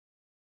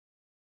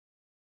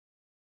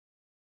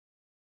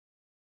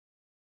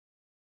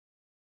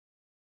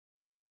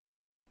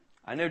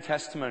I know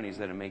testimonies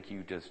that'll make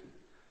you just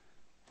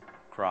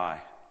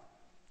cry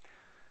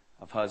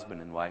of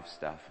husband and wife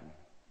stuff. And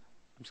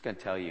I'm just going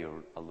to tell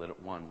you a little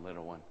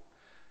one.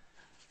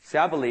 See,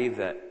 I believe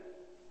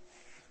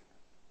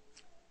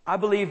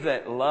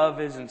that love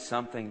isn't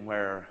something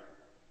where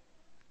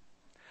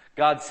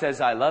God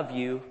says, I love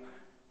you.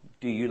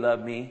 Do you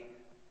love me?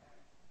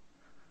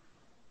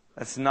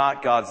 That's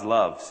not God's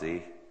love,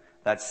 see?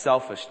 That's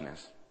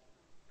selfishness.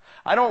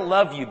 I don't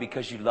love you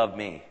because you love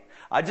me.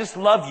 I just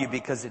love you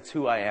because it's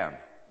who I am.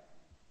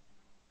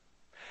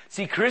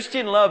 See,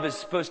 Christian love is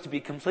supposed to be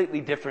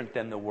completely different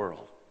than the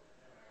world.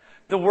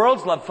 The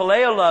world's love,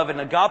 phileo love and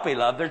agape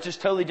love, they're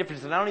just totally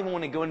different. And I don't even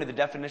want to go into the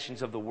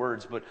definitions of the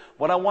words, but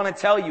what I want to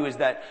tell you is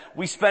that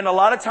we spend a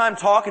lot of time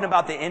talking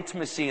about the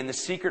intimacy in the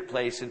secret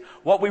place and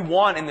what we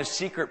want in the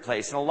secret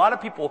place. And a lot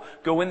of people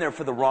go in there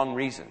for the wrong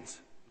reasons.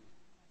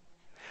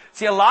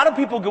 See, a lot of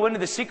people go into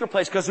the secret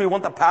place because we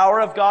want the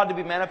power of God to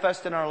be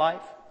manifest in our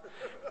life.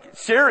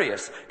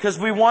 Serious. Because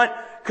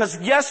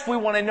yes, we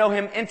want to know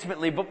Him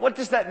intimately, but what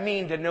does that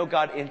mean to know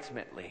God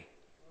intimately?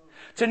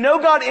 To know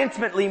God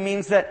intimately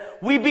means that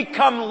we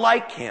become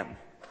like Him.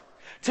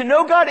 To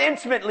know God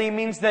intimately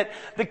means that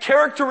the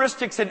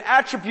characteristics and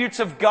attributes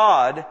of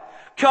God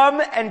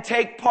come and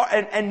take part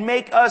and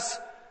make us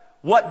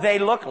what they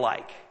look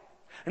like.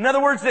 In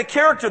other words, the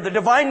character, the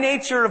divine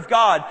nature of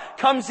God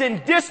comes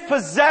in,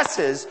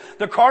 dispossesses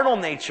the carnal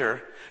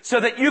nature so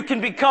that you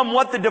can become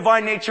what the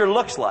divine nature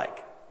looks like.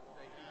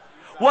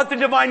 What the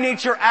divine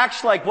nature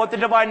acts like, what the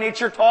divine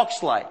nature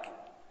talks like.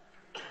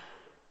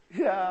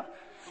 Yeah.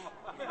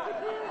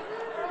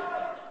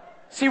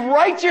 See,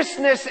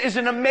 righteousness is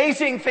an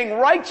amazing thing.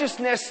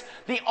 Righteousness,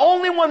 the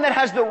only one that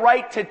has the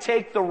right to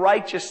take the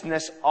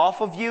righteousness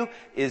off of you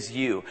is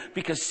you.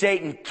 Because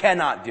Satan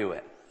cannot do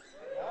it.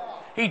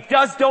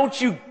 Don't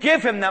you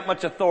give him that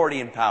much authority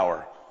and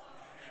power.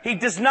 He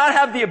does not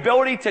have the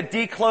ability to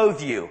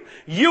declothe you.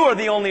 You are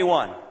the only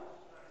one.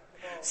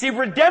 See,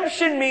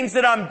 redemption means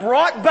that I'm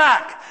brought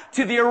back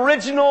to the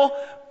original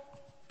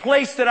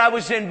place that I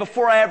was in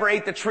before I ever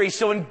ate the tree.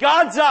 So in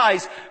God's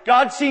eyes,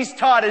 God sees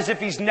Todd as if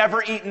he's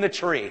never eaten the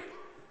tree.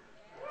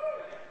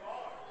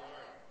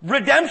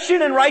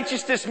 Redemption and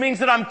righteousness means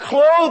that I'm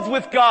clothed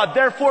with God.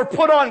 Therefore,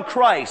 put on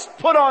Christ.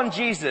 Put on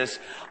Jesus.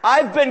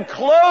 I've been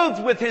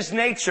clothed with His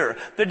nature.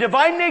 The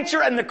divine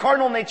nature and the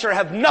carnal nature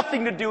have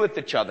nothing to do with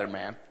each other,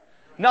 man.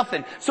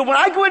 Nothing. So when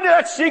I go into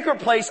that secret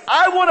place,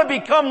 I want to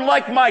become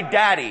like my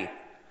daddy.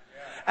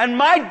 And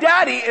my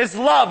daddy is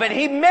love, and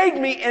He made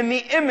me in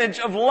the image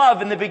of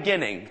love in the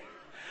beginning.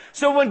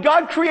 So when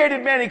God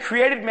created man, He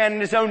created man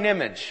in His own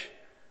image.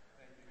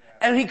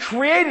 And He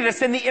created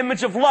us in the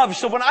image of love.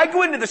 So when I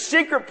go into the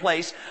secret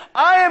place,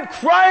 I am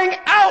crying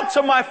out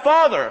to my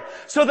Father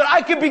so that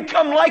I can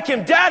become like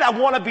Him. Dad, I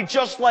want to be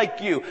just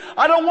like you.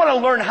 I don't want to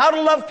learn how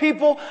to love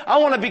people. I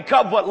want to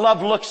become what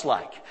love looks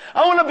like.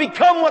 I want to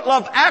become what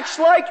love acts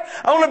like.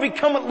 I want to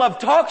become what love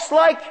talks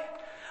like.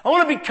 I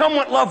want to become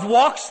what love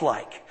walks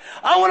like.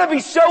 I want to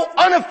be so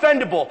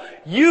unoffendable.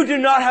 You do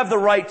not have the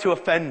right to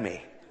offend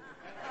me.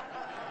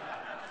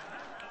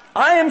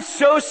 I am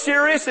so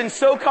serious and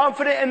so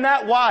confident in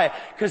that. Why?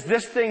 Because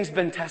this thing's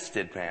been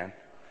tested, man.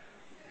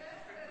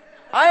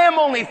 I am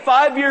only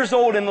 5 years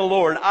old in the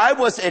Lord. I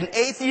was an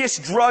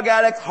atheist, drug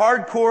addict,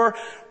 hardcore,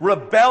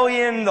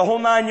 rebellion, the whole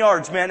 9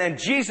 yards, man. And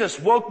Jesus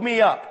woke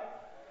me up.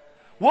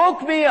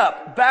 Woke me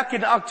up back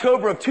in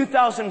October of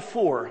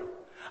 2004.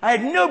 I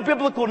had no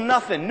biblical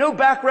nothing, no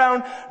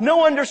background,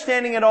 no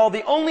understanding at all.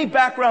 The only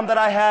background that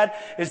I had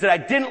is that I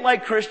didn't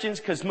like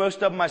Christians because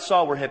most of them I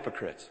saw were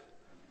hypocrites.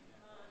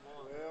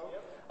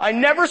 I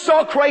never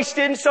saw Christ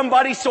in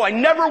somebody, so I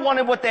never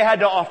wanted what they had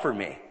to offer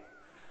me.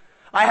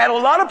 I had a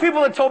lot of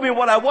people that told me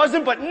what I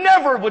wasn't, but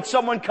never would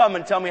someone come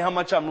and tell me how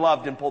much I'm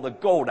loved and pull the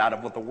gold out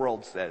of what the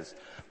world says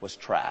was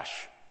trash.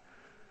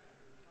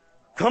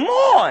 Come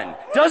on!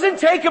 Doesn't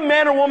take a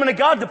man or woman of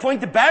God to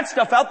point the bad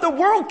stuff out. The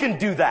world can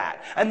do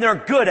that, and they're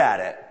good at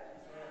it.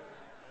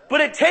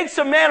 But it takes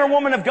a man or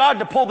woman of God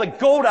to pull the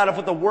gold out of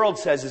what the world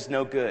says is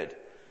no good.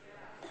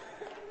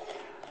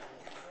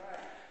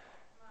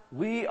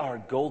 We are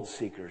gold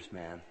seekers,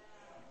 man.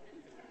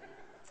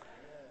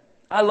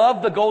 I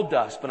love the gold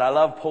dust, but I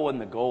love pulling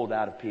the gold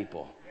out of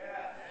people.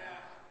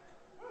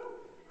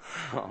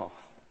 Oh,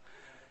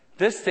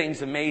 this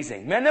thing's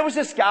amazing. Man, there was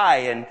this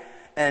guy,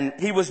 and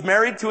he was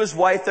married to his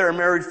wife. They were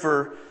married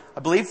for,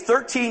 I believe,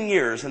 13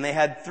 years, and they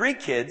had 3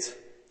 kids.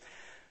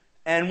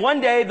 And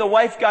one day, the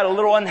wife got a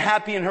little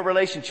unhappy in her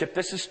relationship.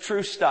 This is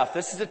true stuff.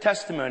 This is a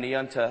testimony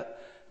unto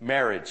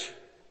marriage.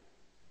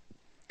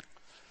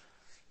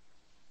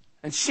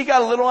 And she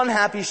got a little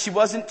unhappy. She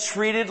wasn't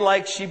treated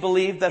like she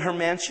believed that her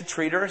man should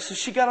treat her. So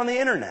she got on the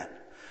internet.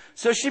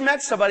 So she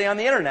met somebody on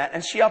the internet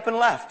and she up and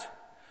left.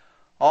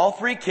 All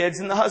 3 kids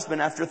and the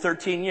husband after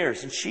 13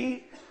 years. And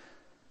she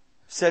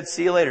said,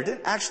 see you later.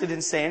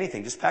 Didn't say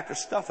anything. Just packed her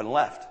stuff and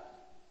left.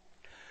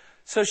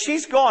 So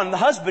she's gone. The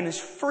husband is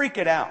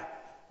freaking out.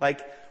 Like,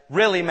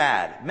 Really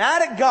mad.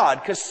 Mad at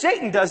God, because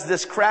Satan does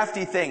this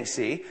crafty thing,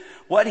 see?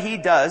 What he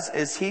does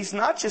is he's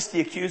not just the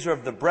accuser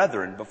of the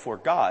brethren before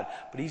God,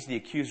 but he's the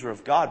accuser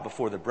of God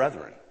before the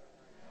brethren.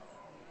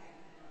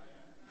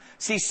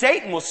 See,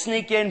 Satan will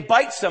sneak in,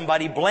 bite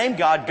somebody, blame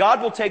God.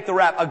 God will take the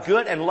rap. A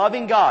good and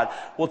loving God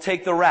will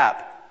take the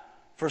rap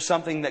for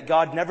something that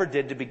God never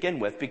did to begin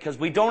with, because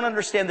we don't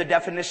understand the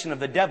definition of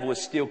the devil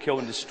as steal, kill,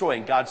 and destroy,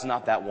 and God's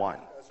not that one.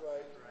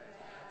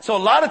 So a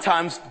lot of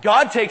times,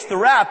 God takes the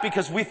rap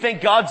because we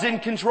think God's in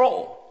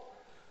control.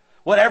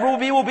 Whatever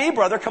will be,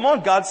 brother. Come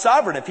on, God's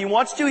sovereign. If He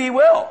wants to, He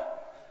will.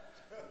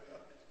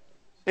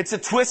 It's a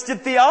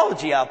twisted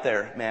theology out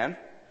there, man.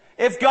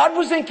 If God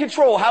was in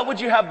control, how would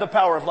you have the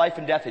power of life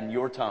and death in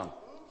your tongue?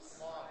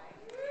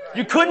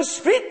 You couldn't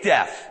speak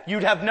death.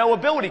 You'd have no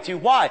ability to.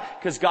 Why?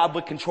 Because God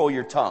would control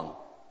your tongue.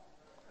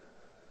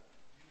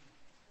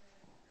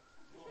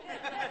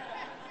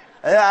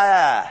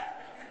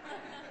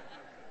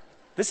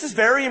 This is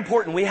very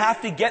important. We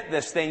have to get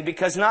this thing,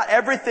 because not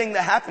everything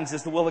that happens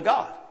is the will of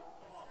God.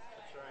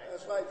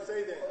 That's right.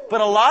 Say that.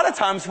 But a lot of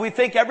times we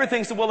think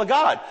everything's the will of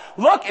God.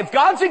 Look, if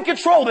God's in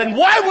control, then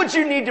why would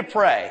you need to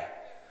pray?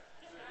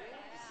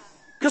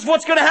 Because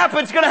what's going to happen?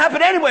 It's going to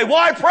happen anyway.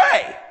 Why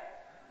pray?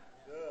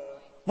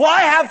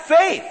 Why have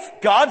faith?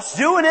 God's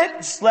doing it.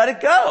 Just let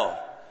it go.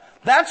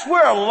 That's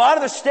where a lot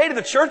of the state of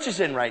the church is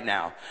in right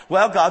now.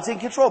 Well, God's in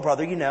control,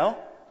 brother, you know.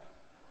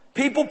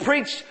 People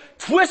preach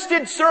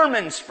twisted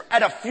sermons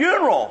at a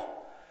funeral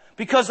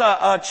because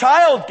a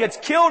child gets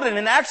killed in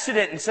an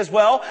accident and says,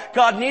 well,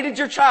 God needed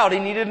your child. He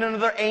needed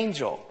another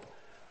angel.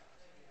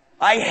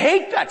 I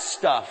hate that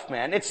stuff,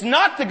 man. It's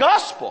not the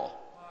gospel.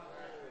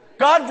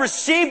 God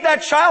received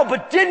that child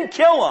but didn't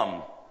kill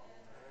him.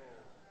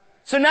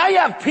 So now you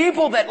have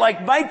people that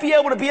might be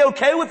able to be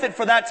okay with it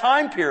for that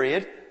time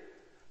period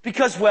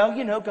because, well,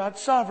 you know,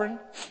 God's sovereign.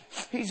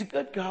 He's a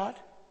good God.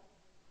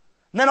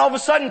 And then all of a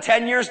sudden,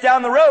 10 years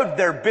down the road,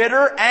 they're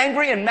bitter,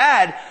 angry, and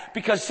mad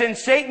because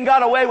since Satan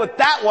got away with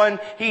that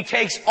one, he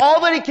takes all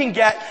that he can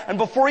get, and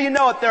before you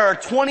know it, there are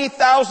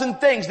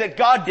 20,000 things that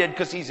God did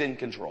because He's in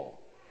control.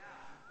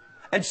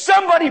 And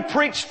somebody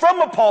preached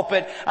from a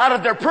pulpit out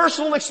of their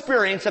personal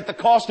experience at the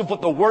cost of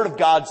what the Word of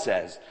God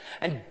says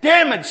and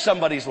damaged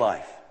somebody's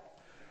life.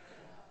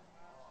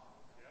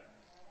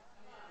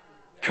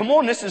 Come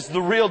on, this is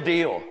the real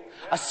deal.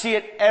 I see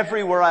it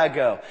everywhere I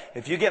go.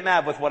 If you get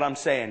mad with what I'm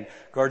saying,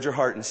 guard your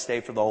heart and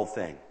stay for the whole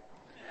thing.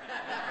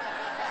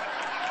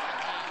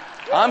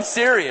 I'm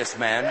serious,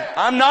 man.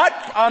 I'm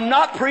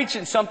not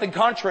preaching something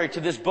contrary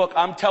to this book.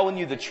 I'm telling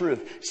you the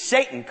truth.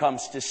 Satan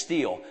comes to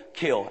steal,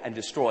 kill, and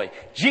destroy.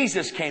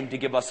 Jesus came to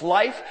give us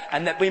life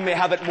and that we may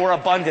have it more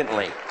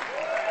abundantly.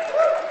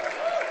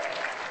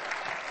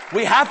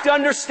 We have to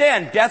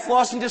understand death,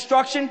 loss, and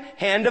destruction,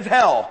 hand of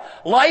hell.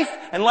 Life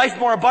and life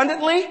more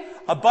abundantly.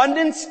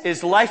 Abundance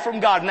is life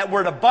from God. And that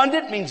word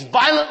abundant means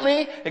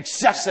violently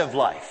excessive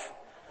life.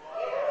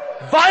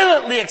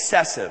 Violently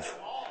excessive.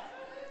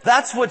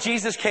 That's what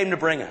Jesus came to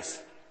bring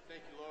us.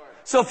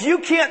 So if you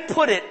can't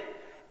put it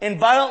in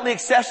violently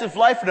excessive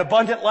life and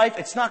abundant life,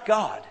 it's not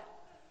God.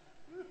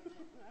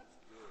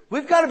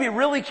 We've got to be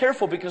really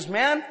careful because,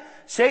 man,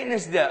 Satan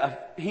is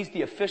he's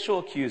the official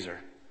accuser.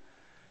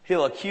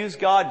 He'll accuse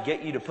God,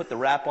 get you to put the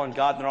rap on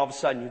God, and then all of a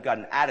sudden you've got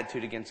an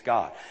attitude against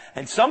God.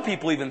 And some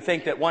people even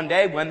think that one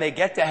day when they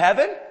get to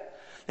heaven,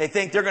 they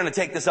think they're going to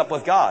take this up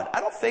with God. I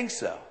don't think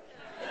so.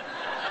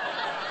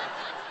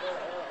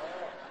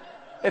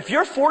 If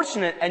you're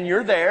fortunate and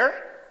you're there,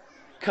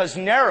 because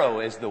narrow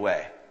is the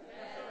way.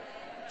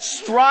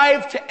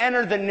 Strive to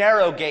enter the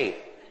narrow gate.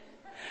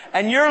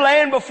 And you're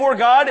laying before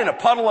God in a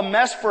puddle of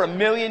mess for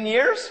 1,000,000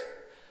 years,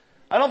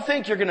 I don't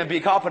think you're going to be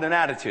caught in an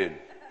attitude.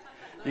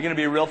 You're going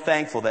to be real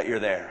thankful that you're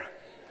there.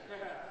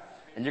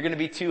 And you're going to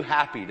be too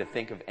happy to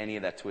think of any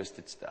of that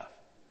twisted stuff.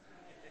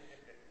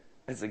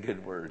 It's a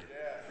good word.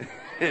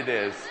 It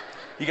is.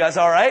 You guys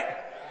all right?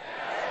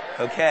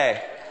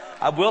 Okay.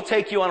 I will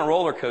take you on a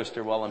roller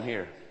coaster while I'm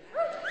here.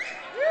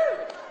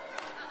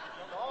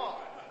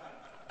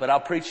 But I'll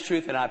preach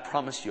truth and I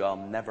promise you I'll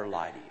never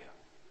lie to you.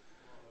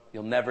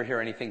 You'll never hear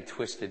anything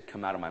twisted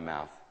come out of my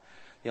mouth.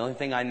 The only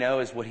thing I know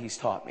is what He's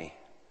taught me.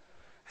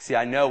 See,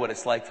 I know what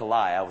it's like to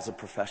lie. I was a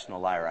professional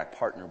liar. I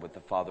partnered with the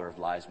father of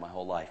lies my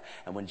whole life.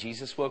 And when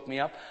Jesus woke me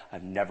up,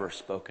 I've never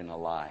spoken a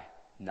lie.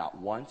 Not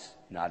once,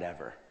 not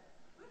ever.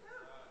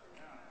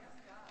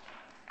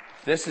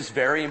 This is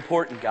very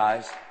important,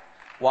 guys.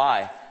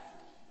 Why?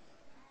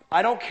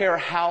 I don't care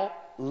how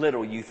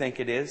little you think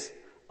it is,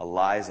 a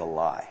lie is a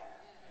lie.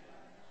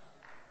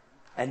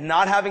 And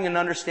not having an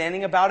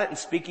understanding about it and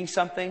speaking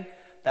something,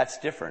 that's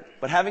different.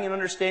 But having an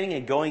understanding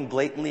and going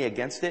blatantly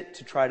against it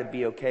to try to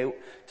be okay,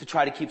 to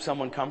try to keep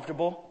someone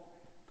comfortable,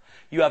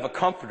 you have a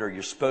comforter,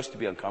 you're supposed to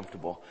be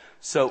uncomfortable.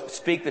 So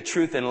speak the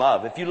truth in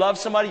love. If you love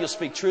somebody, you'll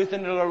speak truth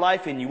into their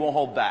life and you won't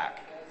hold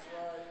back.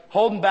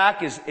 Holding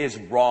back is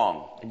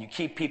wrong. And you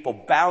keep people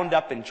bound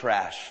up in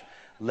trash.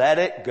 Let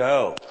it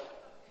go.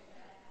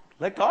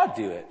 Let God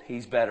do it.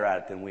 He's better at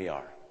it than we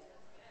are.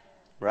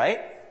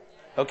 Right?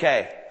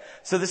 Okay.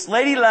 So this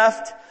lady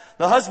left.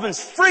 The husband's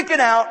freaking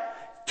out,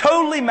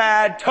 totally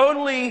mad,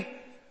 totally,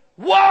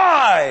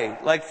 why?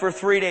 Like for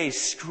 3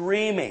 days,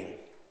 screaming.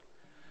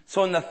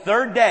 So on the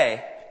third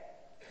day,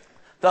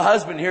 the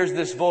husband hears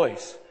this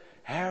voice,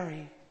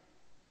 Harry.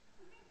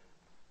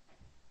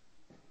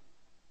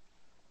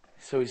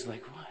 So he's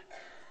like, what?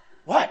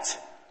 What?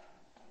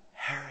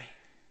 Harry,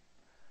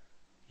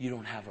 you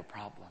don't have a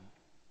problem.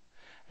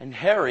 And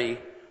Harry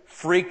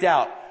freaked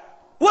out.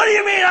 What do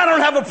you mean I don't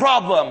have a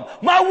problem?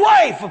 My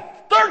wife of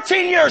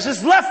 13 years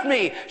has left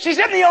me. She's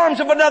in the arms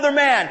of another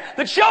man.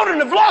 The children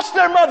have lost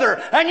their mother.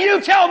 And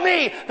you tell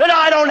me that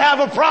I don't have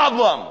a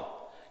problem.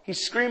 He's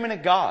screaming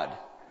at God.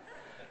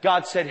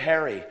 God said,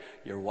 Harry,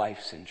 your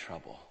wife's in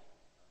trouble.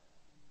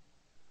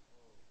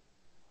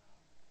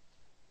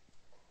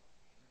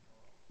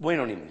 We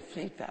don't even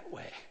think that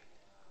way.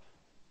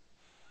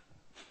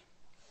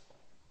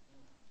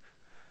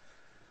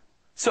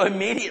 So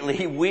immediately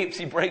he weeps,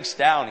 he breaks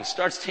down, he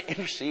starts to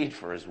intercede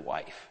for his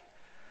wife.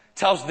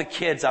 Tells the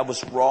kids, I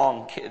was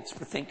wrong, kids,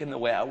 for thinking the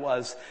way I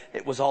was.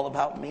 It was all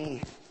about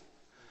me.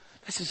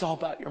 This is all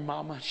about your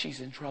mama.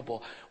 She's in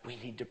trouble. We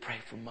need to pray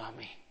for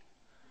mommy.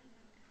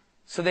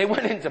 So they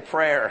went into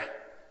prayer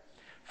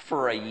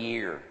for a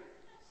year.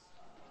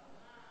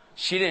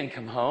 She didn't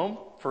come home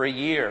for a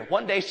year.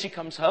 One day she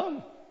comes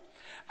home.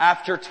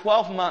 After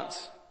 12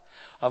 months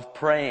of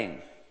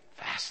praying,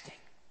 fasting,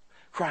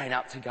 crying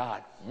out to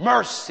God,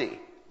 mercy,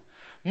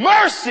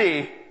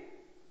 mercy.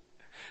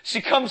 She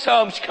comes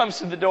home, she comes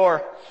to the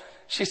door.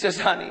 She says,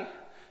 honey,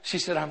 she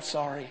said, I'm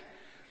sorry.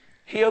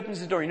 He opens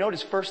the door. You know what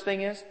his first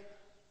thing is?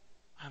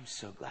 I'm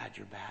so glad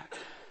you're back.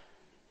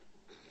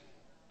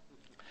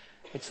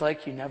 It's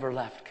like you never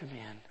left. Come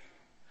in.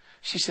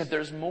 She said,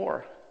 there's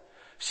more.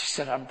 She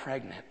said, I'm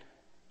pregnant.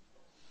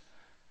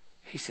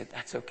 He said,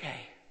 that's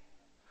okay.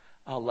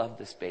 I'll love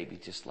this baby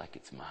just like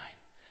it's mine.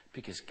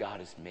 Because God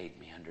has made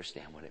me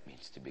understand what it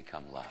means to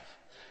become love.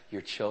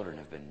 Your children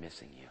have been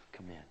missing you.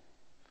 Come in.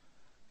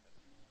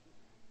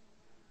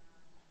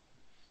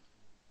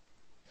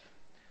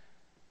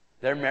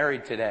 They're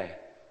married today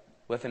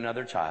with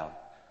another child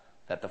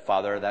that the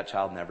father of that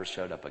child never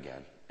showed up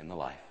again in the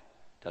life.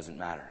 Doesn't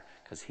matter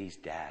because he's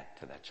dad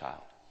to that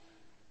child.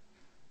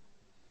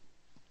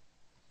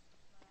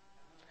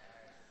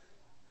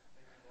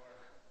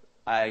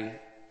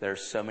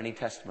 There's so many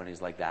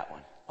testimonies like that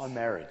one on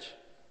marriage.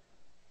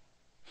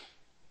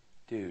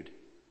 Dude,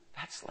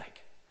 that's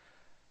like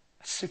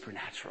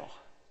supernatural.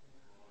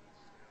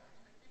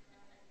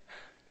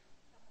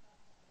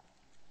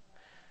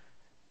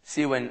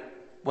 See, when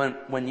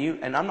you,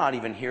 and I'm not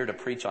even here to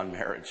preach on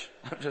marriage.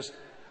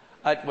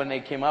 When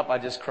they came up, I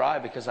just cry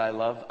because I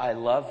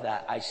love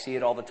that. I see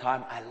it all the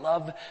time. I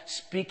love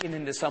speaking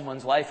into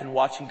someone's life and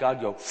watching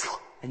God go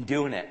and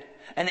doing it.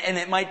 And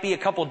it might be a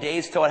couple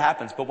days till it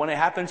happens, but when it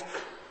happens,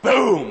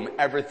 boom,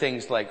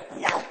 everything's like,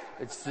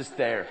 it's just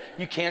there.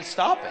 You can't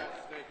stop it.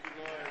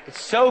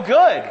 It's so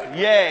good.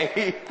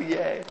 Yay.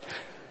 Yay.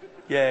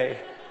 Yay.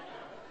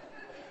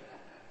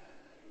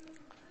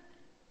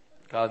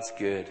 God's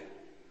good.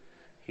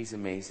 He's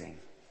amazing.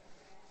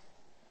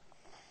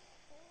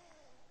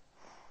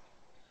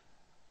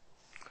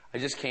 I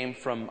just came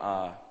from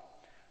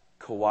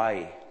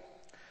Kauai.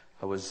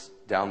 I was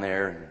down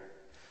there and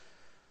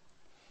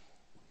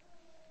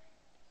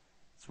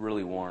it's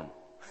really warm.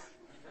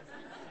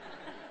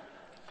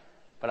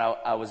 But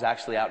I was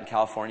actually out in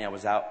California. I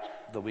was out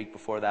the week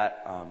before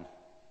that.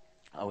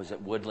 I was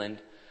at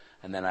Woodland,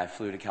 and then I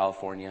flew to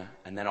California.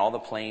 And then all the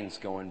planes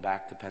going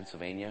back to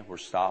Pennsylvania were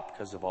stopped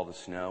because of all the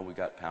snow. We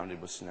got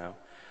pounded with snow.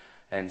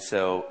 And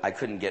so I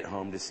couldn't get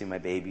home to see my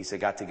babies. I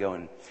got to go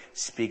and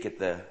speak at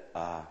the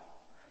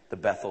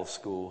Bethel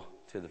School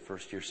to the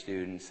first-year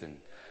students. And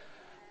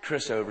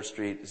Chris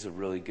Overstreet is a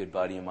really good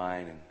buddy of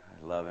mine, and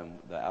I love him,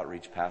 the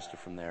outreach pastor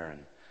from there.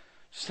 And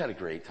just had a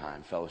great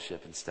time,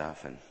 fellowship and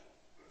stuff. And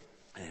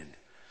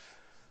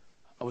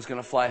I was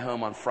going to fly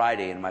home on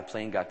Friday, and my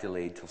plane got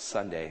delayed till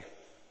Sunday.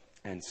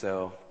 And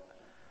so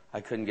I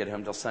couldn't get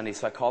home till Sunday.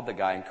 So I called the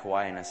guy in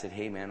Kauai, and I said,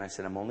 hey, man, I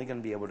said, I'm only going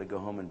to be able to go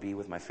home and be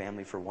with my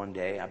family for one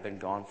day. I've been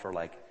gone for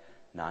like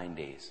 9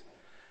 days.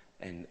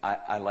 And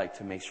I like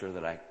to make sure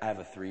that I have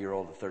a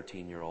 3-year-old, a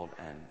 13-year-old,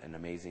 and an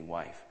amazing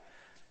wife.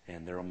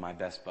 And they're my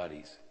best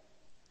buddies.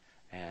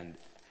 And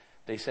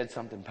they said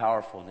something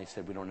powerful, and they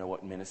said, we don't know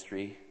what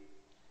ministry.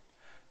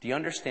 Do you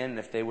understand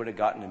that if they would have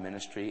gotten a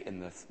ministry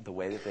in the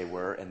way that they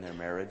were in their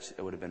marriage,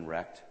 it would have been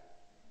wrecked?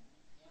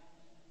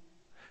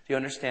 Do you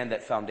understand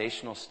that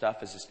foundational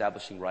stuff is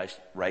establishing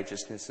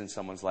righteousness in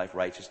someone's life,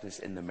 righteousness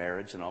in the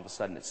marriage, and all of a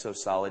sudden it's so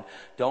solid?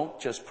 Don't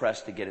just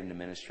press to get into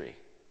ministry.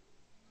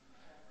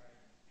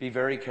 Be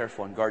very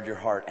careful and guard your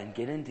heart and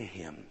get into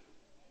Him.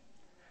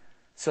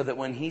 So that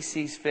when He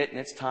sees fit and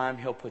it's time,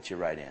 He'll put you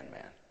right in,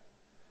 man.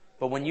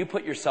 But when you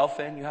put yourself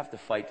in, you have to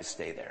fight to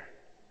stay there.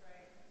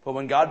 But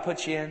when God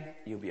puts you in,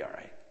 you'll be all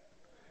right.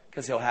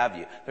 Because He'll have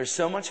you. There's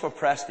so much of a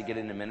press to get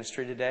into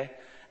ministry today.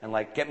 And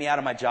like, get me out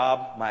of my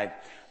job.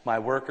 My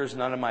workers,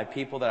 none of my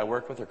people that I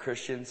work with are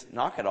Christians.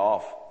 Knock it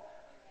off.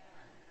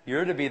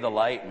 You're to be the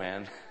light,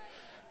 man.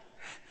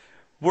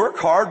 Work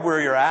hard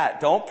where you're at.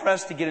 Don't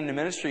press to get into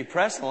ministry.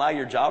 Press and allow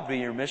your job to be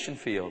your mission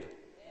field.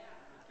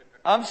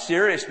 I'm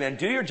serious, man.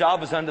 Do your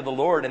job as unto the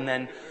Lord, and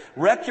then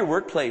wreck your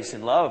workplace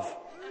in love.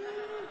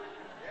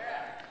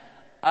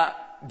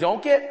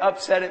 Don't get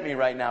upset at me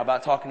right now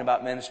about talking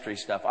about ministry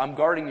stuff. I'm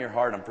guarding your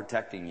heart. I'm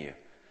protecting you.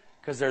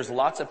 Because there's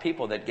lots of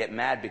people that get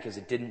mad because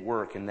it didn't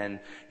work, and then,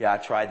 I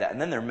tried that.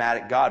 And then they're mad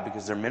at God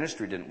because their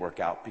ministry didn't work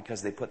out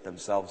because they put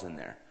themselves in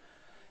there.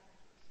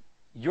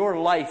 Your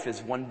life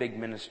is one big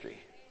ministry.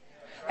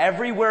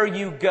 Everywhere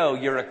you go,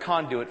 you're a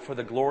conduit for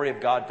the glory of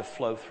God to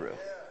flow through.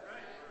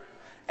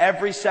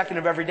 Every second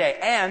of every day.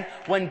 And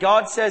when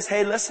God says,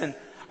 hey, listen,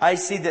 I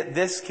see that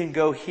this can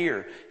go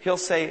here, He'll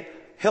say,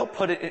 He'll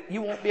put it,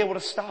 you won't be able to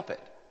stop it.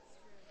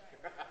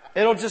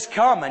 It'll just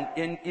come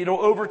and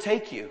it'll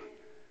overtake you.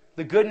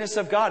 The goodness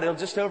of God, it'll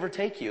just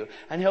overtake you.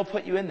 And He'll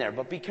put you in there.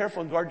 But be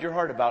careful and guard your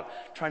heart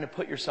about trying to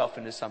put yourself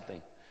into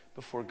something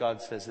before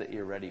God says that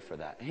you're ready for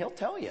that. And He'll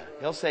tell you.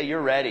 He'll say,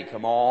 you're ready.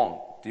 Come on.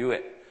 Do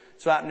it.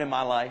 It's what happened in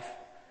my life.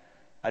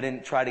 I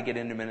didn't try to get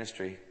into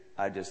ministry.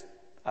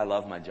 I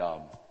love my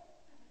job.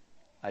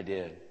 I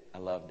did. I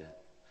loved it.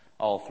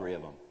 All three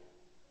of them.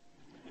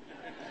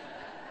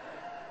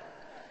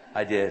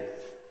 I did.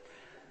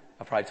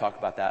 I'll probably talk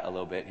about that a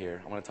little bit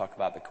here. I want to talk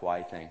about the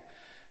Kauai thing.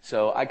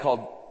 So I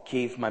called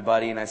Keith, my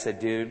buddy, and I said,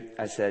 dude,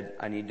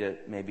 I need to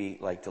maybe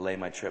delay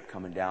my trip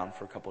coming down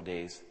for a couple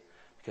days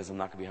because I'm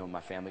not going to be home with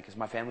my family because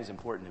my family's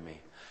important to me.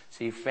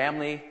 See,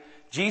 family,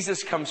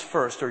 Jesus comes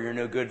first or you're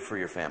no good for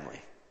your family.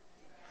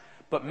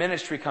 But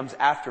ministry comes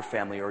after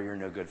family or you're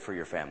no good for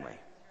your family.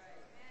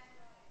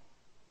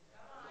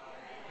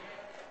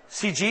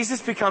 See,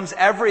 Jesus becomes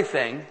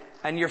everything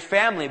and your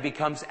family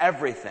becomes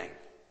everything.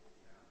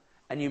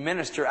 And you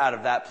minister out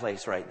of that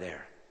place right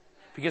there.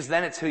 Because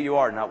then it's who you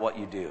are, not what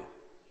you do.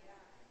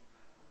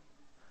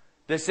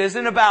 This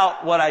isn't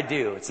about what I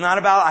do. It's not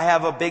about I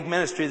have a big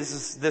ministry.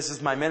 This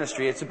is my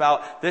ministry. It's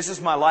about this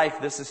is my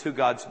life. This is who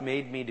God's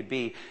made me to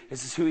be.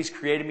 This is who He's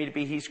created me to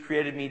be. He's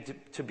created me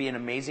to be an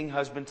amazing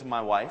husband to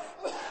my wife.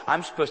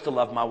 I'm supposed to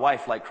love my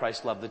wife like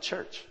Christ loved the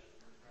church.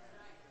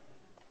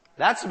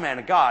 That's a man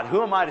of God.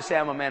 Who am I to say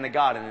I'm a man of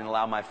God and then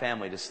allow my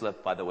family to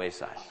slip by the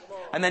wayside?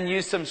 And then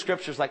use some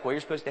scriptures like, well,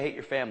 you're supposed to hate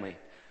your family.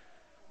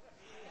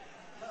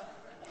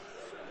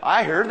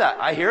 I hear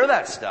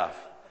that stuff.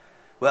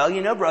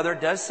 Well, brother,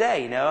 it does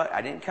say,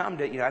 I didn't come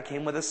to, I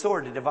came with a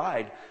sword to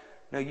divide.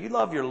 No, you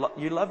love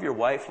your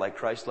wife like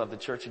Christ loved the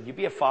church, and you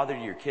be a father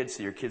to your kids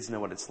so your kids know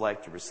what it's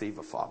like to receive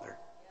a father.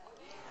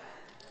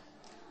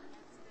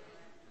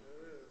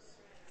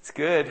 It's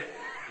good.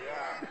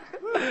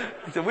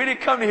 So we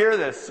didn't come to hear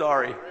this.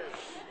 Sorry.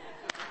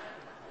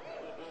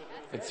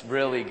 It's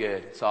really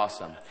good. It's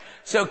awesome.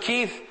 So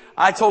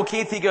I told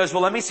Keith, he goes,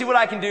 well, let me see what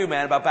I can do,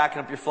 man, about backing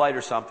up your flight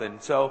or something.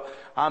 So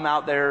I'm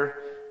out there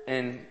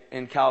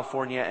in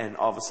California, and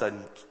all of a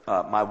sudden,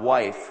 my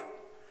wife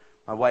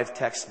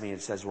texts me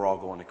and says, we're all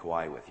going to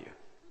Kauai with you.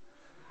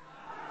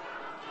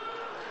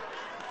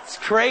 It's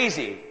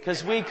crazy,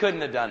 because we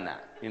couldn't have done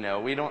that.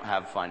 We don't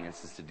have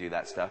finances to do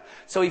that stuff.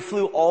 So he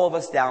flew all of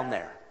us down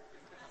there.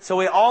 So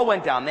we all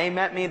went down. They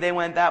met me, they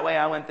went that way,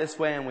 I went this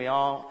way, and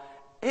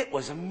it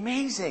was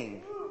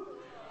amazing.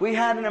 We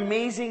had an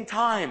amazing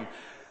time.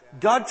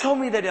 God told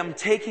me that I'm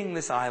taking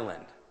this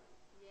island.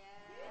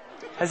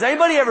 Has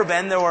anybody ever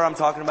been there where I'm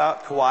talking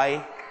about?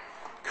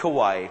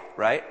 Kauai,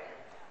 right?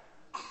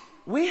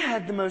 We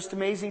had the most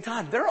amazing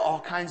time. There are all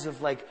kinds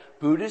of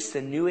Buddhists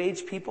and New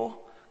Age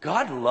people.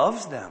 God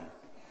loves them.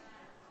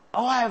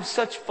 Oh, I have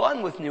such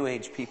fun with New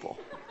Age people.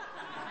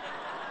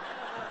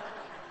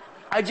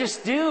 I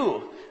just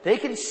do. They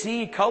can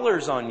see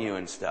colors on you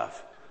and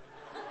stuff.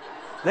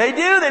 They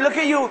do. They look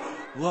at you.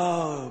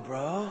 Whoa,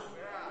 bro.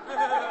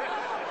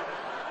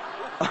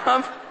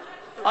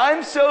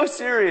 I'm so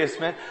serious,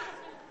 man.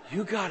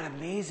 You got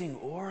amazing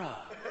aura.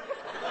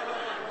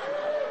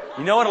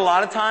 You know what? A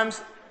lot of times,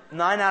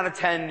 9 out of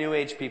 10 New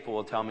Age people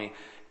will tell me,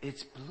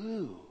 it's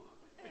blue.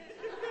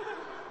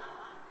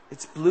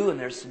 It's blue and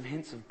there's some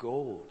hints of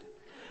gold.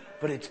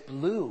 But it's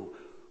blue.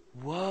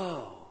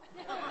 Whoa.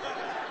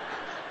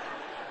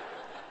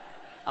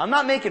 I'm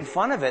not making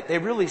fun of it. They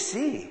really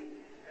see.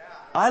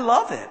 I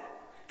love it.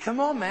 Come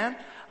on, man.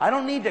 I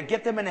don't need to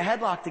get them in a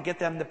headlock to get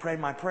them to pray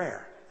my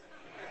prayer.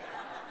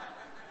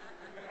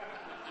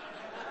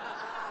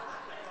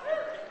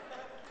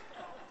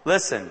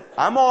 Listen,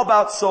 I'm all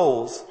about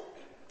souls.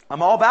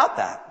 I'm all about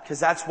that because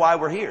that's why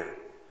we're here.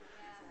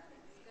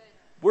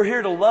 We're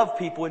here to love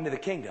people into the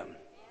kingdom.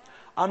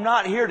 I'm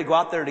not here to go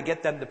out there to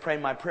get them to pray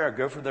my prayer,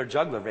 go for their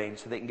jugular vein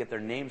so they can get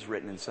their names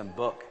written in some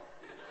book.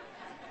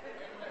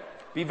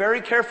 Be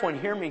very careful and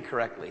hear me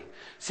correctly.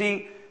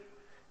 See,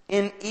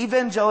 in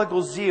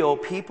evangelical zeal,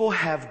 people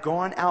have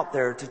gone out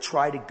there to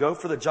try to go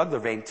for the jugular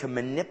vein to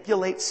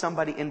manipulate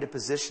somebody into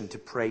position to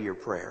pray your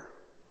prayer.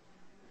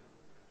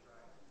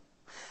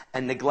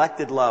 And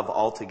neglected love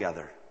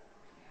altogether.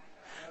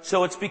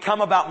 So it's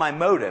become about my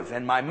motive.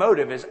 And my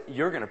motive is,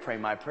 you're going to pray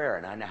my prayer,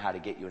 and I know how to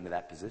get you into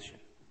that position.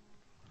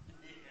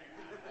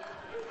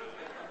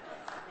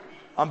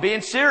 I'm being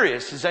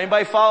serious. Is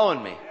anybody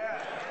following me?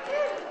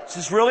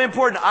 This is really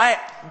important.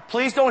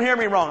 Please don't hear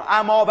me wrong.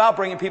 I'm all about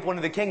bringing people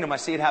into the kingdom. I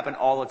see it happen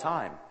all the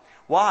time.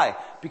 Why?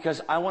 Because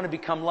I want to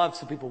become loved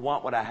so people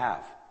want what I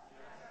have.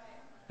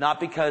 Not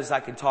because I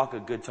can talk a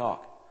good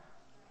talk,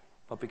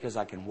 but because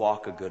I can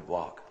walk a good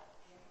walk.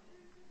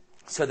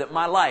 So that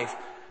my life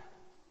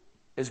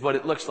is what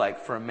it looks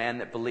like for a man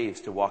that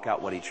believes to walk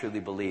out what he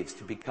truly believes,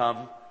 to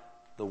become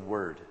the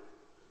Word.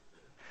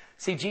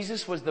 See,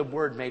 Jesus was the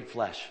Word made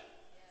flesh.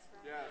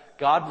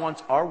 God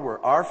wants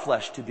our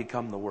flesh to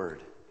become the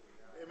Word.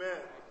 Amen.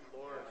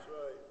 That's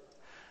right.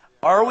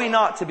 Are we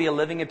not to be a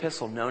living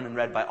epistle known and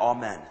read by all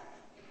men?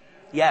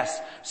 Yes.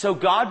 So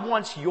God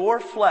wants your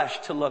flesh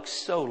to look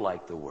so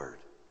like the Word.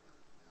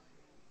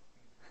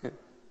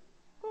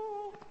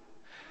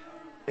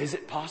 Is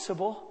it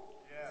possible?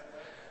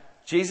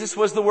 Jesus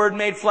was the Word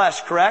made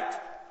flesh, correct?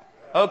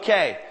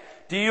 Okay.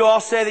 Do you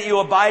all say that you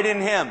abide in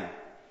Him?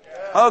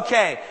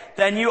 Okay.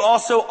 Then you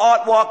also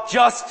ought walk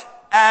just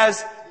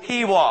as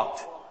He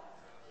walked.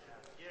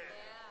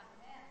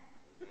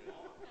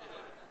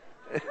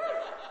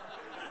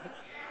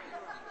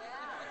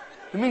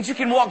 It means you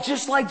can walk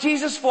just like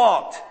Jesus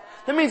walked.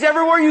 That means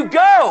everywhere you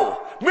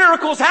go,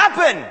 miracles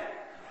happen.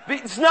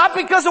 It's not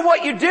because of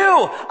what you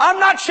do. I'm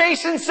not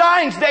chasing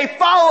signs. They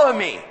follow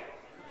me.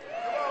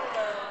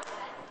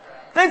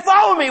 They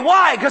follow me.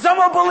 Why? Because I'm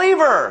a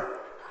believer.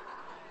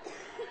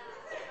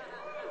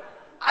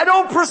 I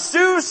don't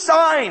pursue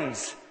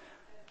signs.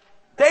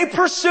 They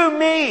pursue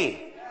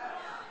me.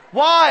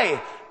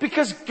 Why?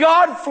 Because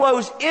God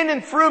flows in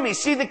and through me.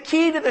 See, the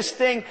key to this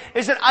thing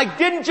is that I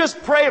didn't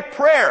just pray a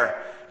prayer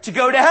to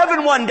go to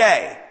heaven one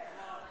day.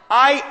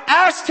 I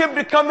asked Him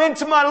to come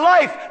into my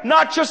life,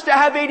 not just to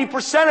have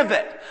 80% of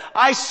it.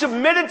 I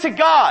submitted to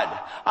God.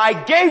 I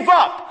gave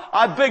up.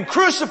 I've been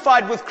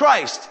crucified with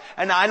Christ,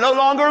 and I no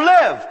longer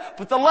live.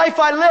 But the life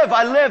I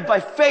live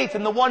by faith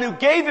in the one who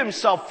gave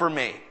Himself for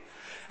me.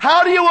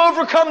 How do you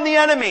overcome the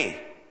enemy?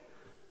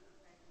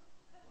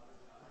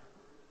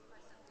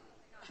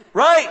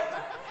 Right?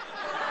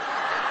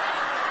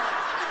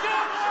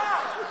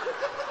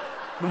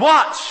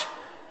 Watch.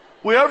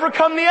 We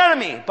overcome the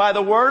enemy by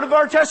the word of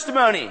our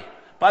testimony,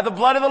 by the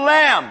blood of the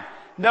Lamb,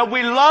 that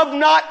we love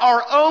not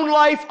our own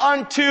life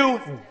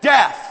unto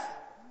death.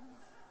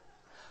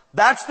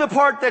 That's the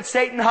part that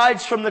Satan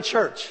hides from the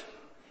church.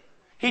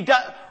 Man,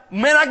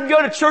 I can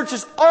go to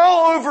churches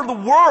all over the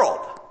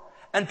world,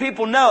 and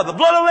people know the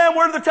blood of the Lamb,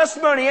 word of the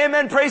testimony.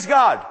 Amen. Praise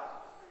God.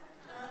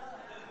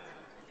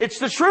 It's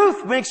the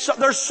truth.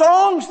 There's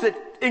songs that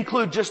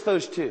include just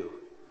those two.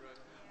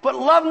 But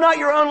love not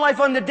your own life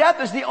unto death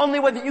is the only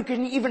way that you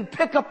can even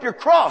pick up your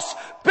cross.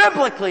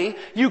 Biblically,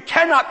 you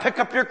cannot pick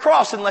up your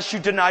cross unless you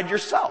denied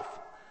yourself.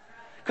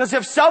 Because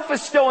if self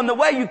is still in the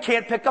way, you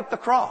can't pick up the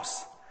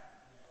cross.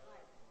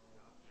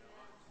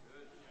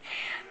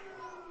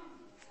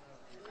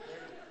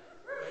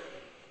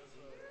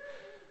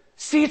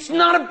 See, it's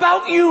not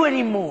about you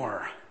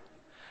anymore.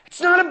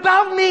 It's not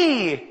about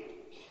me.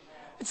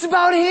 It's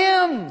about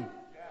Him.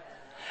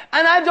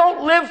 And I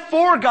don't live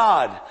for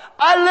God.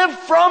 I live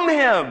from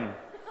Him.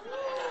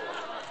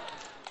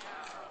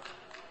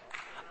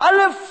 I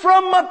live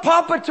from my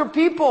Papa to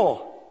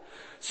people.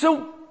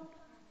 So,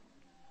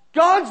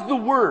 God's the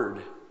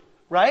Word,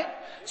 right?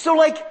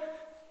 So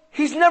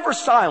He's never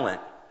silent.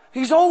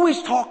 He's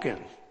always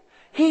talking.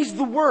 He's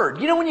the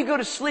Word. You know, when you go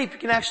to sleep, you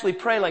can actually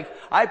pray like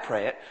I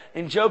pray it.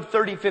 In Job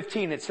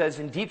 30:15, it says,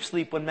 in deep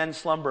sleep when men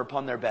slumber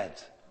upon their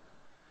beds,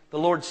 the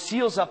Lord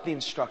seals up the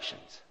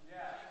instructions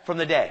from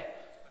the day.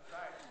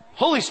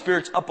 Holy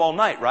Spirit's up all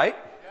night, right?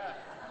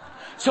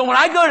 So when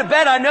I go to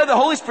bed, I know the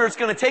Holy Spirit's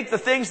going to take the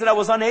things that I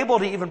was unable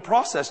to even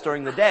process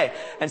during the day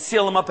and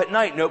seal them up at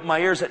night and open my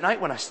ears at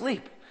night when I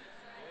sleep.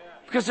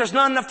 Because there's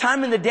not enough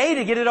time in the day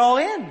to get it all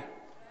in.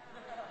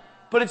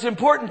 But it's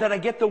important that I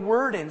get the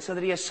Word in so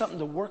that He has something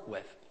to work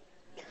with.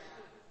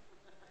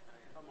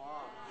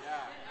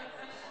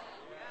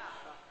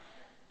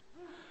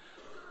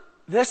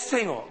 This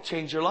thing will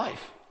change your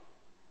life.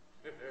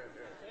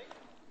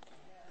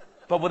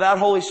 But without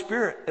Holy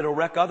Spirit, it'll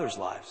wreck others'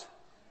 lives.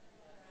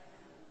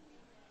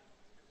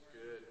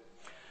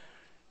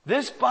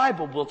 This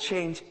Bible will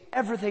change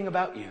everything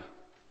about you.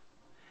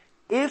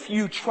 If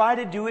you try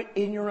to do it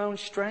in your own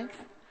strength,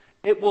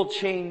 it will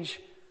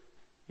change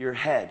your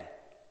head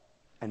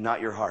and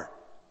not your heart.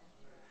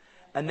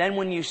 And then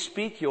when you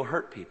speak, you'll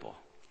hurt people.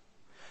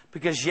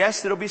 Because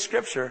yes, it'll be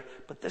scripture,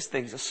 but this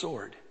thing's a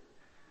sword.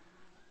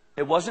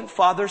 It wasn't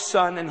Father,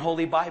 Son, and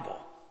Holy Bible.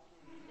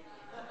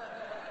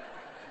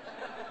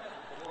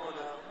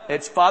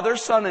 It's Father,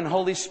 Son, and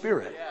Holy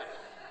Spirit.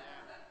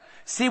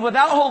 See,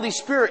 without Holy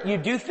Spirit, you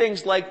do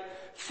things like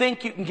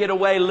think you can get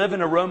away, live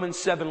in a Romans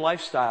 7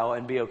 lifestyle,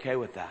 and be okay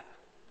with that.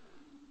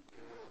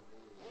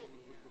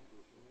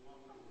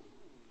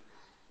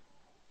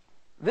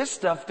 This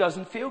stuff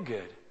doesn't feel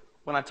good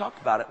when I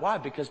talk about it. Why?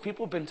 Because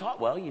people have been taught,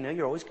 well, you know,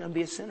 you're always going to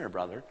be a sinner,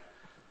 brother.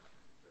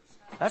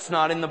 That's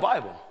not in the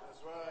Bible.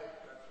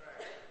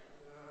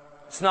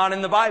 It's not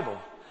in the Bible.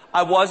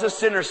 I was a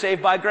sinner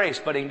saved by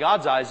grace, but in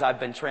God's eyes, I've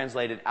been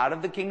translated out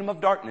of the kingdom of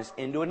darkness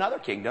into another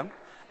kingdom,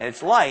 and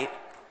it's light.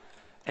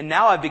 And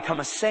now I've become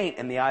a saint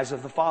in the eyes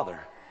of the Father.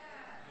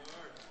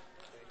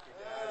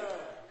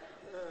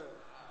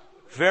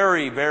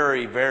 Very,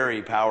 very,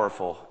 very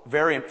powerful.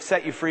 Very,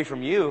 set you free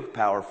from you,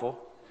 powerful.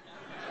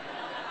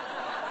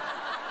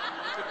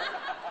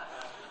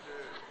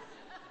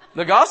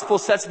 The gospel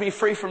sets me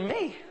free from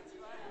me.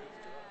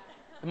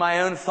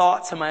 My own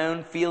thoughts and my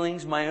own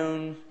feelings, my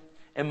own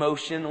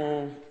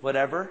emotional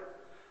whatever.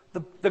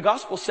 The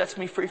gospel sets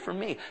me free from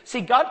me.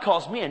 See, God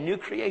calls me a new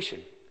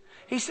creation.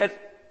 He said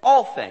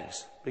all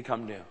things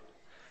become new.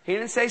 He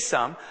didn't say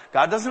some.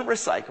 God doesn't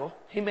recycle.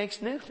 He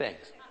makes new things.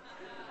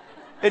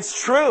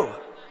 It's true.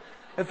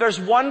 If there's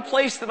one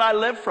place that I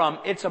live from,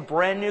 it's a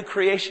brand new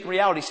creation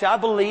reality. See, I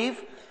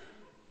believe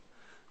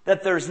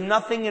that there's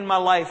nothing in my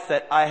life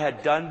that I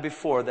had done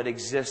before that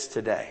exists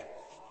today.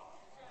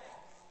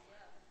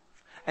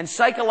 And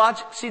see,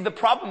 the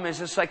problem is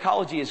that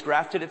psychology has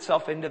grafted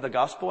itself into the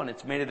gospel and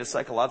it's made it a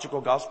psychological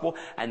gospel.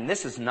 And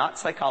this is not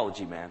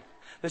psychology, man.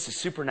 This is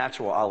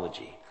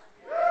supernaturalology.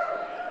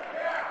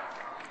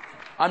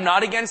 I'm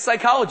not against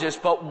psychologists,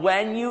 but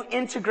when you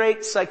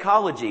integrate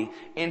psychology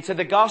into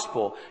the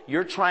gospel,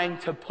 you're trying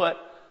to put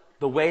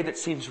the way that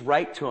seems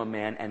right to a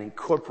man and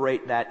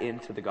incorporate that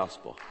into the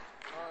gospel.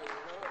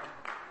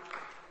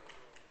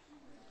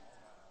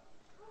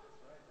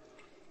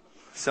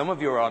 Some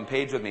of you are on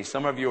page with me.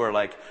 Some of you are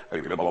like,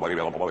 I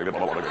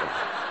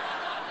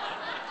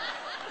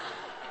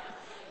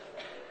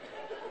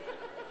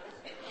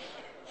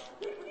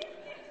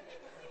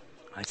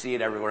see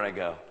it everywhere I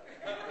go.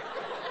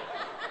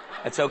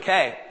 It's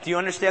okay. Do you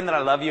understand that I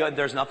love you?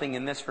 There's nothing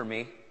in this for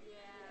me.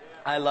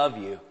 I love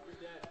you.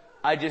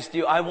 I just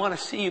do. I want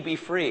to see you be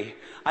free.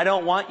 I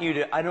don't want you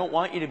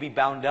to be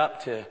bound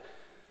up to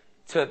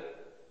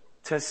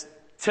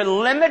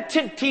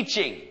limited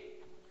teaching.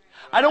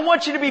 I don't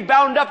want you to be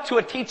bound up to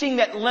a teaching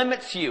that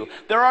limits you.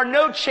 There are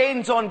no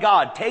chains on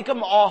God. Take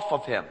them off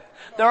of Him.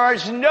 There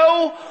is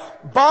no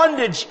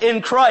bondage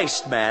in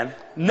Christ, man.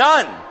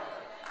 None.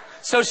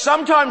 So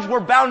sometimes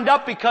we're bound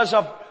up because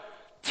of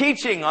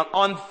teaching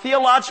on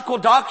theological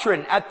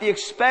doctrine at the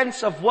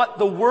expense of what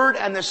the Word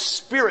and the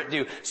Spirit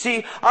do.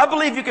 See, I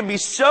believe you can be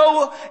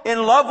so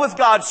in love with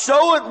God,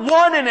 so at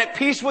one and at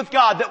peace with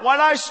God, that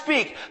when I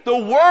speak, the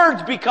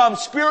words become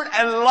spirit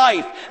and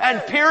life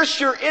and pierce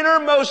your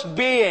innermost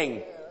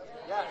being.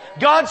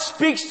 God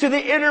speaks to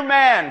the inner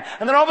man,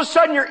 and then all of a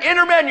sudden your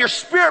inner man, your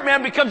spirit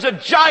man becomes a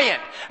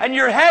giant, and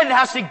your head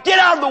has to get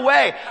out of the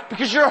way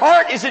because your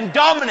heart is in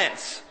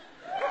dominance.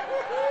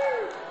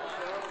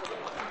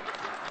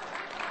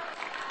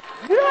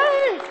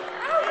 Yay!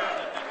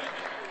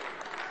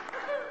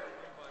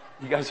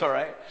 You guys all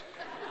right?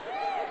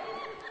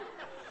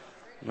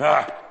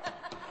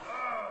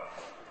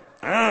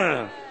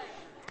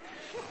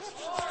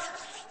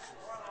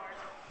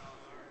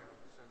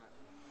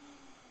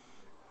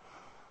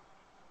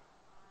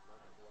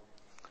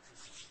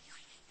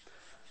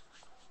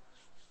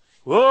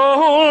 Oh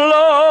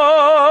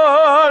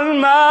Lord,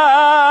 my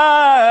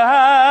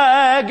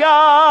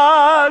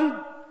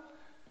God,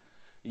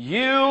 you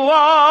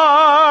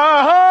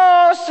are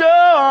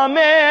awesome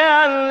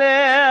in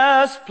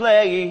this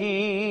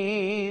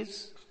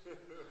place.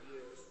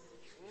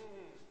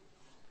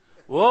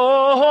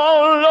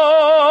 Oh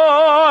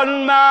Lord,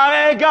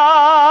 my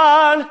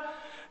God,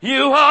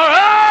 you are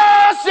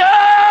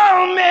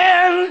awesome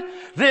in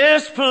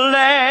this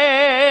place.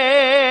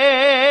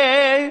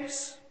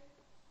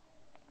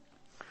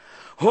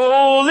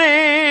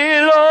 Holy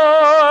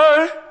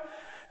Lord,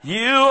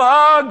 you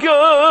are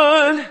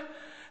good,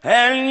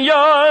 and your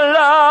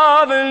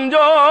love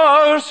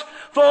endures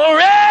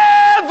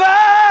forever.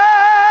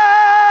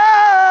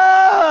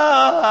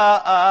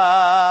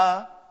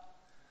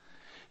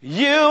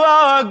 You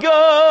are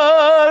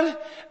good,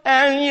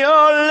 and your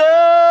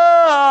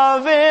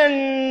love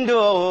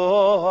endures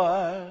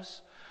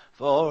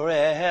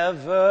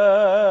forever,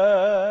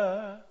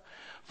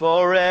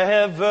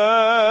 forever,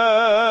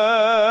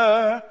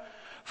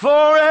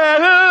 forever.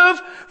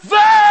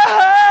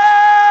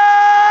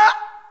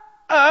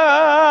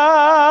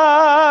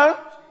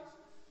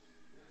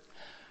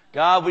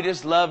 God, we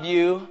just love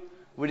you.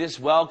 We just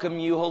welcome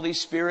you, Holy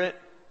Spirit.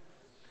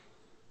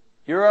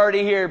 You're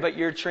already here, but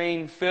your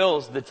train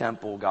fills the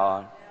temple,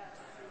 God.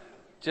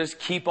 Just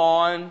keep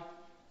on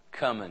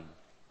coming.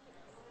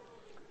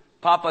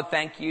 Papa,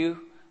 thank you.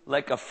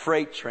 Like a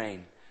freight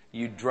train,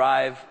 you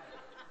drive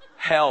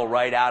hell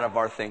right out of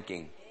our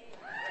thinking.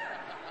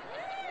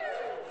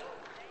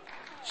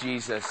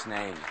 Jesus'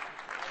 name.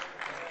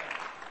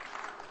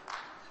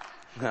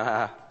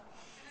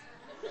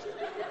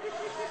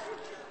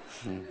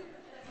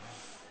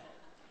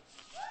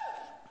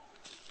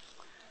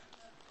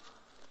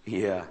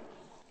 Yeah.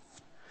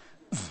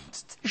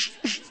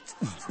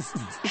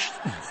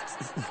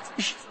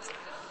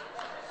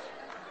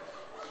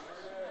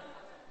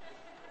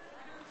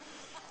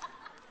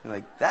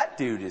 Like, that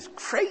dude is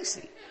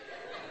crazy.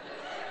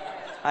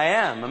 I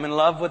am. I'm in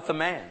love with the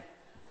man.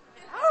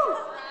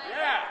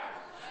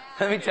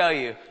 Let me tell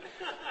you,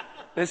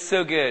 It's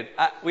so good.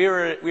 We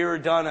were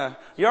done.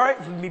 You all right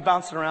with me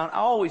bouncing around? I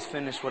always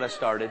finish what I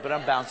started, but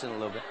I'm bouncing a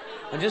little bit.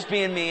 I'm just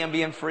being me. I'm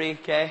being free.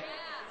 Okay.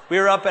 We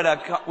were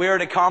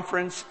at a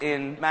conference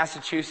in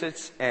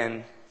Massachusetts,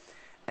 and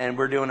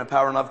we're doing a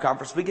Power and Love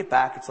conference. We get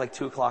back. It's like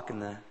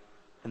 2:00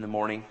 in the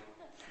morning.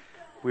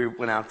 We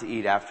went out to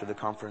eat after the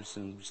conference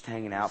and just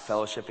hanging out,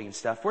 fellowshipping and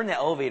stuff. We're in the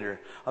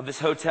elevator of this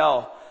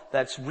hotel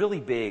that's really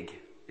big.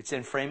 It's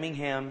in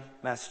Framingham,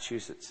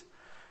 Massachusetts,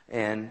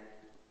 and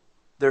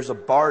there's a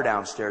bar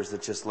downstairs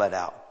that just let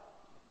out.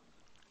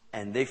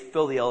 And they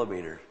fill the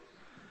elevator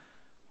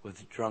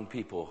with drunk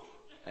people.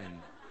 And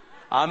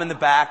I'm in the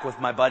back with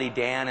my buddy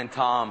Dan and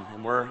Tom.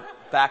 And we're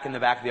back in the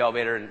back of the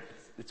elevator. And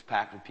it's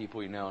packed with people,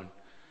 And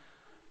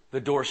the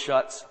door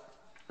shuts.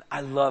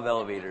 I love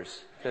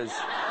elevators. Because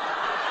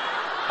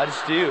I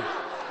just do.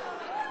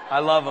 I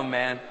love them,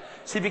 man.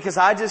 See, because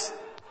I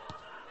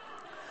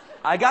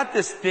got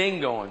this thing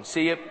going.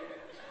 See,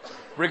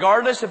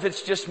 regardless if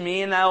it's just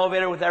me in the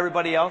elevator with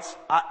everybody else,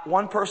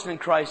 one person in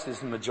Christ is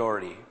the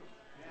majority.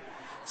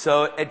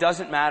 So it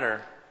doesn't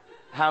matter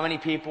how many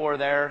people are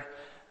there.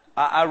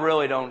 I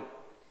really don't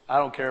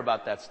care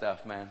about that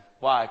stuff, man.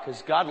 Why?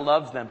 Because God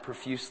loves them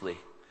profusely.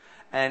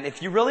 And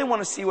if you really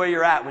want to see where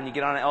you're at when you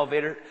get on an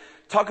elevator,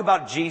 talk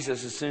about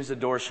Jesus as soon as the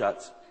door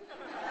shuts.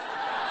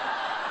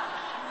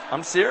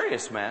 I'm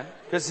serious, man.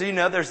 Because,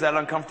 there's that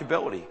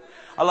uncomfortability.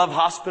 I love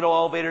hospital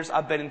elevators.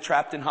 I've been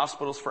trapped in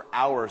hospitals for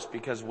hours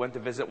because we went to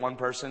visit one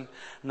person.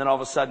 And then all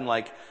of a sudden,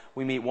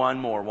 we meet one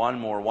more.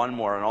 And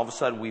all of a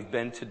sudden, we've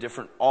been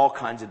to all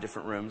kinds of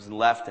different rooms and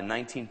left. And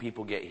 19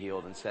 people get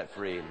healed and set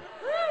free.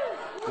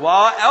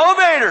 Well,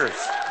 elevators!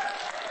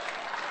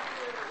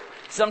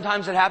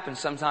 Sometimes it happens.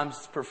 Sometimes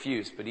it's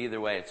profuse. But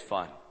either way, it's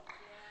fun.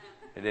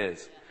 It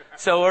is.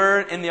 So we're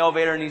in the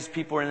elevator and these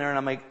people are in there. And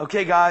I'm like,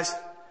 okay, guys.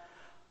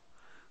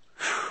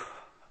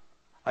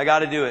 I got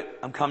to do it.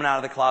 I'm coming out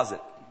of the closet.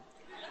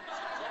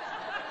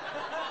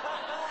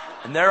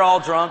 And they're all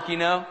drunk,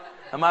 And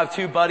my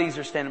two buddies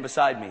are standing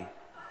beside me,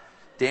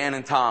 Dan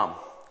and Tom.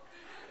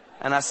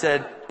 And I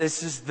said,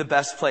 this is the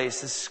best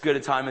place. This is as good a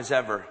time as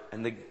ever.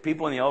 And the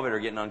people in the elevator are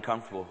getting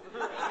uncomfortable.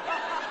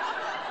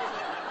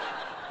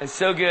 It's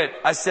so good.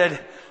 I said,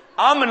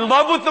 I'm in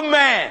love with a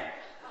man.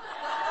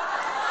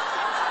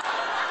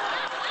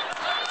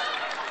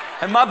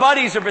 And my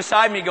buddies are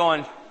beside me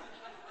going,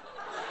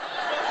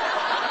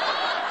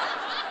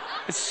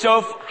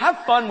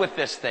 have fun with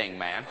this thing,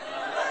 man.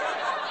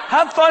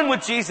 Have fun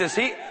with Jesus.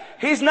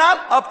 He's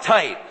not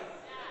uptight.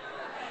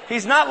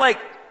 He's not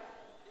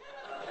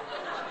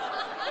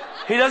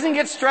he doesn't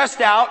get stressed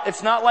out.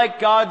 It's not like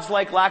God's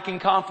lacking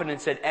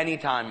confidence at any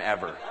time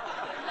ever.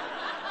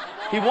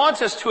 He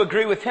wants us to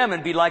agree with him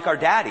and be like our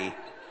daddy.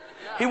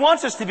 He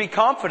wants us to be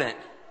confident.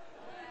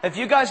 If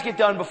you guys get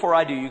done before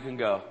I do, you can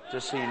go.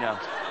 Just so you know.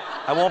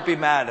 I won't be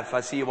mad if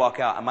I see you walk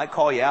out. I might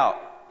call you out.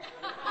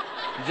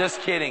 Just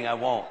kidding. I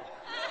won't.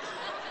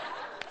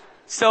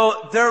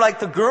 So they're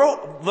the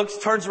girl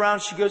turns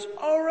around, she goes,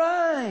 all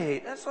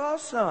right, that's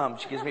awesome.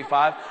 She gives me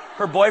 5.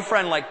 Her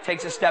boyfriend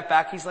takes a step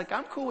back. He's like,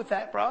 I'm cool with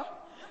that, bro.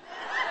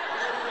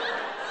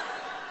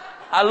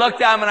 I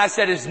looked at him and I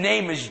said, his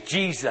name is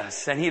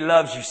Jesus and he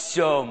loves you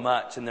so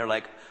much. And they're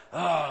like,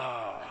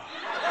 oh.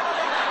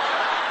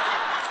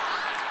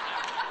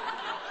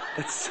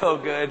 It's so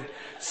good.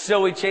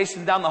 So we chased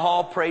him down the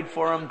hall, prayed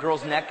for him.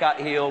 Girl's neck got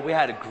healed. We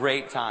had a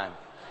great time.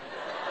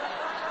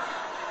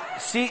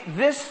 See,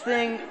 this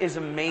thing is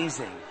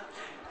amazing.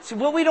 See,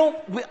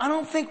 I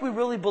don't think we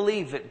really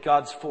believe that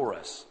God's for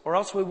us, or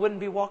else we wouldn't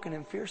be walking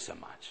in fear so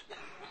much.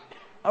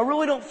 I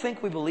really don't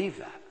think we believe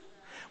that.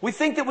 We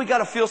think that we got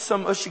to feel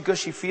some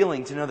ushy-gushy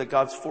feeling to know that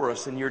God's for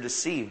us, and you're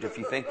deceived if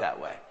you think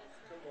that way.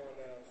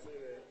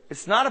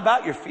 It's not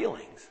about your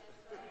feelings.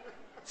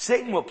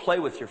 Satan will play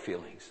with your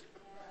feelings.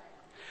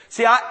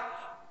 See,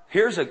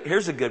 here's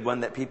a good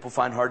one that people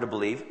find hard to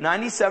believe.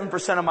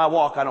 97% of my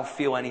walk, I don't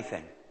feel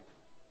anything.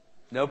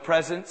 No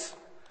presence,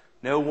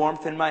 no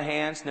warmth in my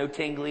hands, no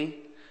tingly,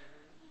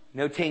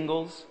 no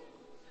tingles.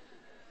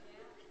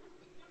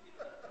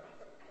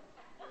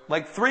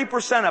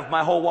 3% of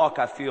my whole walk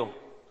I feel.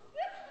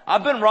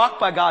 I've been rocked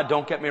by God,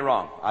 don't get me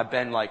wrong. I've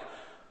been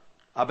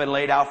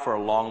laid out for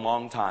a long,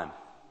 long time.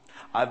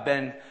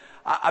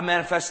 I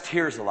manifest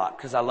tears a lot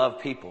because I love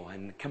people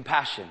and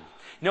compassion.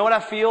 You know what I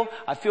feel?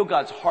 I feel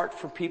God's heart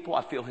for people.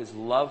 I feel his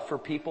love for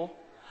people.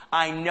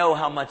 I know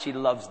how much he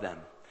loves them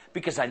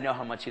because I know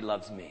how much he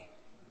loves me.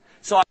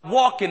 So I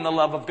walk in the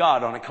love of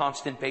God on a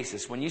constant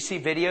basis. When you see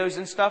videos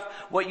and stuff,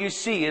 what you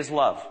see is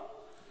love.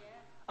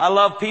 I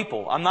love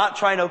people. I'm not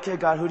trying to, okay,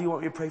 God, who do you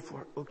want me to pray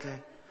for?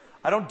 Okay.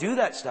 I don't do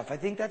that stuff. I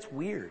think that's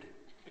weird.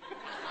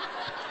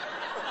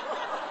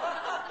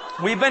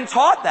 We've been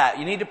taught that.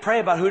 You need to pray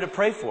about who to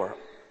pray for.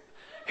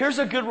 Here's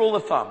a good rule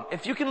of thumb.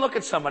 If you can look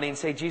at somebody and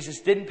say, Jesus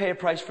didn't pay a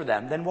price for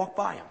them, then walk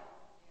by him.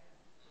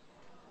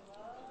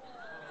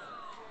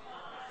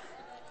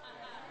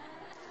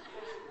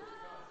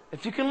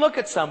 If you can look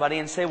at somebody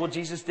and say, well,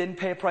 Jesus didn't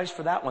pay a price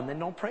for that one, then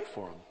don't pray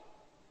for him.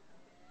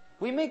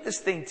 We make this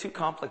thing too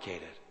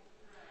complicated.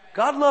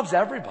 God loves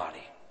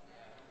everybody.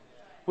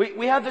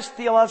 We have this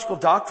theological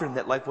doctrine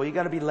that like, well, you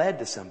got to be led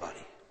to somebody.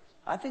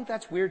 I think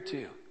that's weird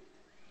too.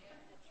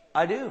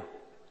 I do.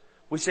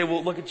 We say,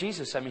 well, look at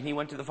Jesus. I mean, he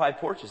went to the 5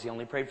 porches. He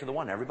only prayed for the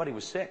one. Everybody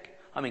was sick.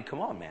 I mean, come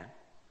on, man.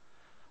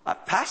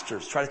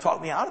 Pastors try to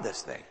talk me out of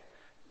this thing.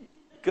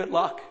 Good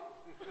luck.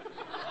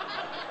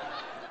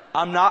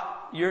 I'm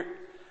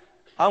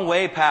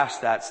way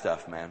past that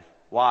stuff, man.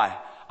 Why?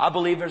 I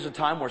believe there's a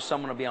time where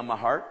someone will be on my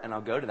heart and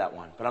I'll go to that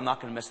one. But I'm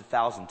not going to miss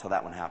 1,000 until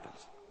that one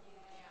happens.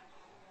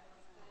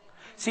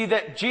 See,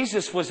 that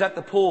Jesus was at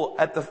the pool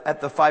at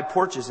the 5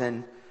 porches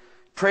and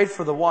prayed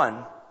for the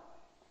one,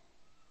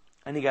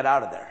 and he got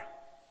out of there.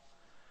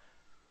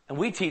 And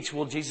we teach,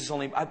 well, Jesus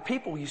only...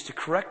 people used to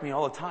correct me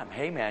all the time.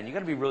 Hey, man, you got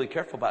to be really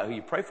careful about who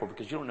you pray for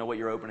because you don't know what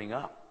you're opening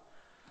up.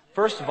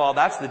 First of all,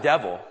 that's the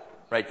devil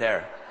right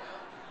there.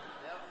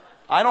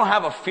 I don't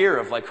have a fear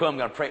of like who I'm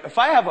going to pray. If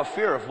I have a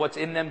fear of what's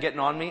in them getting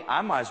on me,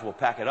 I might as well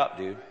pack it up,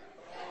 dude.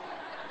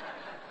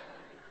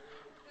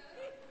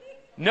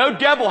 No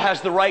devil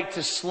has the right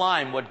to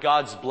slime what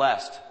God's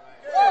blessed.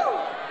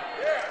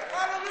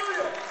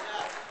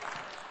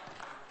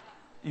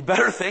 You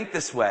better think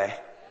this way,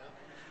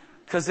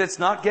 because it's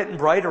not getting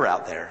brighter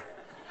out there.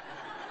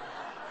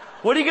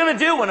 What are you going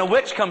to do when a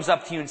witch comes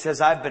up to you and says,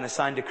 I've been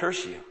assigned to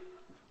curse you?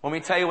 Want me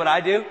to tell you what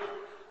I do?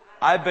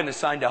 I've been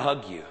assigned to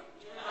hug you.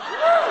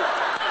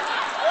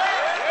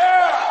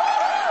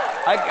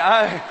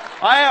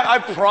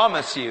 I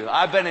promise you,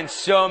 I've been in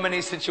so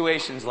many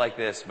situations like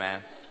this,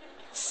 man.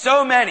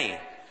 So many.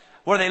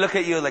 Where they look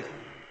at you like...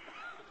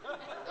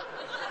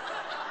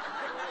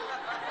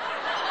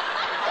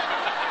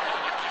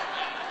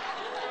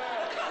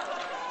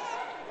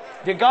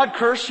 Did God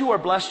curse you or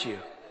bless you?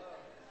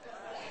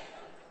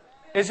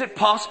 Is it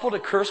possible to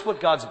curse what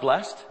God's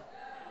blessed?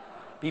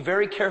 Be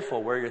very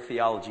careful where your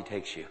theology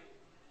takes you.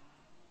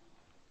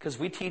 Because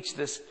we teach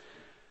this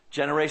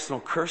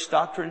generational curse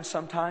doctrine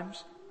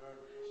sometimes,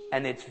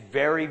 and it's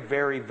very,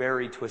 very,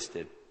 very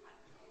twisted.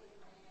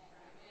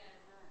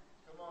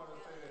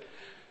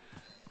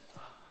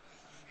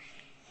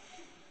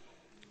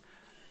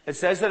 It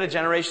says that a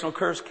generational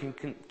curse can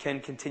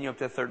continue up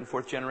to the 3rd and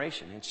 4th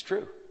generation. It's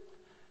true.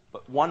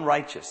 But one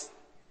righteous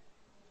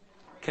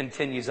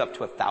continues up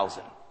to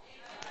 1,000.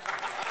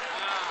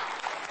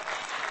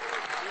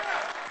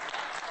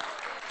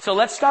 So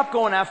let's stop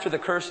going after the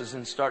curses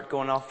and start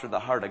going after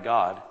the heart of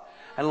God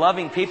and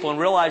loving people and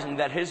realizing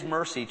that His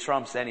mercy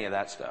trumps any of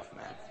that stuff,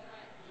 man.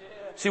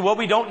 See, what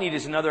we don't need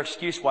is another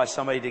excuse why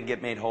somebody didn't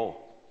get made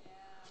whole.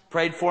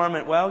 Prayed for him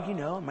and, well, you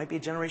know, it might be a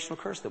generational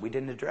curse that we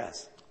didn't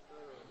address.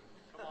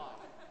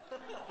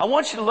 I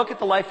want you to look at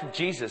the life of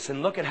Jesus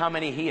and look at how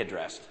many He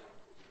addressed.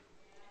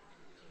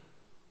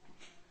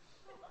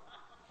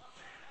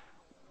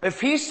 If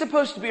He's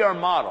supposed to be our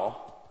model,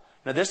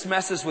 now this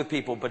messes with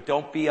people, but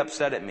don't be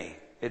upset at me.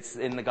 It's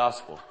in the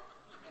gospel.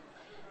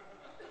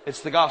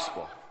 It's the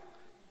gospel.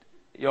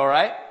 You all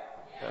right?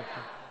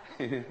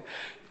 Okay.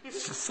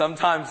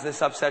 Sometimes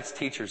this upsets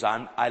teachers.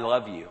 I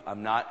love you.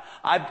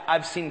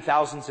 I've seen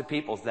thousands of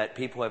people that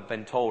people have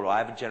been told, I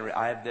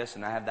have this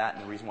and I have that,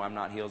 and the reason why I'm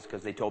not healed is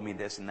because they told me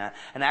this and that.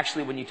 And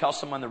actually, when you tell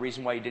someone the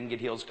reason why you didn't get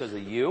healed is because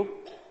of you,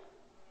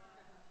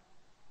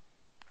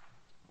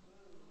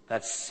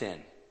 that's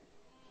sin.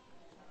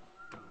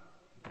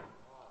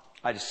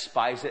 I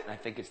despise it, and I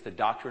think it's the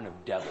doctrine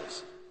of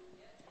devils.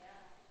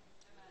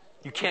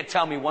 You can't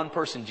tell me one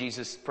person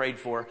Jesus prayed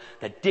for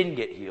that didn't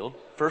get healed,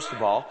 first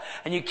of all.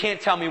 And you can't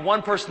tell me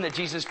one person that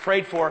Jesus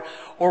prayed for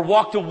or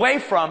walked away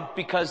from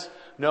because,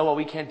 no, well,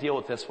 we can't deal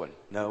with this one.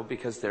 No,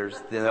 because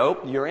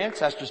nope, your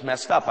ancestors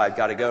messed up. I've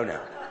got to go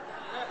now.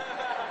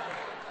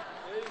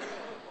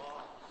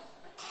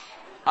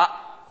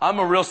 I'm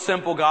a real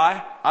simple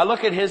guy. I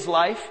look at his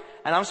life,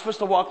 and I'm supposed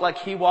to walk like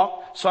he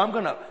walked, so I'm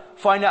going to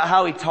find out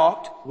how he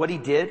talked, what he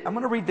did. I'm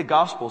going to read the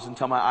Gospels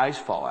until my eyes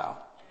fall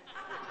out.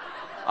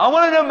 I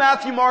want to know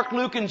Matthew, Mark,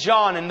 Luke, and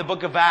John in the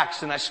book of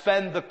Acts, and I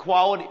spend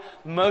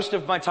most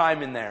of my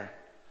time in there.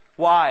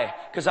 Why?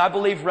 Because I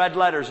believe red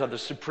letters are the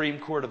Supreme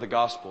Court of the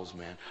Gospels,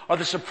 man. Are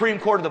the Supreme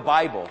Court of the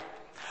Bible.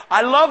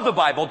 I love the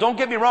Bible. Don't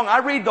get me wrong. I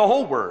read the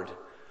whole Word.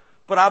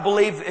 But I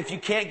believe if you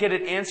can't get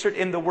it answered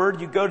in the Word,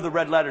 you go to the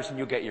red letters and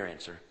you'll get your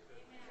answer.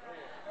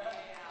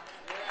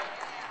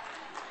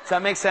 Does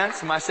that make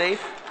sense? Am I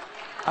safe?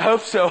 I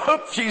hope so. I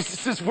hope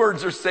Jesus'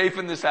 words are safe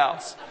in this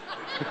house.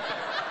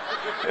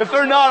 If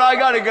they're not, I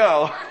gotta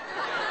go.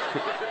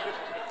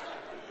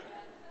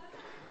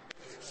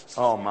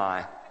 Oh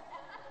my.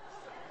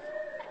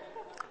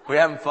 We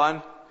having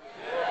fun?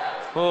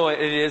 Oh, it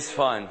is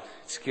fun.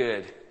 It's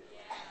good.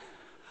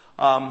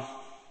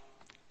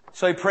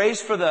 So he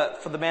prays for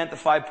the man at the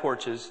 5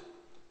 porches,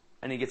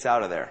 and he gets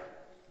out of there.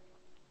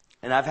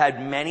 And I've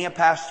had many a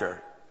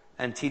pastor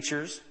and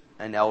teachers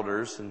and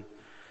elders, and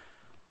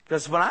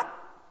because when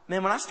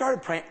I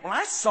started praying, when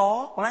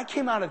I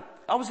came out of,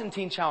 I was in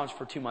Teen Challenge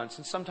for 2 months,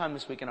 and sometime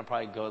this weekend I'll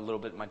probably go a little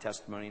bit in my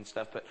testimony and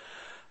stuff, but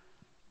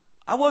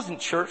I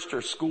wasn't churched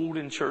or schooled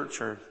in church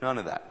or none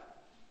of that.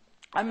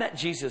 I met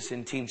Jesus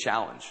in Teen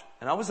Challenge,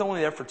 and I was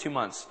only there for 2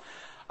 months.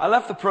 I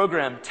left the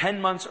program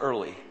 10 months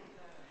early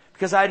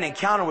Because I had an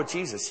encounter with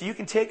Jesus. So you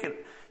can take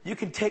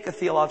a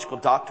theological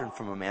doctrine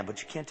from a man,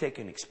 but you can't take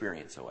an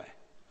experience away.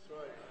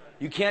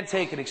 You can't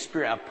take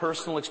a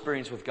personal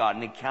experience with God,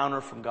 an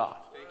encounter from God.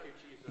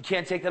 You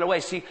can't take that away.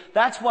 See,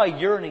 that's why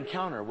you're an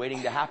encounter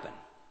waiting to happen.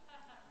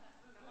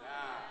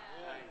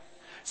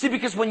 See,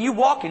 because when you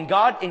walk and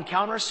God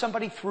encounters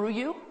somebody through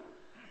you,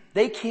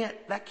 that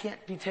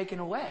can't be taken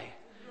away.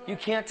 You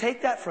can't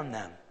take that from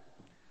them.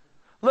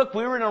 Look,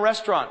 we were in a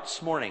restaurant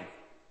this morning,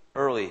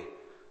 early,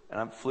 and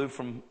I flew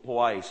from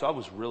Hawaii, so I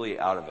was really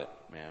out of it,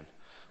 man.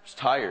 I was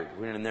tired.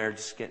 We went in there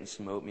just getting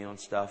some oatmeal and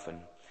stuff, and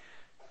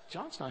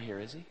John's not here,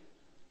 is he?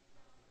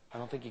 I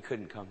don't think he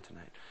couldn't come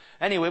tonight.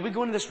 Anyway, we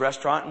go into this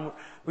restaurant, and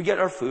we get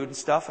our food and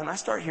stuff, and I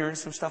start hearing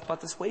some stuff about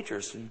this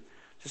waitress, and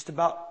just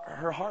about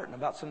her heart, and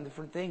about some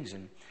different things,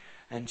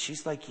 and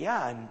she's like,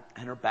 yeah,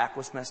 and her back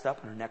was messed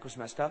up, and her neck was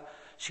messed up.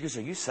 She goes,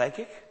 are you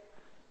psychic?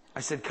 I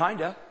said,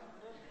 kinda.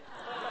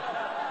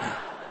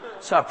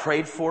 So I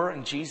prayed for her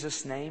in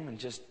Jesus' name,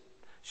 and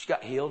she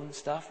got healed and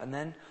stuff. And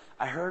then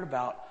I heard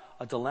about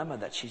a dilemma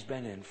that she's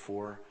been in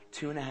for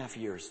 2.5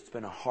 years. It's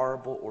been a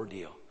horrible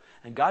ordeal.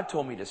 And God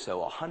told me to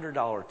sow a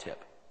 $100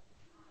 tip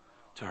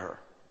to her.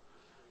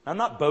 I'm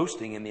not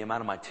boasting in the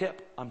amount of my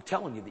tip. I'm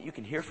telling you that you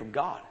can hear from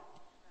God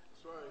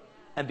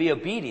and be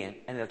obedient,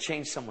 and it'll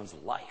change someone's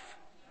life.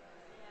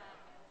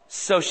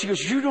 So she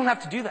goes, you don't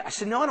have to do that. I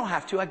said, no, I don't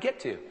have to. I get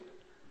to.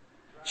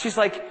 She's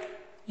like,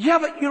 yeah,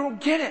 but you don't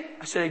get it.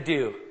 I said, I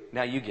do.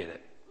 Now you get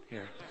it.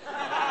 Here.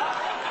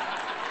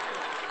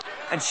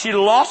 And she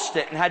lost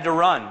it and had to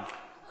run.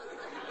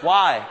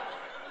 Why?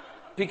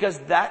 Because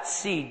that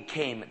seed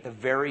came at the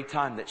very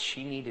time that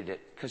she needed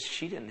it, because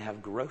she didn't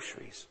have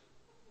groceries.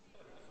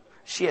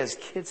 She has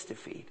kids to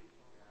feed.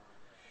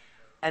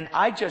 And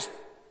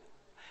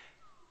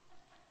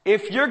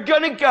if you're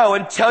going to go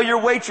and tell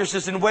your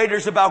waitresses and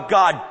waiters about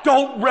God,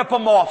 don't rip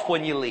them off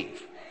when you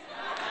leave.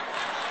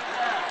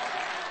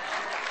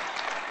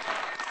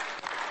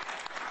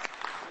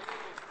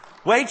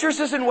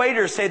 Waitresses and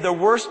waiters say their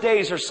worst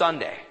days are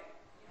Sunday.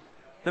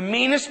 The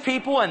meanest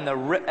people and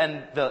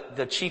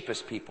the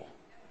cheapest people.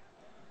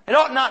 It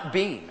ought not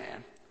be,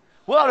 man.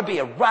 We ought to be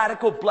a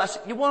radical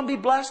blessing. You want to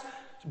be blessed?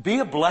 Be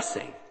a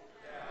blessing.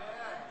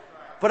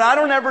 But I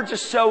don't ever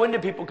just sow into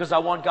people because I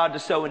want God to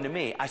sow into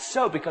me. I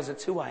sow because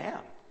it's who I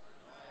am.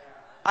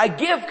 I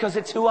give because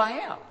it's who I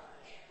am.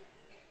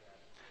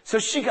 So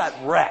she got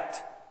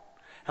wrecked.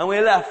 And we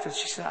left, and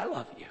she said, I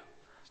love you.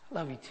 I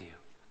love you too.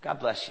 God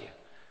bless you.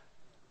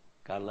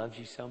 God loves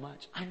you so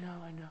much. I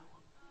know.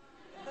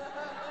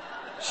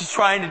 She's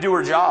trying to do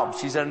her job.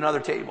 She's at another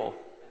table.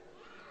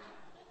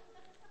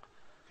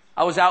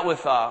 I was out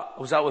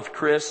with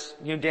Chris.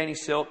 You know Danny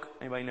Silk?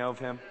 Anybody know of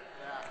him?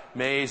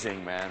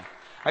 Amazing, man.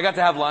 I got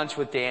to have lunch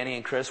with Danny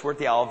and Chris. We're at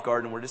the Olive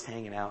Garden. We're just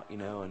hanging out,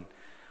 and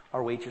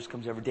our waitress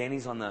comes over.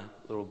 Danny's on the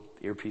little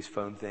earpiece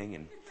phone thing,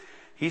 and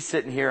he's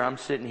sitting here. I'm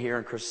sitting here,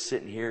 and Chris is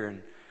sitting here.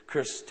 And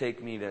Chris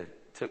took me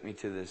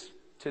to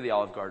the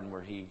Olive Garden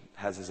where he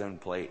has his own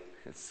plate.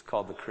 It's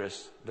called the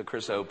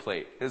Chris O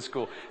plate. It's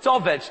cool. It's all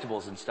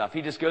vegetables and stuff.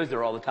 He just goes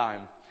there all the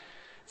time.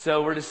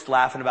 So we're just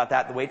laughing about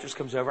that. The waitress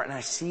comes over, and I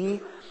see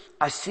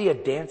a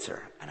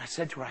dancer. And I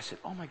said to her,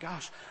 oh my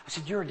gosh. I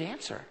said, you're a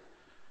dancer.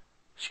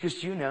 She goes,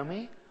 do you know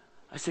me?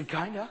 I said,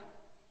 kinda.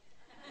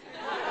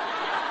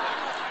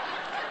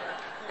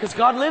 Because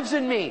God lives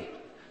in me.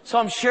 So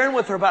I'm sharing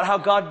with her about how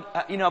God,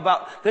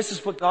 about this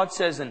is what God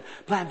says, and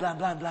blah, blah,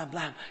 blah, blah,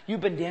 blah.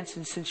 You've been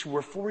dancing since you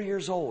were 4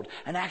 years old.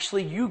 And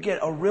actually you get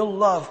a real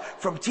love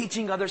from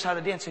teaching others how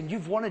to dance. And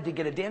you've wanted to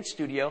get a dance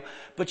studio,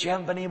 but you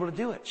haven't been able to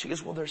do it. She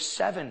goes, well, there's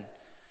 7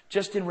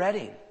 just in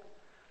Reading.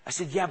 I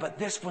said, yeah, but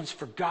this one's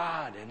for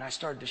God. And I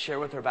started to share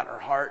with her about her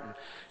heart. And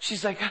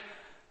she's like,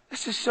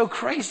 this is so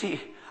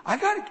crazy. I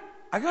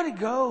gotta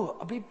go.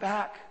 I'll be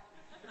back.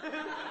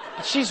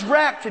 She's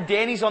wrecked, and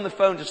Danny's on the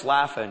phone just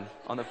laughing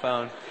on the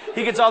phone.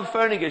 He gets off the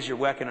phone and he goes, you're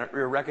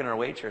wrecking our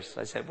waitress.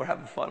 I said, we're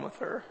having fun with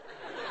her.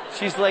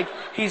 He's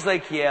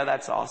like, yeah,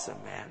 that's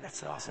awesome, man.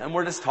 That's awesome. And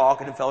we're just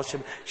talking and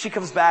fellowship. She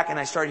comes back and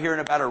I start hearing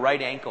about her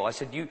right ankle. I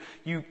said,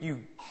 you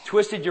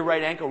twisted your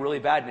right ankle really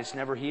bad and it's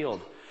never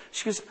healed.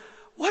 She goes,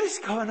 what is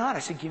going on? I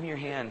said, give me your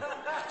hand.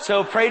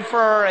 So prayed for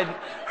her, and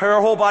her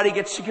whole body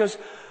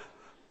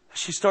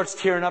she starts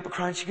tearing up and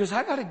crying. She goes,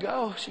 I gotta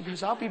go. She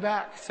goes, I'll be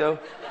back. So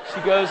she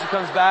goes and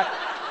comes back.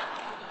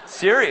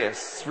 Serious.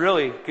 It's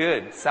really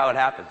good. It's how it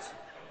happens.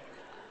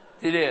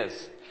 It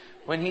is.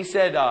 When he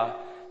said,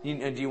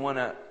 do you want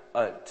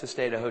to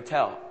stay at a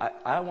hotel?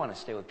 I want to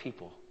stay with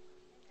people.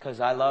 Because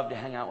I love to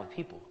hang out with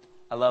people.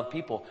 I love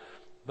people.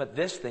 But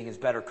this thing is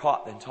better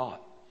caught than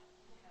taught.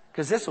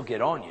 Because this will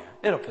get on you.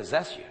 It'll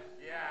possess you.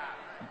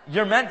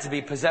 You're meant to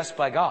be possessed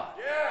by God.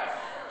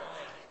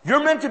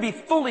 You're meant to be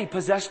fully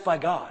possessed by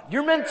God.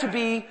 You're meant to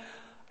be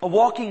a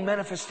walking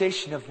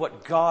manifestation of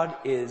what God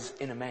is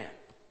in a man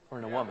or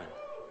in a woman.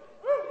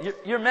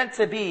 You're meant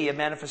to be a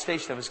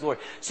manifestation of His glory.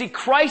 See,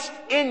 Christ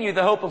in you,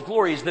 the hope of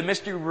glory, is the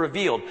mystery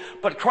revealed.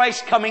 But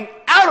Christ coming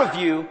out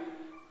of you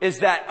is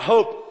that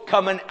hope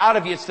coming out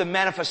of you. It's the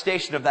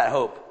manifestation of that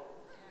hope.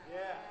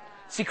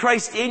 See,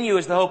 Christ in you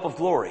is the hope of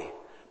glory.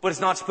 but it's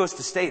not supposed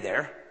to stay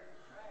there.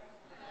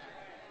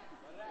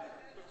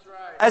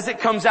 As it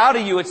comes out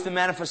of you, it's the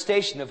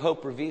manifestation of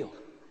hope revealed.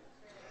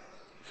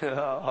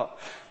 Oh,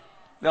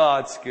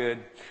 it's good.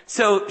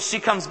 So she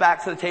comes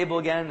back to the table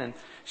again and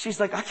she's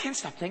like, I can't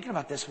stop thinking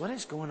about this. What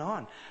is going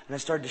on? And I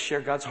started to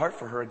share God's heart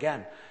for her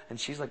again. And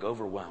she's like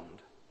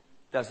overwhelmed.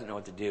 Doesn't know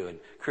what to do. And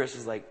Chris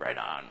is like, right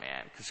on,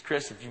 man. Because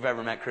Chris, if you've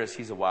ever met Chris,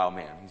 he's a wild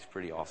man. He's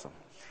pretty awesome.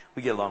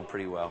 We get along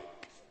pretty well.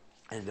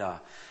 And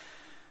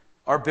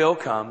our bill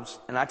comes,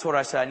 and I told her,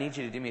 I said, I need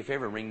you to do me a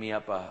favor and ring me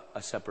up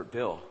a separate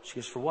bill. She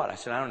goes, for what? I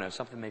said, I don't know,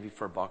 something maybe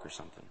for $1 or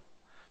something.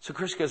 So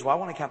Chris goes, well, I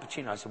want a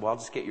cappuccino. I said, well, I'll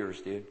just get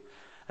yours, dude.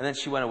 And then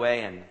she went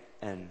away,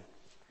 and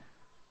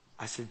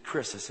I said,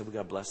 Chris, I said, we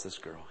got to bless this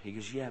girl. He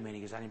goes, yeah, man.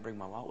 He goes, I didn't bring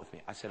my wallet with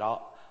me. I said,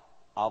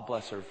 I'll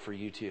bless her for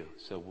you too.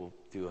 So we'll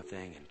do a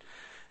thing.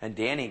 And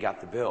Danny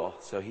got the bill,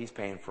 so he's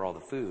paying for all the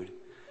food.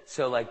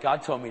 So like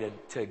God told me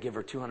to give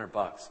her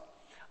 $200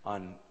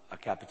 on a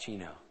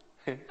cappuccino.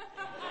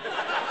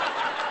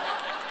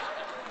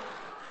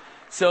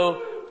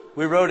 So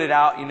we wrote it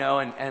out,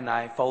 and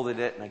I folded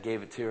it and I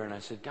gave it to her and I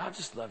said, God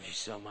just loves you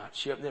so much.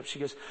 She opened it up, she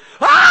goes,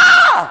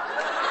 ah!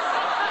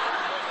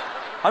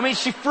 I mean,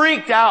 she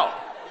freaked out.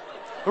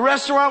 The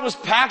restaurant was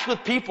packed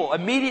with people.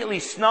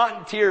 Immediately, snot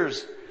and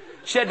tears.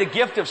 She had the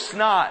gift of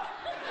snot.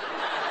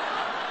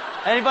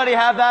 Anybody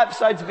have that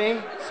besides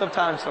me?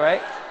 Sometimes,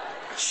 right?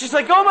 She's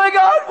like, oh my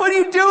God, what are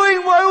you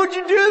doing? Why would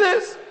you do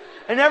this?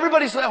 And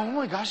everybody's like, oh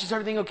my gosh, is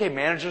everything okay?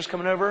 Manager's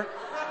coming over.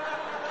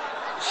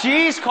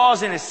 She's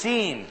causing a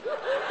scene.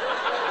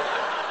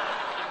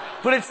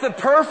 But it's the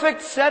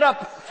perfect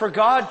setup for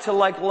God to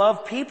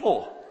love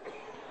people.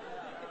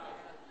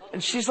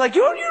 And she's like,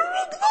 you're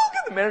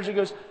the manager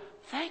goes,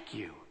 thank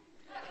you.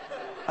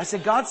 I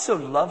said, God so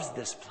loves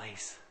this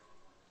place.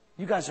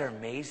 You guys are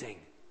amazing.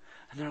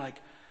 And they're like,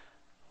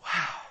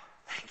 wow,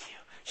 thank you.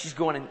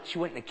 She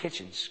went in the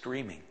kitchen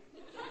screaming.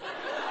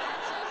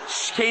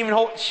 She can't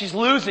even she's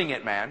losing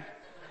it, man.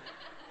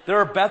 There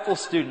are Bethel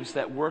students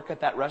that work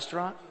at that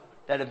restaurant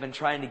that have been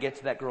trying to get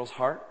to that girl's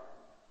heart,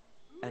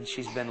 and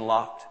she's been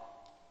locked.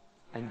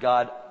 And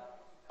God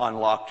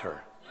unlocked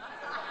her.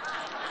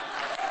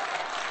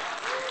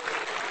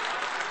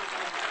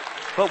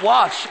 But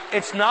watch,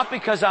 it's not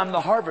because I'm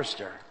the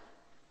harvester.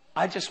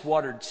 I just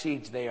watered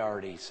seeds they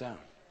already sown.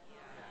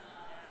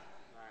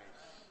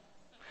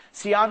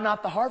 See, I'm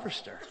not the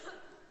harvester.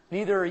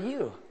 Neither are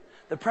you.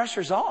 The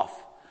pressure's off.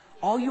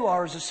 All you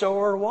are is a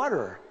sower or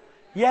waterer.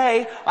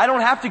 Yay, I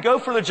don't have to go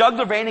for the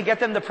jugular vein and get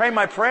them to pray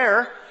my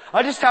prayer.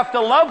 I just have to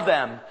love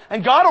them.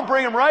 And God will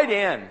bring them right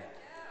in.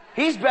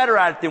 He's better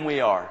at it than we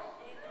are.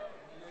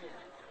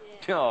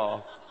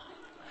 Oh.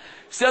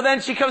 So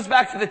then she comes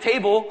back to the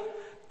table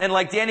and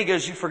like Danny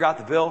goes, you forgot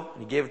the bill.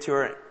 And he gave it to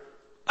her.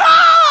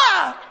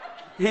 Ah!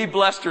 He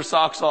blessed her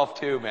socks off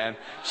too, man.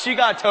 She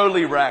got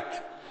totally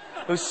wrecked.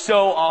 It was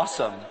so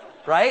awesome,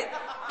 right?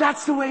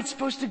 That's the way it's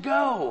supposed to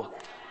go.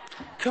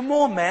 Come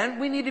on, man.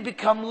 We need to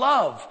become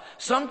love.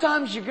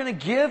 Sometimes you're going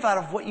to give out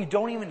of what you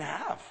don't even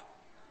have.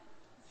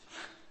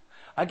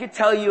 I could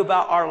tell you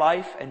about our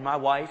life and my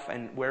wife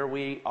and where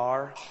we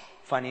are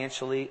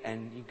financially,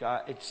 and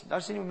it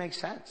doesn't even make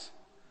sense.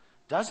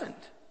 Doesn't.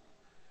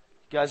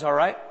 You guys all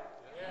right?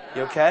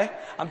 You okay?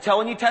 I'm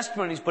telling you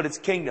testimonies, but it's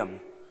kingdom.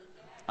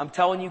 I'm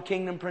telling you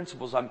kingdom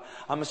principles.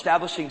 I'm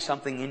establishing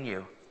something in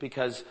you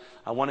because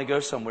I want to go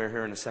somewhere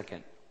here in a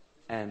second.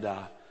 And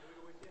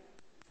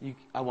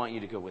I want you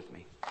to go with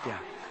me. Yeah.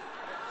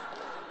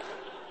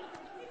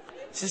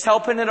 Is this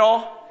helping at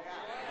all?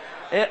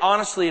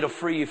 Honestly, it'll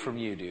free you from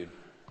you, dude.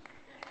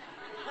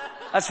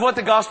 That's what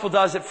the gospel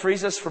does. It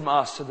frees us from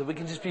us so that we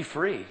can just be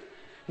free.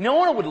 You know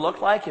what it would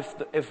look like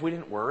if we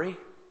didn't worry?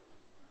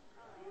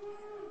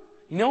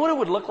 You know what it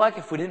would look like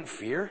if we didn't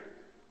fear?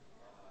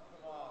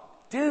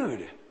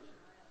 Dude,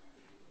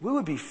 we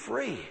would be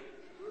free.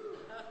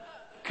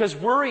 Because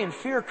worry and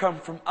fear come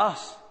from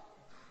us.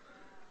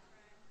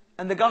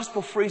 And the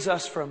gospel frees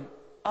us from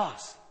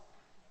us.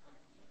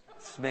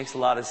 This makes a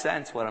lot of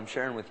sense what I'm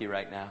sharing with you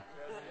right now.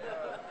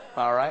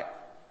 All right?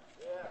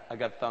 I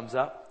got thumbs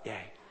up?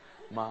 Yay.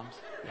 Moms?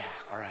 Yeah,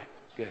 all right.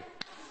 Good.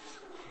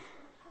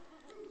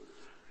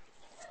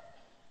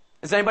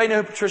 Does anybody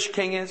know who Patricia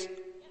King is?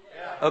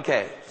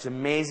 Okay. She's an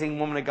amazing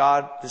woman of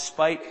God.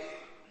 Despite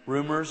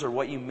rumors or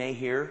what you may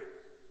hear,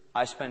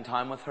 I spend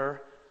time with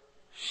her.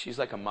 She's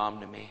like a mom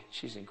to me.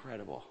 She's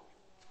incredible.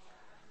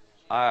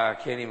 I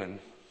can't even.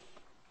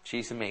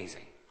 She's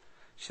amazing.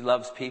 She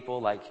loves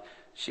people like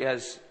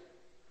she's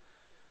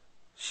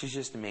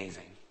just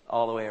amazing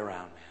all the way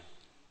around, man.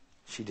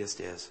 She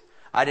just is.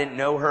 I didn't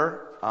know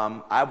her.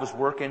 I was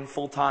working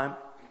full time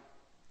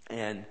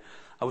and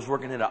I was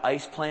working at an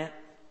ice plant.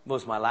 It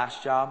was my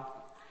last job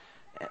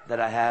that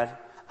I had.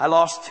 I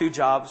lost 2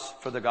 jobs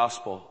for the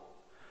gospel.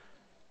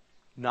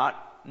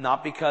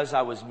 Not because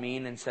I was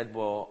mean and said,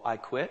 well, I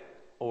quit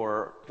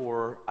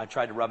or I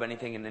tried to rub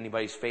anything in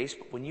anybody's face.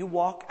 But when you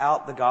walk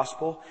out the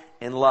gospel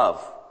in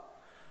love,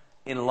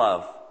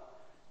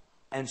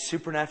 and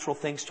supernatural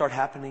things start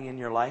happening in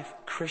your life,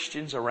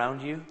 Christians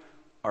around you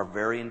are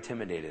very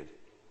intimidated.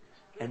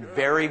 And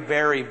very,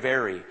 very,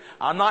 very.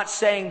 I'm not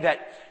saying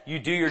that you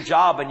do your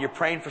job and you're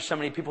praying for so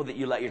many people that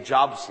you let your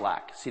job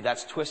slack. See,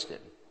 that's twisted.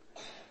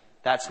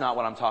 That's not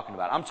what I'm talking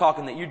about. I'm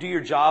talking that you do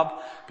your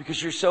job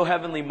because you're so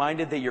heavenly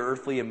minded that you're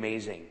earthly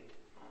amazing.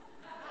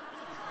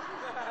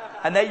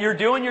 And that you're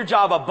doing your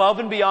job above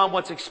and beyond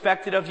what's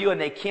expected of you, and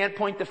they can't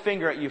point the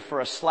finger at you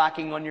for a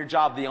slacking on your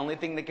job. The only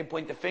thing they can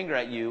point the finger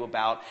at you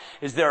about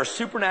is there are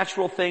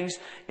supernatural things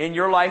in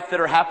your life that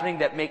are happening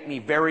that make me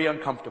very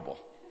uncomfortable.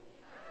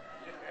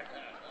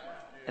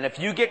 And if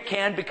you get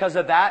canned because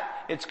of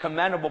that, it's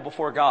commendable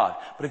before God.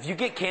 But if you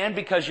get canned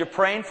because you're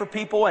praying for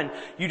people and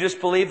you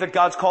just believe that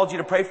God's called you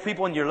to pray for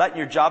people and you're letting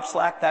your job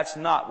slack, that's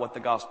not what the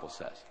gospel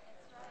says.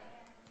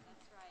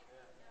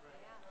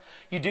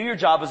 You do your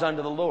job as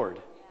unto the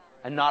Lord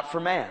and not for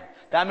man.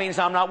 That means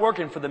I'm not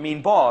working for the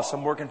mean boss.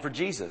 I'm working for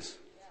Jesus.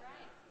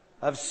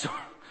 I have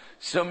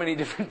so many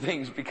different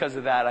things because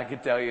of that, I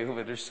could tell you.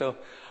 But there's so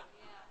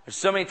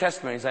many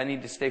testimonies. I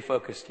need to stay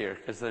focused here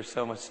because there's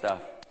so much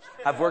stuff.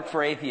 I've worked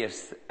for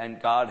atheists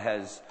and God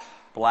has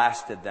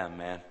blasted them,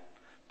 man.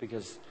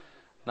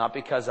 Not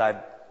because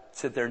I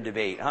sit there and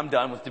debate. I'm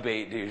done with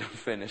debate, dude. I'm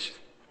finished.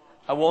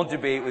 I won't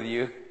debate with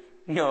you.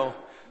 No.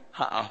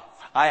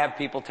 I have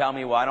people tell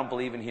me, well, I don't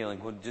believe in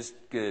healing. Well, just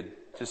good.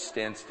 Just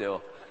stand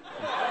still.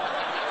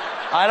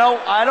 I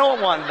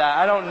don't want that.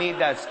 I don't need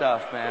that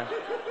stuff, man.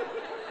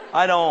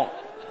 I don't.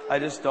 I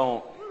just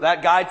don't.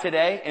 That guy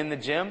today in the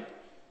gym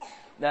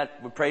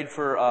that we prayed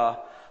for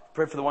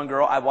the one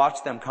girl, I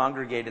watched them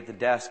congregate at the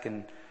desk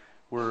and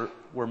were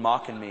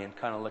mocking me and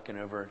kind of looking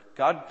over.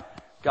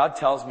 God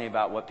tells me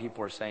about what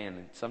people are saying,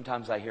 and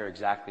sometimes I hear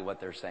exactly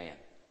what they're saying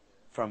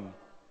from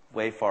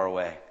way far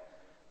away,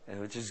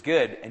 which is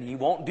good. And He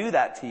won't do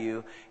that to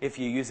you if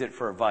you use it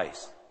for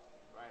advice.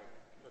 Right.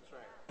 That's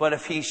right. But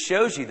if He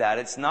shows you that,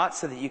 it's not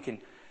so that you can.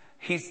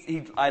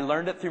 I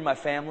learned it through my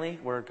family,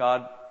 where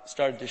God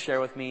started to share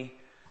with me.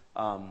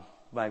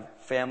 My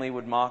family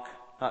would mock,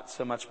 not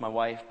so much my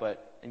wife,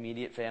 but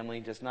immediate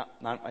family, just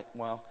not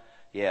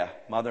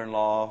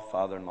mother-in-law,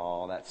 father-in-law,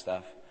 all that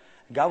stuff.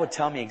 And God would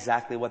tell me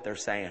exactly what they're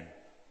saying.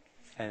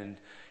 And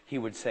He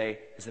would say,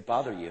 does it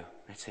bother you?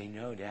 I'd say,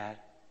 no, Dad.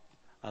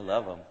 I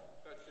love them.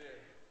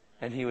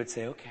 And He would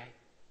say, okay.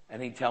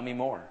 And He'd tell me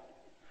more.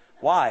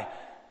 Why?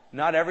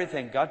 Not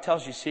everything. God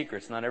tells you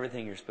secrets. Not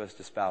everything you're supposed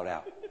to spout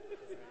out.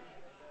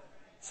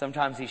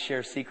 Sometimes He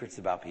shares secrets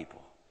about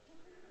people.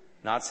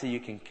 Not so you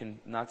can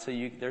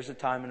there's a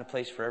time and a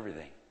place for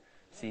everything.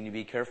 So you need to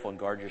be careful and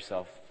guard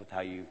yourself with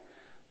how you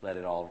let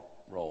it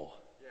all roll.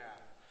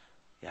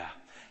 Yeah.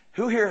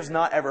 Who here has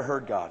not ever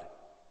heard God?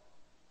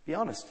 Be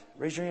honest.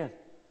 Raise your hand.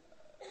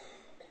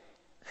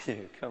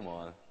 Come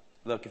on.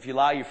 Look, if you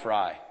lie, you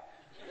fry.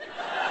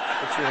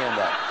 Put your hand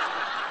up.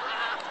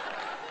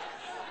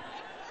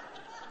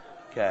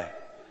 Okay.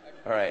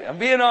 All right. I'm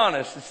being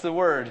honest. It's the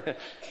word.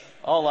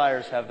 All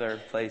liars have their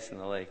place in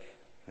the lake.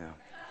 Yeah.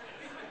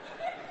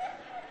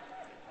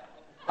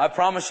 I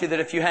promise you that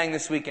if you hang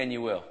this weekend,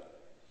 you will.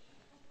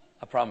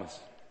 I promise.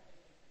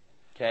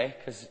 Okay?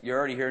 Because you're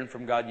already hearing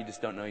from God. You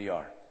just don't know you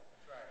are.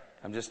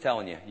 I'm just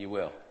telling you, you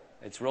will.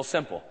 It's real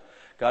simple.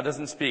 God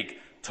doesn't speak,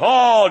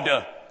 Todd,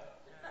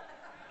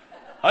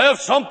 I have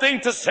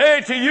something to say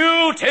to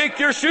you. Take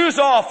your shoes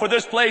off, for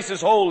this place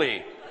is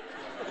holy.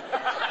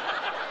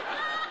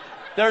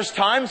 There's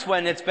times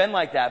when it's been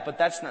like that, but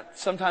that's not.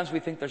 Sometimes we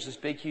think there's this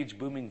big, huge,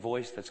 booming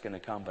voice that's going to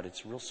come, but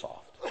it's real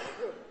soft.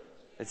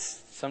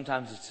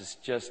 Sometimes it's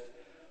just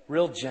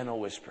real gentle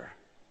whisper.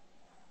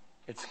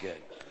 It's good.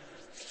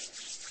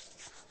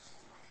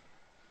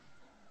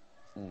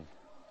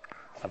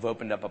 I've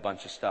opened up a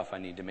bunch of stuff. I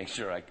need to make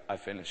sure I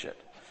finish it.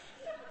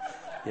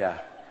 Yeah.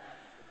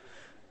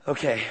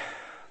 Okay.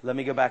 Let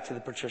me go back to the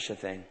Patricia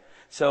thing.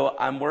 So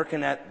I'm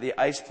working at the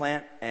ice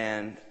plant,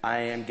 and I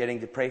am getting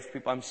to pray for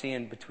people. I'm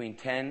seeing between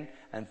 10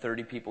 and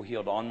 30 people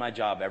healed on my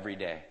job every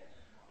day.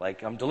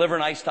 Like, I'm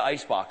delivering ice to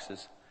ice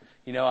boxes.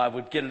 You know, I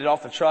would get it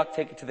off the truck,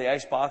 take it to the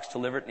ice box,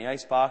 deliver it in the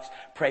ice box,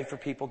 pray for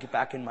people, get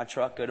back in my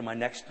truck, go to my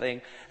next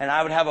thing. And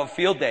I would have a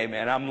field day,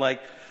 man. I'm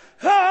like,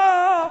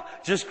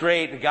 just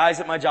great. The guys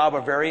at my job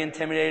are very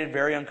intimidated,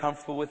 very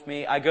uncomfortable with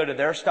me. I go to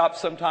their stop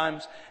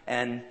sometimes,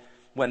 and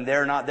when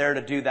they're not there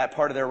to do that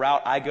part of their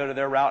route, I go to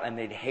their route, and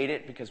they'd hate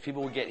it because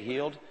people would get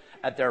healed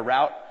at their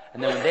route.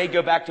 And then when they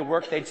go back to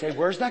work, they'd say,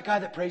 where's that guy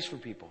that prays for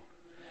people?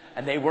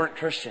 And they weren't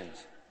Christians.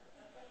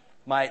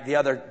 The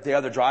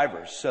other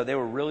drivers. So they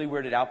were really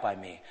weirded out by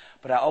me.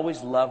 But I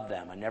always loved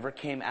them. I never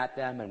came at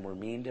them and were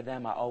mean to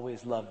them. I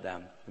always loved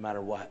them, no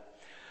matter what.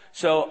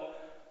 So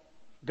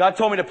God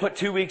told me to put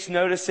 2 weeks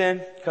notice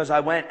in, because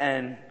I went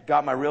and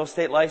got my real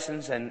estate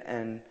license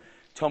and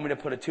told me to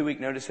put a 2-week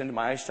notice into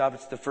my ice job.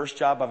 It's the first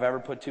job I've ever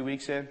put 2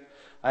 weeks in.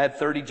 I had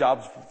 30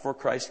 jobs before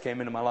Christ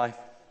came into my life.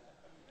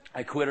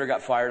 I quit or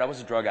got fired. I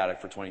was a drug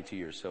addict for 22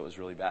 years, so it was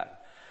really bad.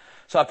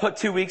 So I put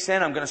 2 weeks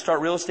in. I'm going to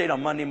start real estate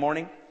on Monday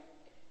morning.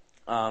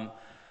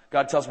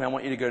 God tells me, I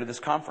want you to go to this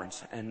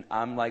conference. And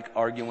I'm like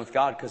arguing with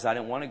God because I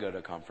didn't want to go to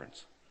a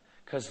conference.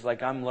 Because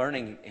like I'm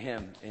learning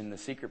Him in the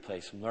secret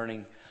place. I'm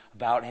learning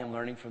about Him,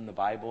 learning from the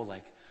Bible.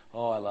 Like,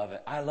 Oh, I love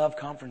it. I love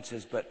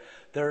conferences, but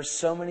there are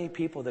so many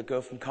people that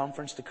go from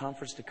conference to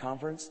conference to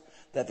conference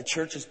that the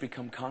church has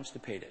become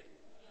constipated.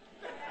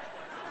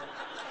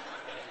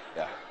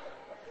 Yeah.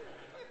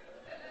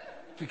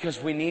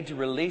 Because we need to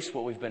release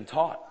what we've been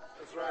taught.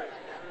 That's right.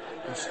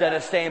 Instead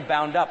of staying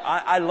bound up.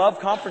 I love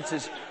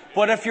conferences,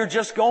 but if you're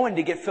just going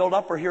to get filled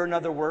up or hear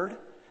another word,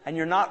 and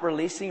you're not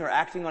releasing or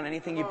acting on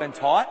anything you've been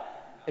taught,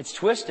 it's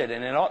twisted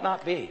and it ought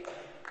not be.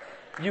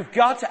 You've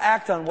got to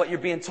act on what you're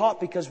being taught,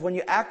 because when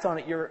you act on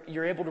it,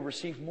 you're able to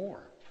receive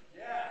more.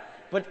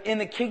 But in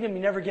the kingdom,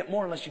 you never get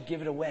more unless you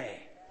give it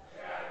away.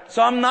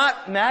 So I'm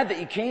not mad that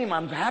you came.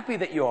 I'm happy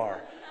that you are,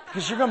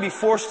 because you're going to be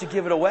forced to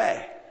give it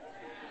away.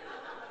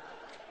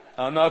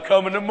 I'm not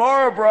coming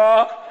tomorrow,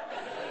 bro.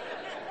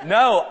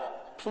 No,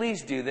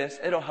 please do this.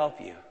 It'll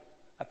help you.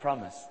 I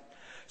promise.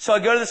 So I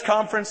go to this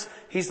conference.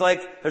 He's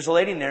like, there's a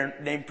lady there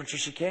named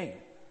Patricia King.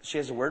 She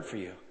has a word for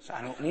you. So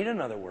I don't need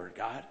another word,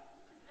 God.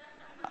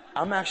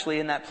 I'm actually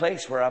in that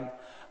place where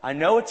I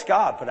know it's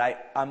God, but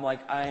I'm like,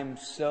 I am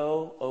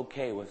so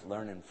okay with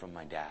learning from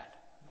my dad.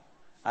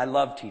 I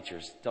love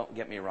teachers. Don't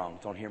get me wrong.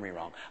 Don't hear me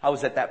wrong. I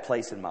was at that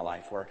place in my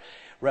life where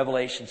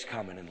revelation's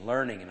coming and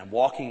learning, and I'm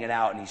walking it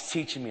out, and he's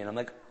teaching me, and I'm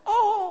like,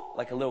 oh,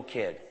 like a little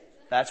kid.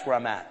 That's where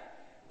I'm at.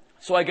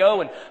 So I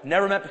go, and I've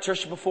never met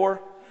Patricia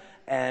before,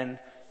 and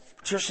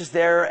Patricia's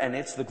there, and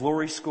it's the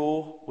Glory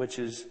School, which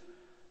is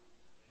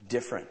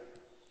different.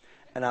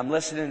 And I'm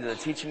listening to the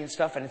teaching and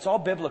stuff, and it's all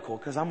biblical,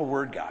 because I'm a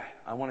word guy.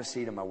 I want to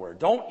see it in my word.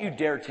 Don't you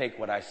dare take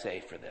what I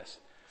say for this.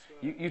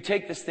 You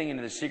take this thing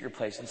into the secret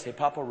place and say,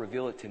 Papa,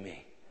 reveal it to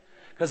me.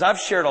 Because I've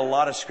shared a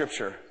lot of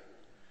scripture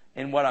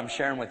in what I'm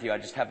sharing with you. I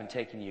just haven't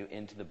taken you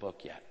into the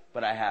book yet.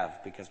 But I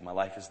have, because my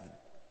life is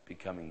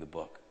becoming the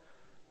book.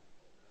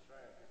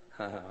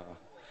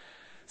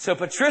 So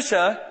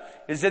Patricia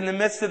is in the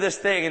midst of this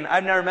thing, and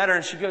I've never met her,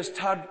 and she goes,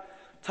 Todd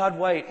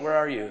White, where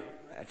are you?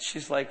 And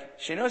she's like,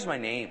 she knows my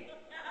name.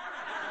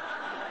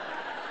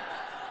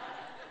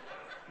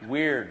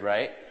 Weird,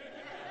 right?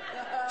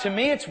 To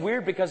me, it's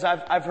weird, because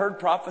I've heard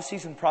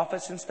prophecies and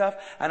prophets and stuff,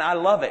 and I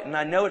love it, and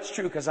I know it's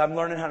true, because I'm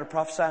learning how to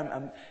prophesy.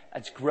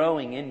 It's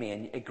growing in me,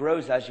 and it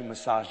grows as you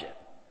massage it.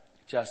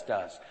 It just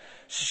does.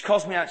 She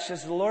calls me out. She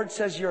says, the Lord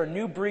says you're a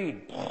new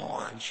breed.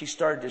 And she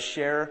started to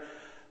share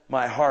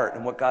my heart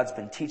and what God's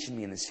been teaching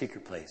me in the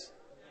secret place.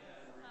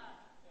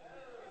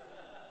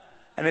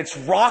 And it's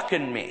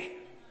rocking me.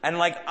 And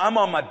like, I'm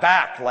on my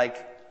back,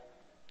 like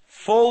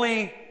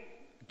fully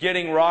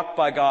getting rocked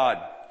by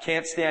God.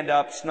 Can't stand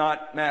up.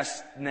 Snot,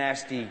 mess,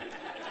 nasty.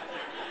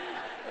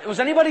 Was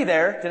anybody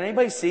there? Did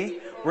anybody see?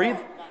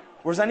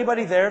 Was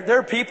anybody there? There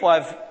are people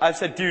I've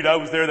said, dude, I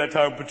was there that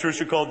time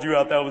Patricia called you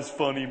out. That was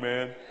funny,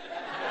 man.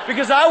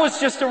 Because I was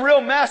just a real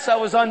mess. I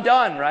was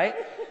undone, right?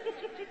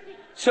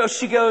 So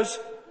she goes,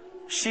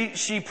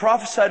 she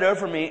prophesied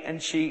over me,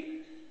 and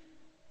she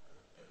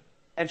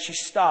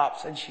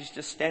stops, and she's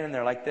just standing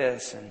there like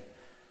this, and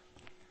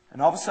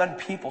all of a sudden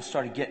people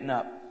started getting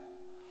up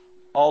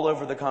all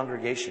over the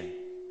congregation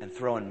and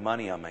throwing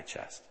money on my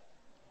chest.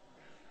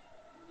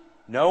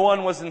 No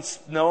one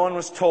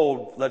was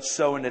told, let's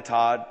sow into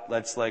Todd,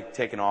 let's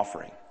take an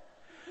offering.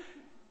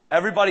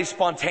 Everybody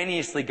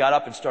spontaneously got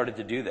up and started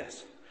to do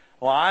this.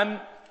 Well, I'm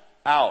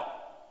out,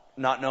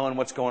 not knowing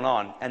what's going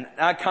on. And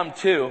I come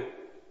to,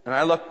 and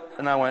I looked,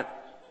 and I went,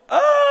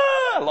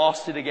 I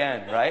lost it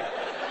again, right?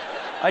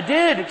 I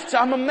did.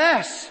 I'm a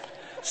mess.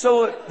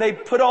 So they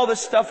put all this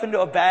stuff into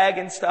a bag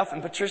and stuff,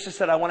 and Patricia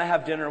said, I want to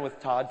have dinner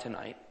with Todd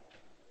tonight.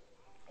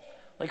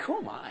 Like, who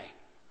am I?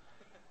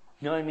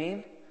 You know what I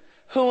mean?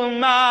 Who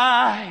am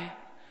I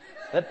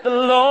that the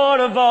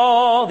Lord of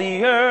all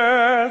the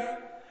earth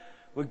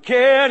would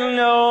care to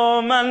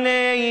know my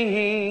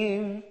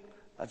name?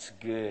 That's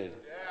good.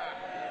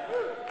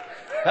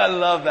 I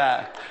love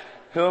that.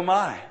 Who am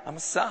I? I'm a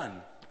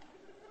son.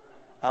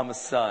 I'm a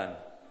son.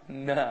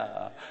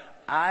 No.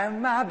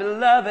 I'm my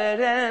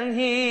beloved and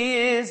he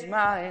is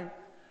mine.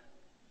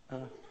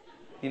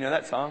 You know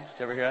that song? Did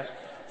you ever hear that?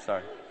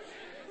 Sorry.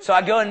 So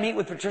I go and meet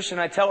with Patricia,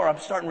 and I tell her I'm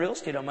starting real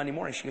estate on Monday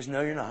morning. She goes,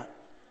 no, you're not.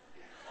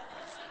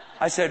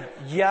 I said,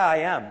 yeah, I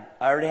am.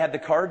 I already had the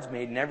cards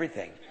made and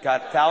everything.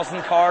 Got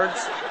 1,000 cards.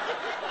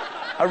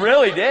 I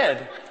really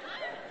did.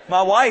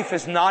 My wife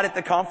is not at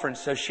the conference,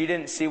 so she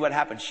didn't see what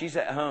happened. She's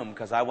at home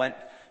because I went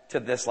to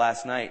this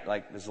last night.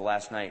 This is the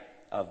last night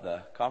of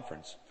the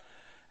conference.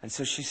 And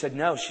so she said,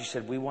 no. She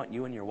said, we want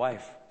you and your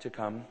wife to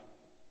come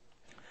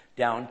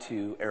down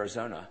to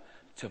Arizona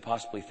to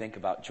possibly think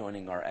about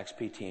joining our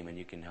XP team, and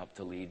you can help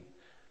to lead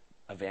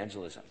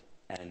evangelism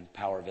and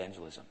power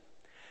evangelism.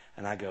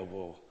 And I go,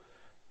 well,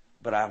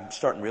 but I'm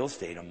starting real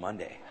estate on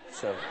Monday.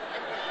 So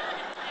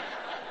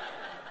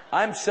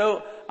I'm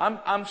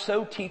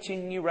so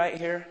teaching you right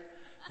here.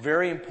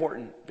 Very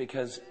important,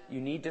 because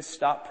you need to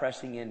stop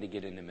pressing in to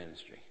get into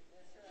ministry.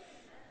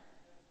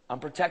 I'm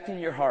protecting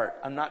your heart.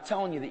 I'm not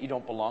telling you that you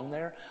don't belong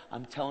there.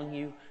 I'm telling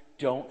you,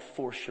 don't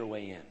force your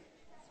way in.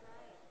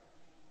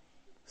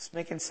 Is this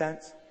making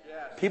sense?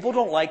 Yes. People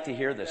don't like to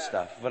hear this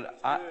stuff,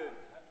 but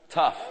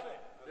tough.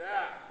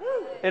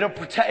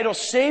 It'll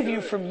save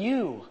you from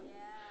you.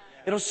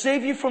 It'll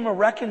save you from a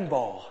wrecking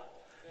ball.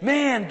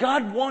 Man,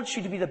 God wants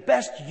you to be the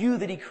best you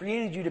that He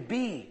created you to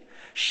be.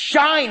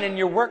 Shine in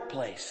your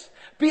workplace.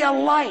 Be a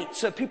light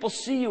so that people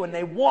see you and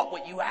they want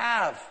what you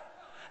have.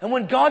 And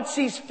when God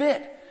sees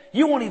fit,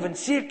 you won't even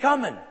see it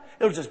coming.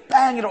 It'll just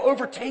bang, it'll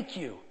overtake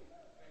you.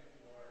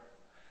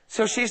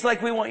 So she's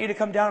like, we want you to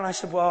come down. And I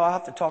said, well, I'll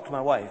have to talk to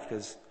my wife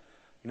because,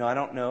 I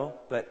don't know,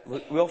 but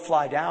we'll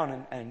fly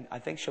down and I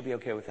think she'll be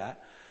okay with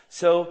that.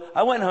 So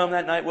I went home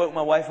that night, woke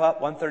my wife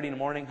up, 1:30 in the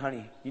morning.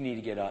 Honey, you need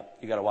to get up.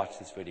 You got to watch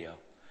this video.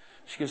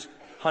 She goes,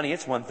 honey,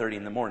 it's 1:30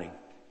 in the morning.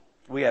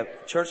 We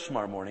have church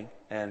tomorrow morning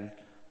and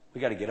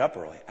we got to get up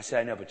early. I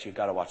said, I know, but you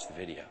got to watch the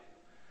video.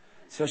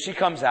 So she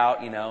comes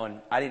out,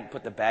 and I didn't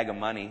put the bag of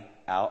money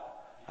out.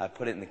 I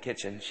put it in the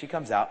kitchen. She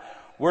comes out.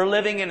 We're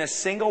living in a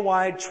single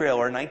wide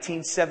trailer,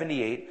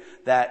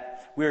 1978,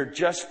 that we're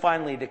just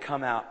finally to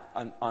come out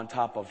on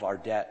top of our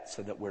debt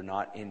so that we're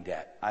not in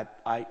debt.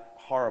 I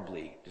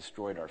horribly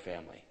destroyed our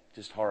family,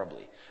 just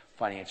horribly,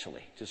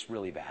 financially, just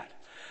really bad.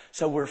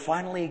 So we're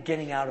finally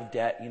getting out of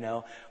debt,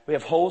 We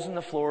have holes in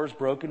the floors,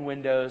 broken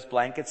windows,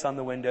 blankets on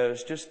the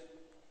windows. Just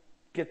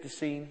get the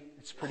scene.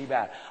 It's pretty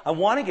bad. I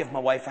want to give my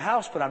wife a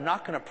house, but I'm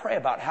not going to pray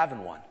about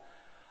having one.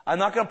 I'm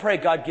not going to pray,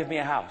 God, give me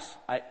a house.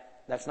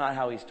 That's not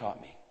how He's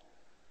taught me.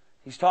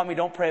 He's taught me,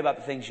 don't pray about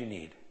the things you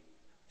need.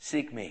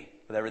 Seek me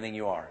with everything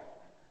you are.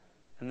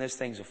 And those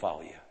things will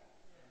follow you.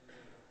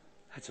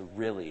 That's a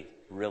really,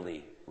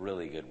 really,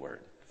 really good word.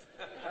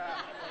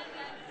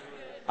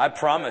 I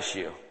promise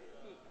you.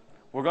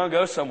 We're going to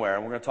go somewhere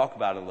and we're going to talk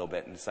about it a little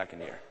bit in a second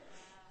here.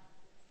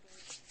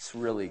 It's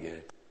really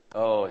good.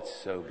 Oh, it's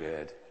so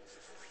good.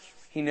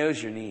 He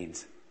knows your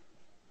needs.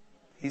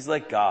 He's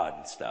like God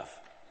and stuff.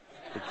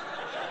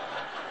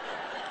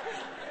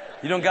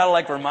 You don't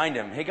got to remind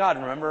Him, hey God,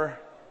 remember?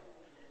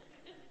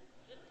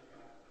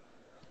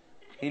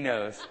 He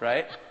knows,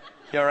 right?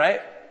 You all right?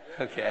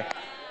 Okay.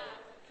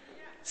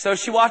 So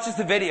she watches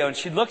the video and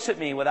she looks at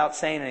me without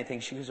saying anything.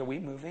 She goes, are we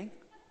moving?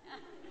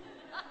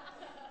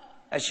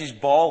 And she's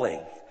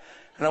bawling.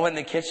 And I went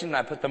in the kitchen and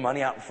I put the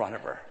money out in front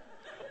of her.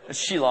 And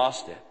she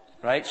lost it,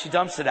 right? She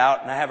dumps it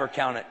out and I have her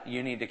count it.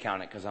 You need to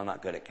count it because I'm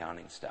not good at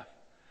counting stuff.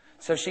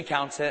 So she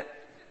counts it.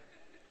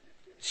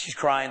 She's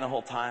crying the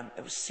whole time.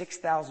 It was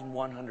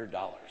 $6,100.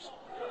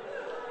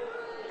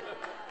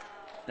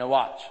 Now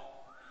watch.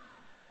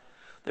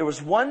 There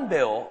was one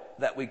bill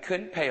that we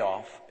couldn't pay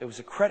off. It was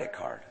a credit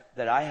card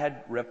that I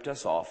had ripped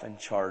us off and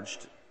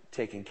charged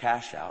taking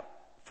cash out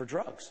for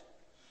drugs.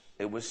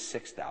 It was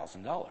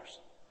 $6,000.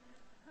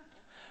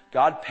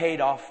 God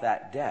paid off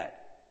that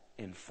debt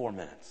in 4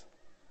 minutes.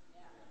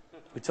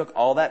 We took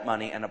all that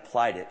money and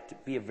applied it to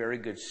be a very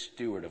good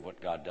steward of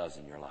what God does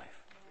in your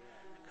life.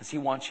 Because He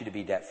wants you to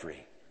be debt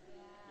free.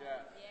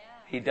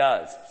 He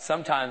does.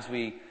 Sometimes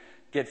we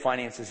get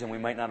finances and we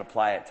might not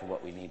apply it to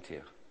what we need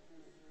to.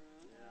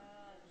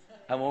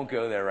 I won't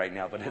go there right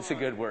now, but it's a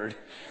good word.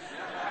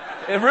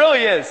 It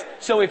really is.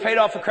 So we paid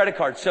off a credit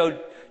card. So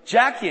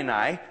Jackie and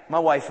I, my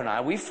wife and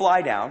I, we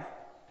fly down.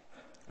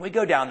 We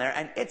go down there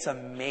and it's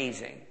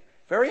amazing.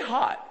 Very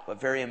hot, but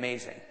very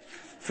amazing.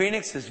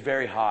 Phoenix is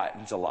very hot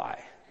in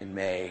July, in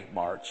May,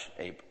 March,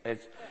 April.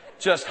 It's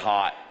just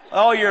hot.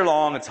 All year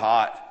long, it's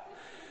hot.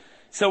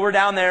 So we're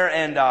down there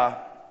and,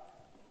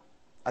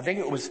 I think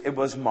it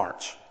was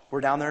March.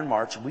 We're down there in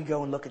March and we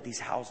go and look at these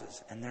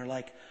houses and they're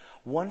like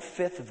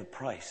 1/5 of the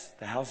price,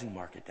 the housing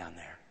market down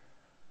there.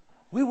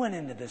 We went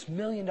into this $1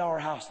 million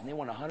house and they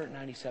want $197,000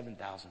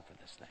 for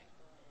this thing.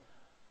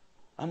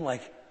 I'm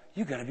like,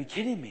 you gotta be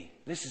kidding me.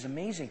 This is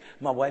amazing.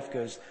 My wife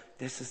goes,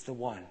 this is the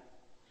one.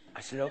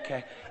 I said,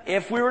 okay.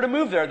 If we were to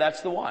move there,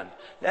 that's the one.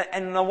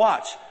 And now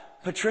watch.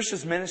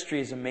 Patricia's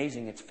ministry is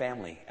amazing. It's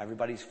family.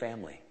 Everybody's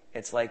family.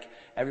 It's like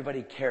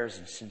everybody cares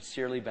and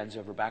sincerely bends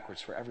over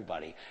backwards for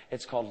everybody.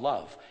 It's called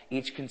love.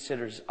 Each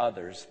considers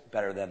others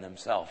better than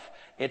themselves.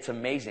 It's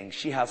amazing.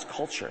 She has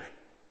culture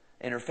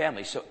in her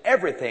family. So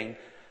everything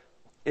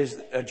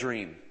is a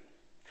dream.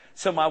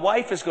 So my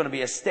wife is going to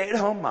be a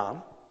stay-at-home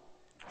mom.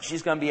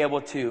 She's going to be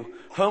able to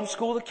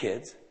homeschool the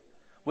kids,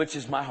 which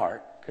is my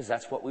heart, because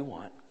that's what we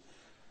want.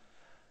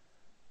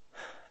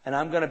 And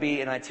I'm going to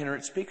be an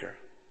itinerant speaker.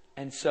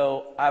 And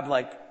so I'm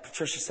like,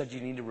 Patricia said, you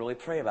need to really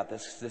pray about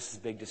this. This is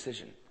a big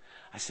decision.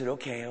 I said,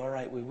 okay, all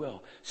right, we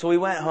will. So we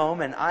went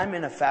home and I'm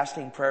in a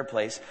fasting prayer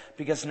place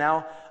because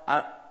now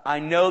I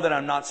know that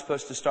I'm not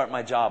supposed to start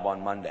my job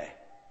on Monday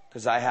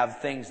because I have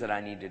things that I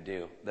need to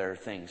do. There are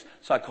things.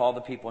 So I call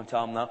the people and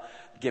tell them, no,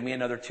 give me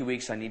another 2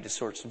 weeks. I need to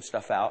sort some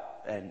stuff out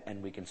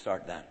and we can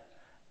start then.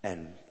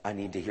 And I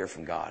need to hear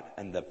from God.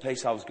 And the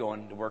place I was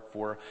going to work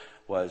for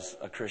was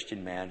a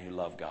Christian man who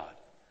loved God.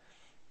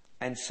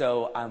 And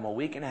so I'm a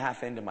week and a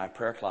half into my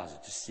prayer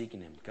closet just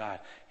seeking Him.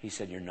 God, He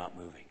said, you're not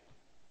moving.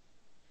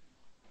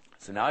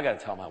 So now I got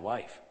to tell my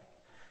wife.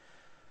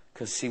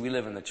 Because see, we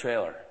live in the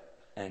trailer.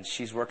 And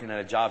she's working at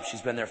a job.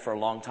 She's been there for a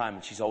long time.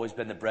 And she's always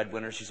been the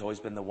breadwinner. She's always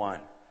been the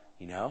one.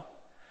 You know?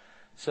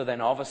 So then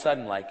all of a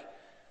sudden,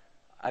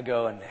 I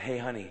go and, hey,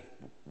 honey,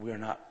 we're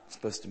not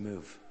supposed to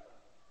move.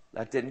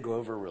 That didn't go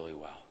over really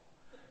well.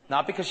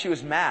 Not because she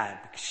was mad.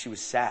 Because she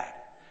was sad.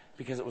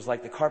 because it was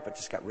like the carpet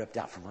just got ripped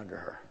out from under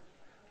her.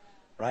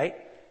 Right?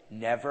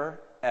 Never,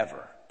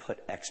 ever put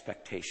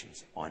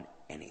expectations on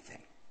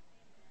anything.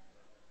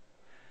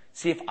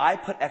 See, if I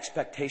put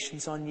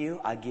expectations on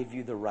you, I give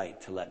you the right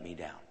to let me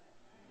down.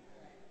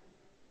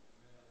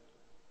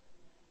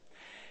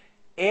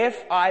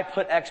 If I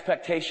put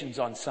expectations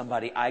on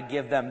somebody, I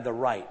give them the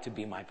right to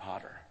be my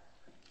potter.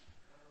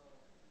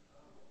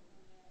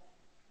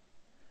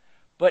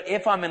 But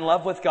if I'm in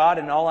love with God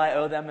and all I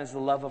owe them is the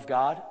love of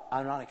God,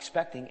 I'm not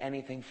expecting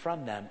anything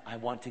from them. I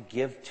want to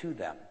give to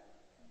them.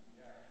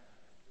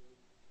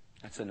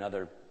 That's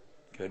another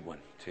good one,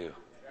 too.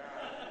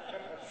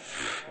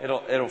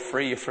 It'll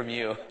free you from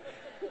you.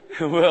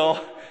 It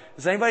will.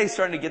 Is anybody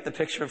starting to get the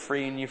picture of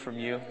freeing you from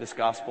you, this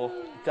gospel?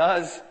 It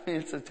does.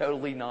 It's a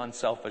totally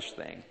non-selfish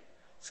thing.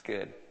 It's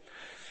good.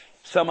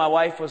 So my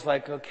wife was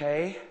like,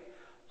 okay.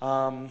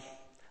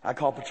 I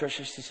called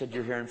Patricia. She said,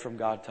 you're hearing from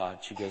God, Todd.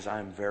 She goes, I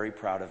am very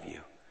proud of you.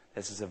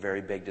 This is a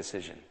very big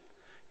decision.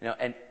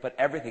 But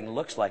everything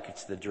looks like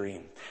it's the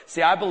dream.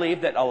 See, I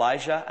believe that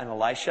Elijah and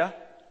Elisha,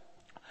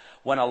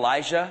 when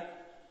Elijah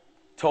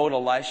told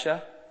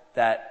Elisha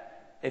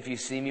that if you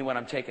see me when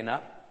I'm taken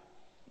up,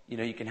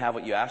 you can have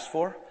what you asked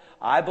for.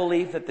 I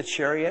believe that the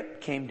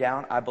chariot came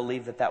down. I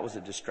believe that that was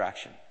a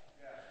distraction.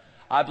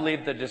 I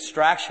believe the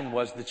distraction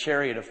was the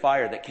chariot of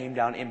fire that came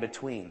down in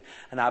between.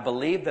 And I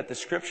believe that the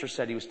scripture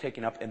said he was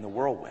taken up in the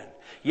whirlwind.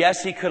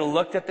 Yes, he could have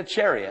looked at the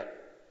chariot,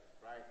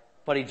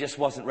 but he just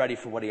wasn't ready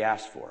for what he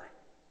asked for.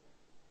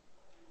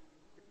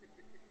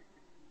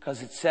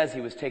 Because it says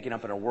he was taken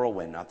up in a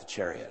whirlwind, not the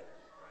chariot.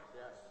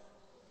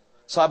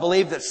 So I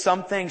believe that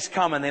some things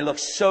come and they look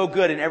so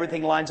good and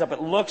everything lines up. It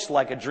looks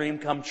like a dream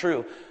come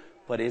true.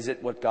 But is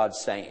it what God's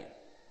saying?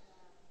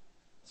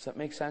 Does that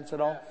make sense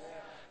at all?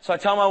 So I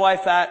tell my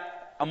wife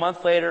that. A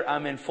month later,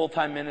 I'm in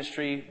full-time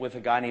ministry with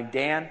a guy named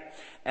Dan.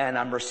 And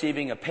I'm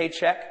receiving a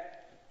paycheck.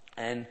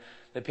 And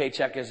the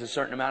paycheck is a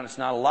certain amount. It's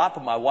not a lot,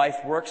 but my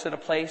wife works at a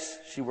place.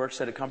 She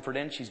works at a Comfort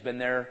Inn. She's been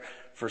there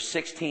for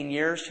 16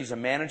 years. She's a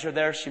manager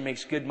there. She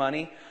makes good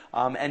money.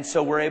 And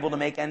so we're able to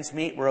make ends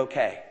meet. We're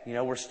okay.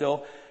 We're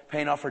still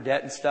paying off her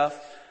debt and stuff.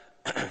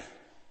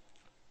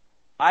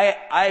 I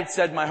had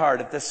said in my heart,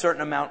 if this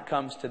certain amount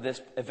comes to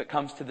this, if it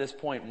comes to this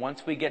point,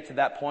 once we get to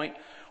that point,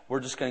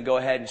 we're just going to go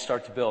ahead and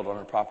start to build on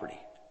our property.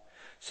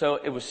 So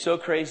it was so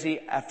crazy.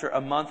 After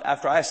a month,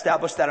 after I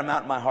established that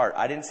amount in my heart,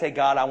 I didn't say,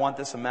 God, I want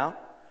this amount.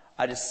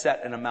 I just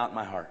set an amount in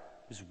my heart.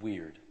 It was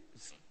weird.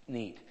 It's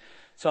neat.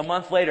 So a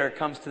month later, it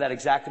comes to that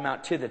exact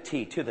amount to the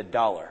T, to the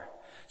dollar.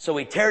 So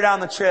we tear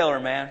down the trailer,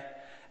 man,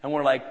 and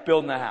we're like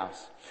building the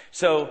house.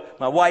 So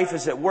my wife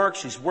is at work.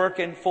 She's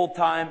working full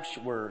time.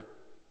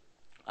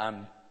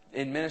 I'm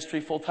in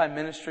ministry, full-time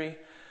ministry.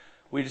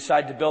 We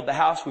decide to build the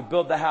house. We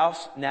build the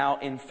house. Now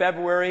in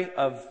February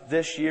of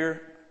this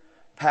year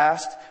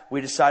past,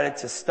 we decided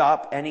to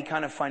stop any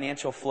kind of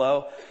financial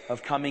flow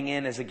of coming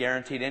in as a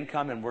guaranteed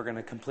income, and we're going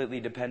to completely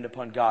depend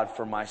upon God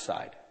for my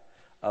side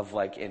of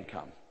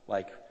income.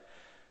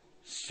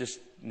 It's just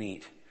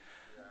neat.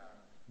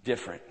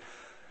 Different.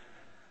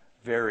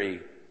 Very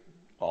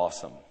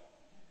awesome.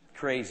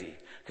 Crazy.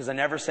 Because I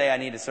never say I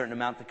need a certain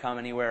amount to come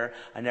anywhere.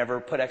 I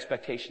never put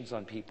expectations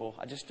on people.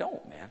 I just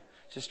don't, man.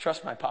 Just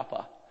trust my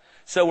papa.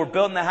 So we're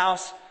building the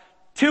house.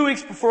 2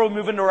 weeks before we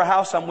move into our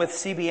house, I'm with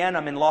CBN.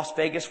 I'm in Las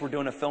Vegas. We're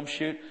doing a film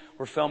shoot.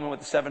 We're filming with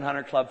the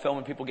 700 Club,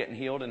 filming people getting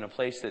healed in a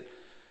place that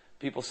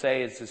people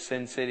say is a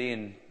sin city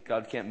and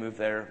God can't move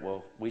there.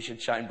 Well, we should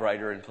shine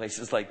brighter in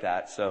places like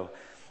that. So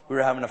we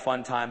were having a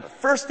fun time. But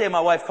first day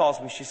my wife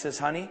calls me. She says,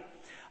 honey,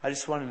 I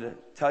just wanted to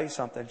tell you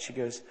something. She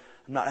goes,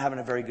 I'm not having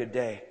a very good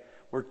day.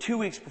 We're 2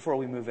 weeks before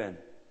we move in.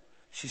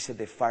 She said,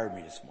 they fired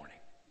me this morning.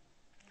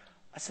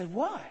 I said,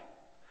 why?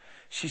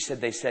 She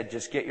said, they said,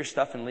 just get your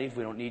stuff and leave.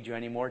 We don't need you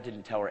anymore.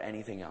 Didn't tell her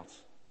anything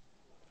else.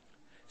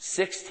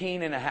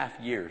 16 and a half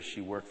years she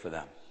worked for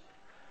them.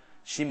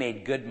 She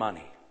made good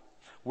money.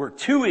 We're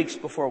 2 weeks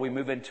before we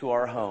move into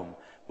our home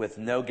with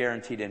no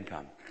guaranteed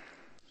income.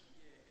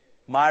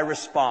 My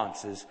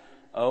response is,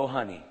 oh,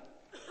 honey,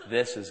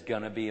 this is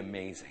going to be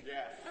amazing.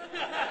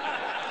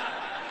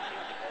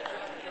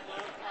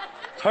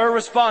 Her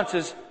response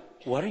is,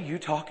 what are you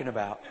talking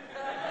about?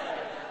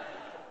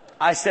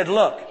 I said,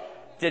 look,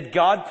 did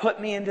God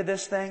put me into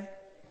this thing?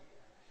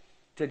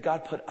 Did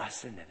God put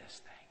us into this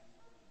thing?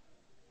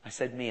 I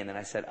said me, and then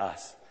I said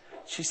us.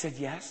 She said,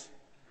 yes.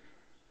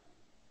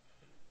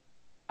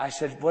 I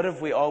said, what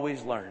have we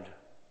always learned?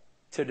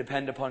 To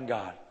depend upon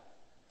God.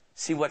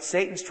 See, what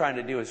Satan's trying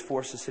to do is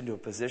force us into a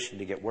position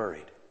to get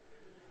worried.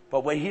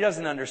 But what he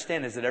doesn't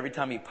understand is that every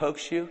time he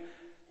pokes you,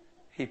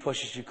 he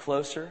pushes you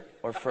closer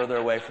or further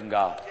away from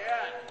God.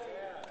 Yeah,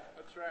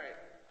 that's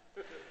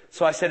right.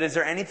 So I said, is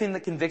there anything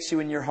that convicts you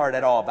in your heart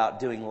at all about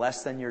doing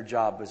less than your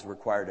job is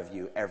required of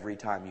you every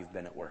time you've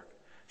been at work?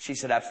 She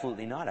said,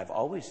 absolutely not. I've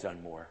always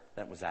done more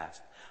than was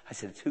asked. I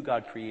said, it's who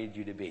God created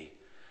you to be.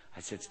 I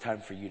said, it's time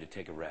for you to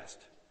take a rest.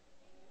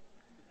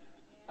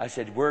 I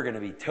said, we're going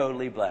to be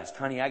totally blessed.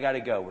 Honey, I got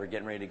to go. We're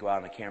getting ready to go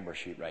out on a camera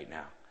shoot right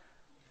now.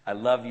 I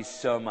love you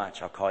so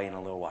much. I'll call you in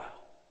a little while.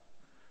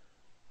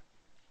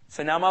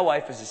 So now my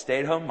wife is a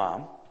stay-at-home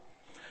mom.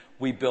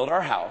 We built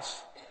our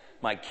house.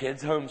 My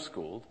kid's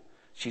homeschooled.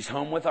 She's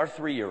home with our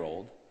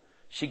 3-year-old.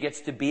 She gets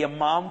to be a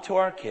mom to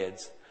our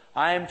kids.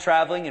 I am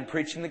traveling and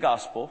preaching the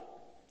gospel.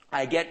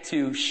 I get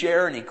to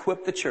share and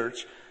equip the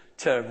church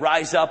to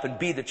rise up and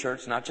be the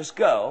church, not just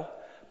go,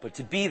 but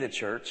to be the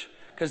church.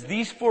 Because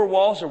these 4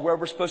 walls are where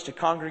we're supposed to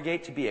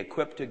congregate to be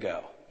equipped to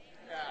go.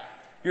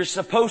 You're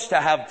supposed to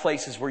have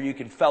places where you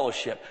can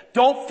fellowship.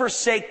 Don't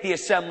forsake the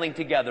assembling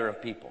together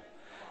of people.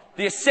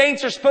 The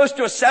saints are supposed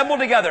to assemble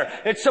together.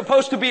 It's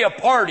supposed to be a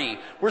party.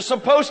 We're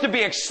supposed to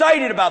be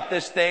excited about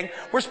this thing.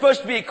 We're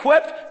supposed to be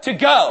equipped to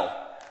go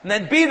and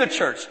then be the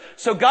church.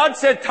 So God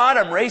said, Todd,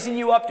 I'm raising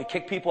you up to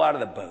kick people out of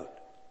the boat.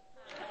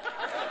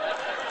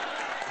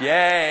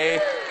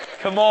 Yay.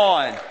 Come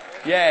on.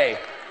 Yay.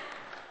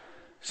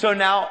 So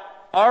now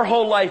our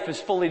whole life is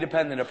fully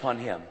dependent upon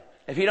Him.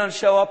 If He doesn't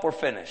show up, we're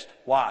finished.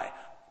 Why?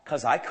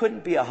 Because I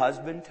couldn't be a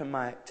husband to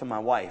my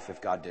wife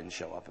if God didn't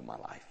show up in my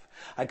life.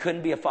 I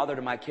couldn't be a father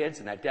to my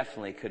kids, and I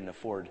definitely couldn't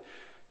afford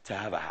to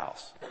have a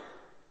house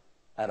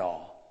at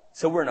all.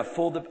 So we're in a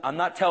full, I'm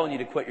not telling you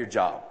to quit your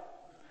job.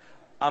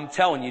 I'm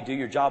telling you do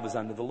your job as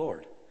unto the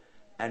Lord,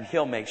 and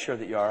He'll make sure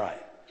that you're all right.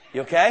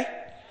 You okay?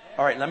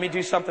 All right, let me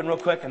do something real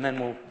quick, and then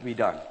we'll be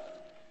done.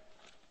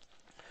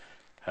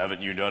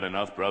 Haven't you done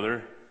enough,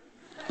 brother?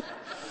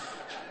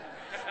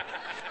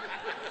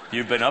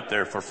 You've been up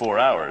there for 4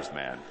 hours,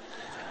 man.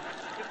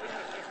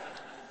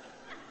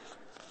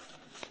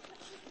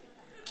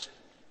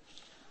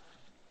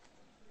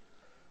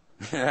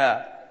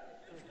 Yeah.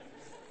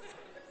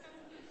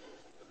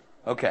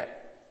 Okay.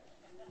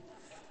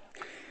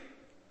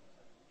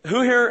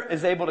 Who here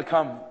is able to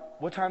come?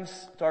 What time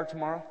start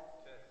tomorrow?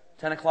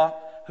 10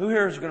 o'clock? Who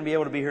here is going to be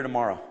able to be here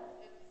tomorrow?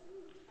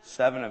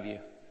 7 of you.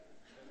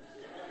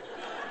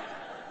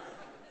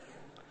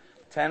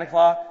 10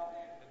 o'clock?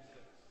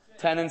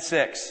 10 and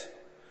 6.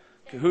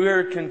 Who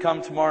here can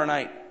come tomorrow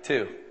night?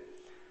 2.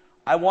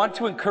 I want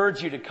to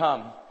encourage you to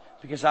come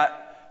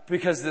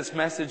because this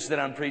message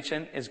that I'm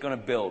preaching is going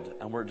to build,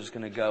 and we're just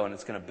going to go and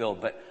it's going to build.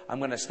 But I'm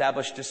going to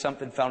establish just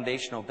something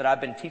foundational that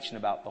I've been teaching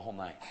about the whole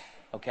night.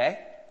 Okay?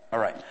 All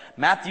right.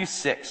 Matthew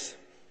 6.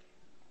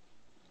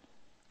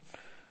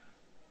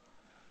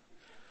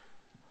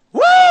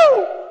 Woo!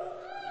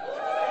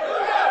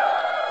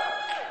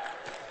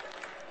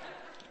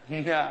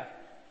 Yeah.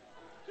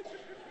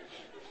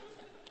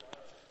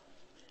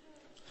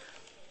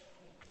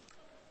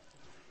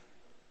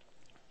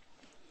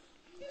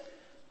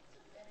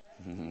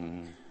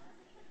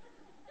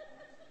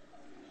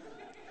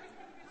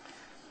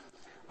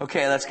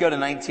 Okay, let's go to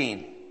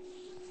 19.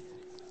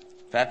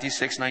 Matthew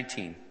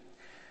 6:19.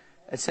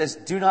 It says,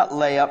 "Do not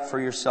lay up for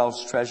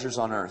yourselves treasures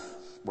on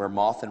earth, where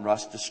moth and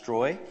rust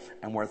destroy,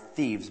 and where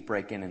thieves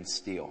break in and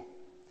steal.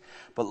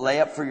 But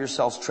lay up for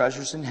yourselves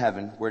treasures in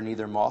heaven, where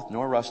neither moth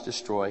nor rust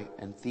destroy,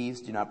 and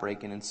thieves do not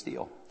break in and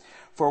steal.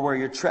 For where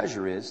your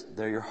treasure is,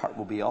 there your heart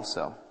will be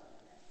also."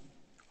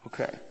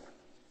 Okay.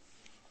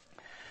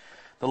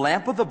 "The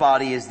lamp of the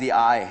body is the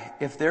eye.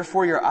 If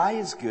therefore your eye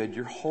is good,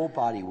 your whole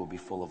body will be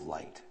full of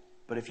light.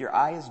 But if your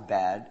eye is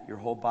bad, your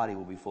whole body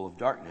will be full of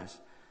darkness.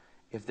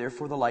 If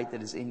therefore the light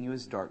that is in you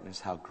is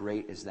darkness, how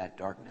great is that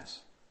darkness?"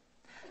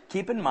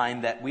 Keep in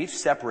mind that we've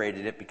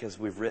separated it because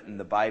we've written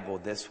the Bible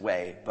this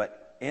way,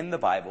 but in the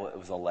Bible it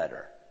was a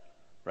letter.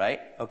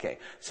 Right? Okay.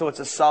 So it's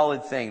a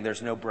solid thing.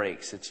 There's no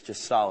breaks. It's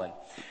just solid.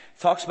 It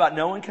talks about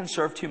no one can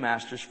serve 2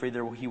 masters, for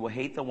either he will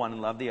hate the one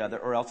and love the other,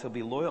 or else he'll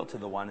be loyal to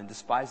the one and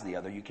despise the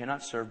other. You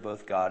cannot serve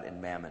both God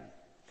and mammon.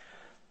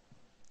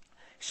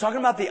 He's talking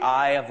about the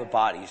eye of the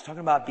body. He's talking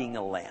about being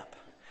a lamp.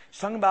 He's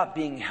talking about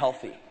being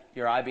healthy.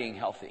 Your eye being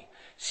healthy.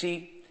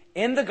 See,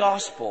 in the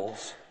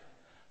Gospels,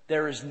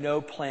 there is no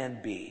plan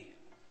B.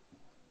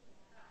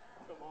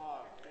 Come on,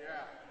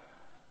 yeah.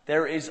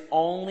 There is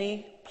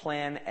only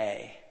plan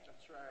A.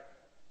 That's right.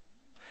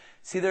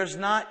 See, there's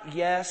not,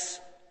 yes,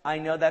 I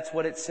know that's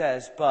what it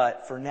says,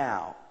 but for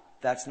now,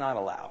 that's not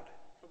allowed.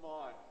 Come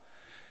on.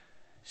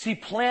 See,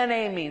 plan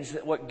A means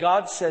that what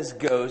God says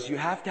goes. You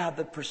have to have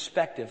the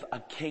perspective,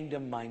 a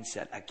kingdom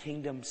mindset, a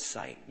kingdom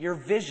sight. Your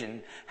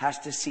vision has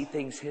to see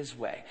things His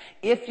way.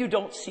 If you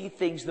don't see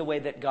things the way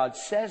that God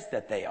says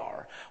that they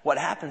are, what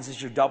happens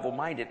is you're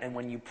double-minded, and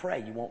when you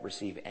pray, you won't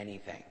receive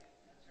anything.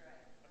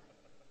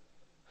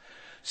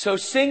 So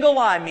single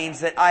eye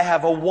means that I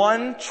have a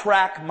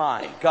one-track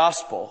mind,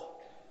 gospel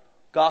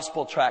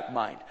track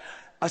mind.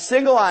 A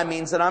single eye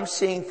means that I'm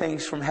seeing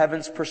things from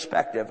heaven's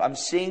perspective. I'm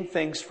seeing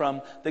things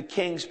from the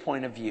King's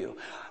point of view.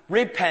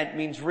 Repent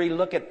means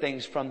re-look at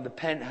things from the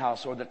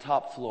penthouse or the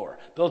top floor.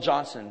 Bill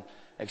Johnson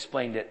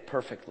explained it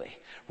perfectly.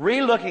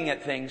 Re-looking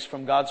at things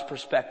from God's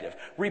perspective.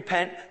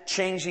 Repent,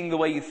 changing the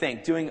way you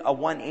think, doing a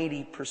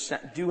 180%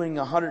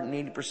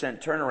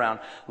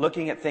 turnaround,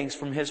 looking at things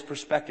from His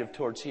perspective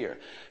towards here.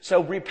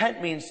 So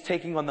repent means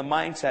taking on the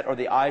mindset or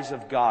the eyes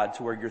of God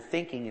to where you're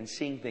thinking and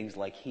seeing things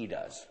like He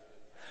does.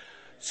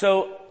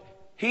 So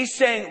He's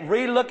saying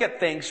re-look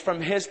at things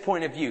from His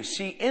point of view.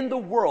 See, in the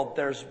world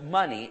there's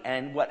money,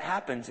 and what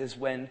happens is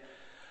when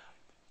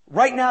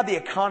Right now, the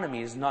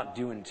economy is not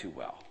doing too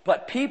well.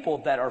 But people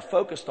that are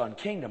focused on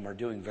kingdom are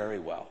doing very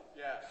well.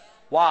 Yes.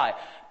 Why?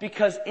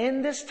 Because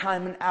in this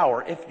time and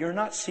hour, if you're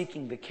not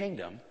seeking the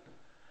kingdom,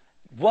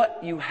 what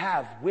you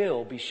have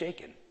will be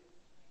shaken.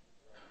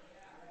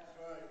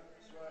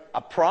 I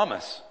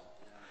promise.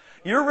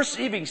 You're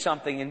receiving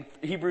something in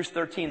Hebrews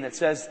 13 that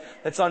says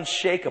that's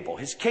unshakable.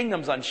 His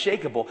kingdom's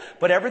unshakable,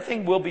 but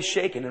everything will be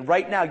shaken. And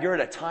right now, you're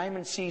at a time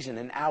and season,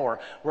 an hour,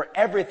 where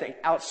everything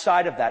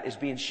outside of that is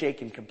being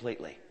shaken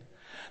completely.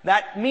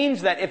 That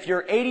means that if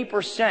you're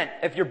 80%,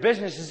 if your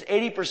business is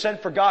 80%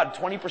 for God,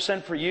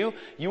 20% for you,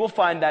 you will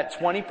find that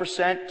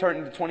 20% turn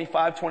into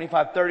 25,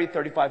 25, 30,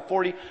 35,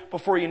 40.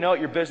 Before you know it,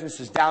 your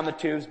business is down the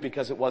tubes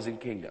because it wasn't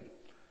kingdom.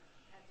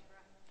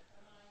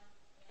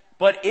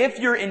 But if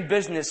you're in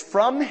business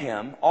from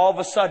Him, all of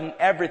a sudden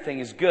everything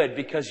is good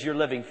because you're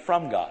living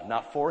from God,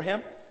 not for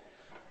Him.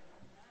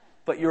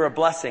 But you're a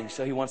blessing,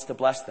 so He wants to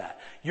bless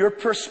that. Your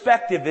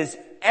perspective is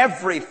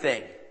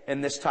everything in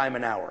this time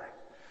and hour.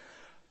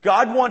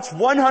 God wants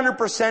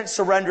 100%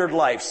 surrendered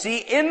life. See,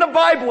 in the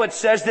Bible it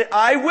says that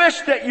I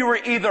wish that you were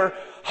either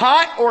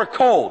hot or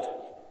cold.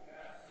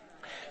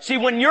 See,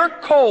 when you're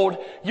cold,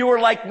 you are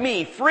like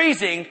me,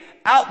 freezing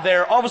out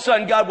there. All of a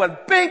sudden God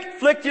went bink,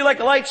 flicked you like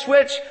a light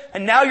switch,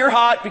 and now you're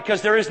hot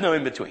because there is no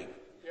in between.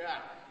 Yeah.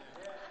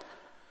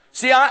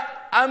 See,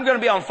 I'm going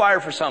to be on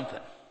fire for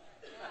something.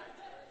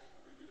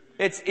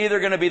 It's either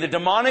going to be the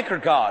demonic or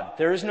God.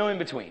 There is no in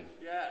between.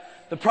 Yes.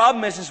 The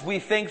problem is we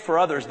think for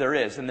others there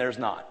is, and there's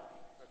not.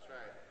 That's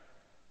right.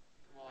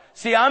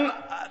 Come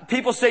on. See,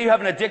 people say you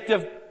have an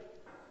addictive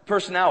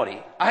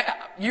personality.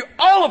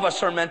 All of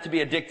us are meant to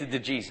be addicted to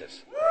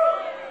Jesus.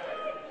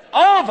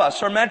 All of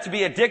us are meant to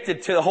be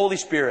addicted to the Holy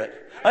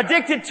Spirit.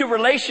 Addicted to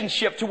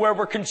relationship, to where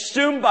we're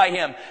consumed by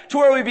Him. To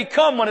where we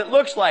become what it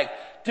looks like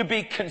to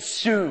be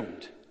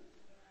consumed.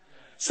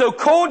 So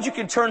cold, you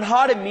can turn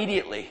hot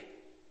immediately.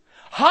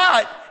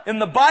 Hot in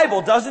the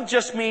Bible doesn't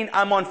just mean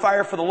I'm on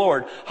fire for the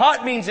Lord.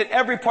 Hot means that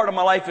every part of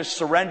my life is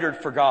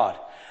surrendered for God.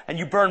 And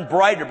you burn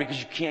brighter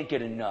because you can't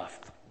get enough.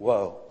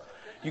 Whoa.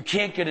 You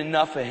can't get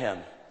enough of Him.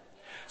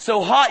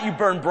 So hot, you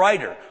burn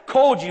brighter.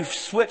 Cold, you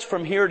switch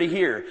from here to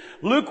here.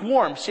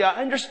 Lukewarm. See,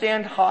 I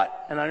understand hot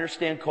and I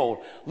understand cold.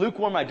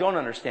 Lukewarm, I don't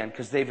understand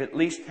because they've at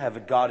least have a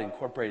God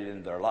incorporated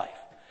into their life.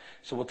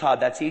 So, well, Todd,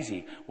 that's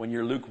easy. When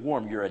you're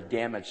lukewarm, you're a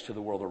damage to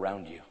the world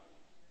around you.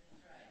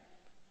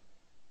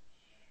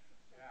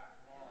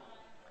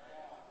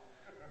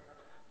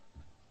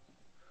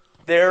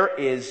 There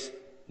is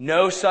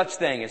no such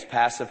thing as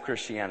passive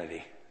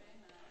Christianity.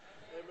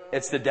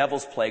 It's the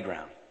devil's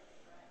playground.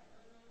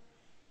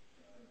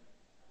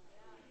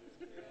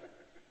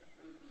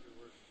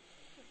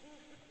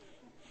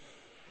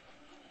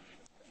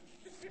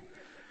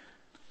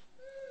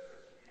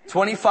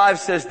 "25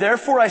 says,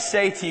 therefore I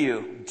say to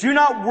you, do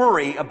not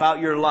worry about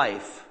your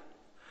life,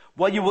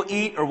 what you will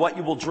eat or what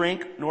you will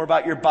drink, nor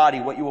about your body,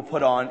 what you will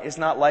put on. Is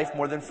not life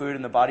more than food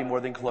and the body more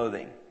than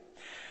clothing?"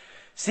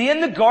 See, in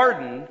the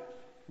garden,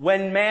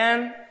 when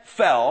man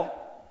fell,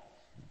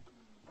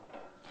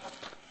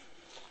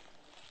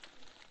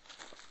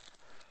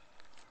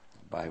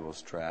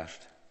 Bible's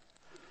trashed.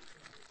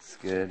 It's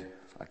good.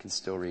 I can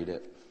still read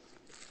it.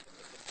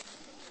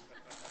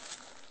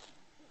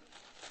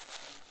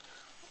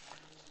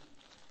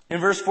 In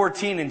verse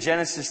 14 in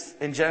Genesis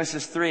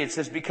 3, it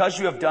says, "Because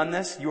you have done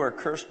this, you are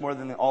cursed more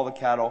than all the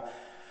cattle,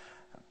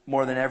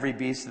 more than every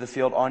beast of the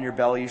field. On your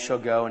belly you shall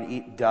go and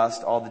eat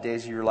dust all the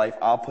days of your life.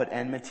 I'll put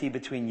enmity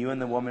between you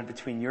and the woman,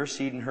 between your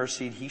seed and her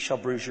seed. He shall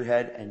bruise your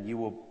head, and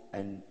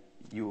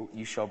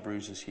you shall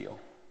bruise his heel."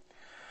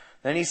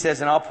 Then he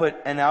says, "And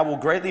I will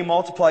greatly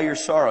multiply your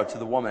sorrow to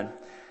the woman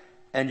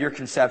and your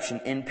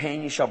conception. In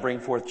pain you shall bring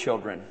forth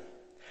children."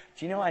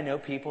 Do you know I know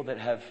people that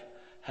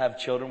have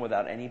children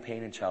without any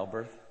pain in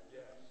childbirth?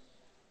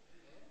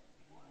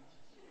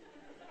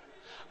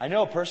 I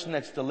know a person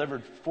that's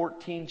delivered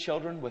 14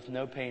 children with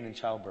no pain in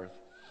childbirth.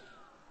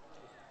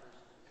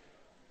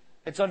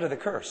 It's under the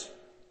curse.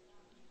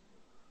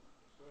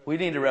 We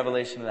need a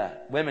revelation of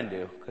that. Women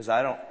do, because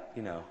I don't,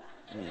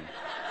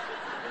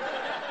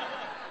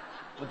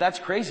 But that's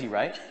crazy,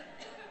 right?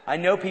 I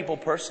know people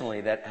personally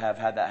that have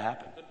had that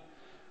happen.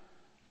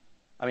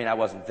 I mean, I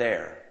wasn't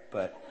there,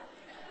 but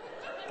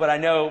I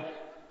know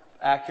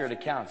accurate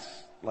accounts.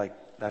 Like,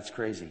 that's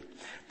crazy.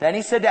 Then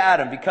he said to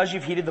Adam, "Because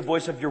you've heeded the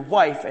voice of your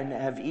wife and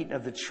have eaten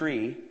of the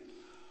tree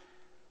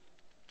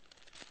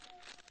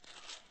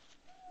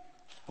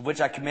of which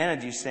I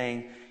commanded you,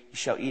 saying, you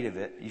shall eat of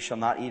it, you shall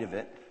not eat of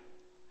it."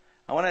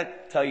 I want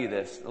to tell you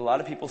this. A lot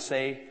of people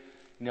say,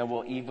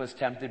 well, Eve was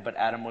tempted, but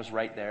Adam was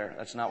right there.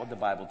 That's not what the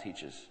Bible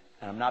teaches.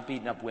 And I'm not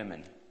beating up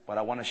women. But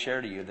I want to share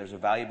to you, there's a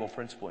valuable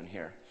principle in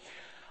here.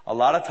 A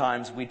lot of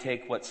times we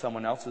take what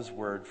someone else's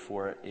word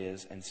for it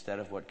is instead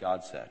of what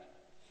God said.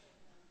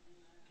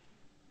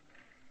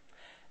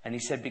 And he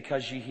said,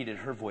 "Because you heeded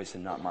her voice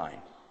and not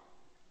mine."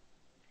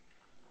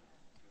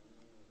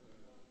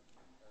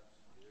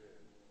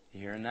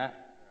 You hearing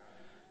that?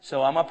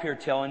 So I'm up here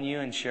telling you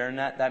and sharing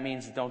that. That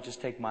means don't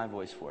just take my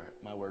voice for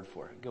it, my word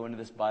for it. Go into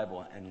this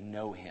Bible and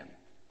know Him.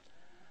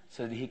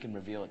 so that he can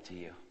reveal it to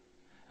you.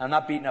 I'm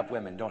not beating up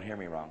women. Don't hear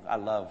me wrong. I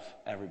love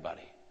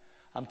everybody.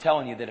 I'm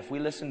telling you that if we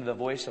listen to the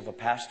voice of a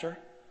pastor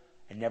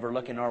and never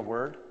look in our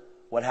word,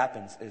 what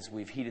happens is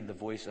we've heeded the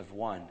voice of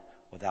one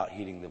without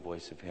heeding the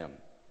voice of him.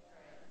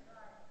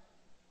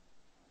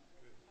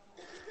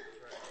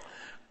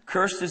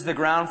 Cursed is the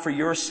ground for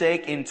your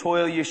sake. In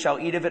toil you shall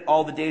eat of it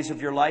all the days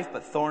of your life,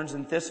 but thorns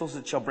and thistles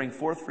it shall bring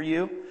forth for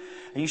you.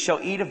 And you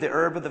shall eat of the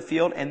herb of the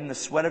field, and in the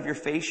sweat of your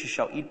face you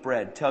shall eat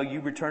bread, till you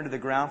return to the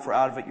ground, for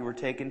out of it you were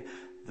taken.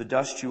 The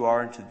dust you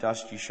are, and to the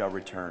dust you shall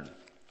return.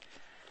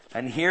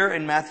 And here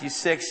in Matthew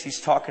 6,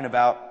 he's talking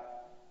about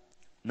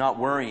not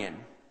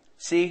worrying.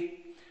 See,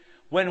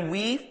 when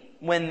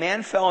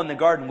man fell in the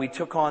garden, we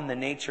took on the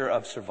nature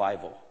of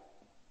survival.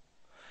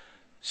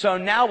 So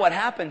now what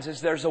happens is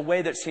there's a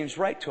way that seems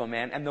right to a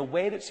man, and the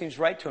way that seems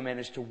right to a man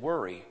is to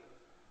worry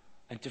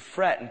and to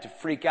fret and to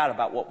freak out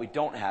about what we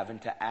don't have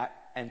and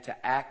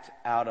to act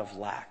out of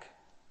lack.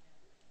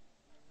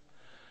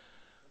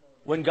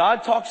 When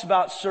God talks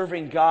about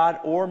serving God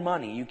or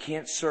money, you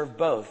can't serve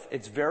both.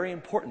 It's very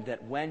important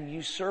that when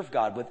you serve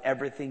God with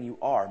everything you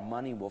are,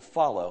 money will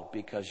follow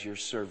because you're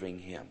serving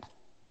Him.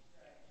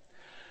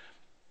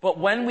 But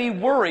when we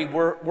worry,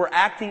 we're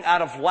acting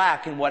out of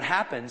lack, and what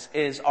happens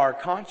is our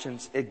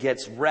conscience, it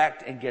gets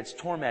wrecked and gets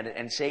tormented,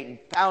 and Satan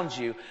pounds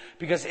you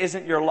because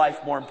isn't your life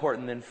more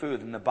important than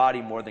food and the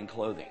body more than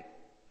clothing?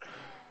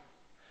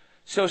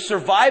 So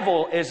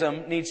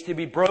survivalism needs to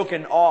be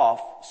broken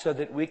off so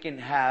that we can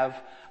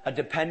have a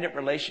dependent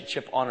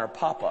relationship on our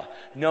Papa,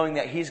 knowing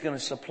that He's going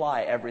to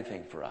supply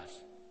everything for us.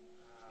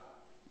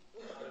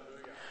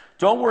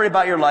 Don't worry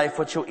about your life,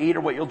 what you'll eat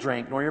or what you'll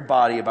drink, nor your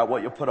body about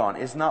what you'll put on.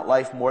 Is not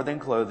life more than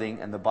clothing,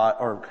 and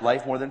or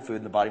life more than food,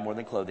 and the body more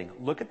than clothing?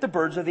 Look at the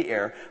birds of the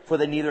air, for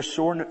they neither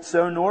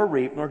sow nor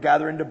reap nor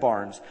gather into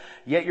barns,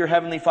 yet your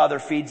heavenly Father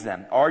feeds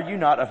them. Are you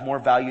not of more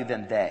value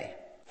than they?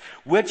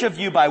 Which of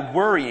you by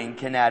worrying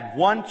can add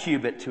 1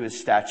 cubit to his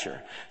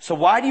stature? So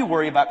why do you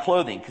worry about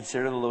clothing?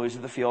 Consider the lilies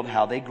of the field,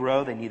 how they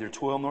grow. They neither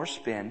toil nor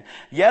spin.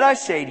 Yet I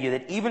say to you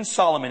that even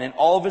Solomon in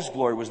all of his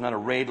glory was not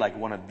arrayed like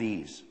one of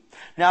these.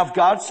 Now if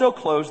God so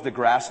clothes the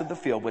grass of the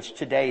field, which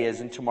today is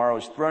and tomorrow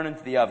is thrown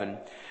into the oven,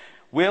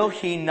 will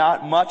He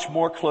not much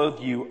more clothe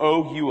you,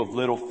 O you of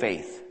little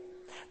faith?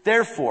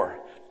 Therefore,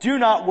 do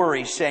not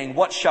worry, saying,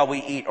 what shall we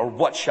eat, or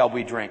what shall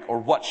we drink, or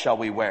what shall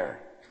we wear?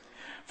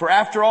 For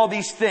after all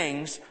these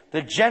things,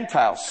 the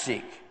Gentiles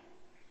seek.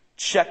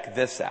 Check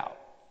this out.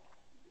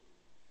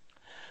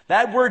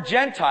 That word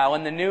Gentile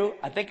in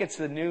I think it's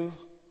the New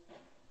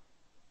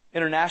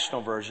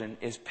International Version,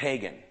 is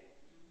pagan.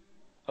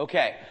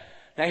 Okay.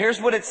 Now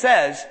here's what it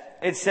says.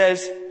 It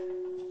says,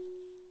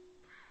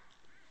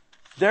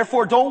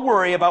 therefore don't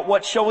worry about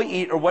what shall we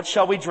eat, or what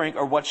shall we drink,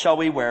 or what shall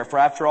we wear, for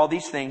after all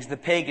these things the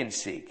pagans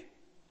seek.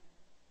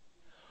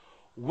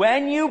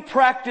 When you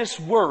practice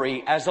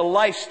worry as a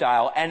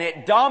lifestyle and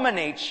it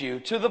dominates you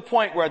to the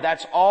point where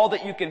that's all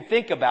that you can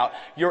think about,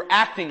 you're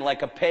acting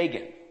like a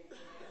pagan.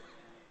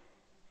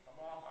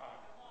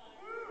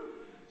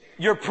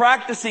 You're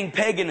practicing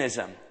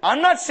paganism.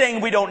 I'm not saying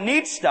we don't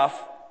need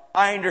stuff.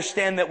 I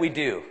understand that we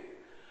do.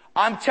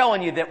 I'm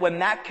telling you that when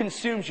that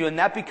consumes you and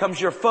that becomes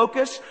your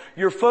focus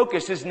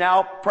is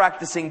now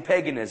practicing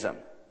paganism.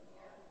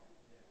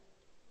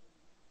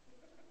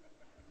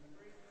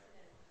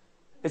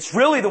 It's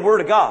really the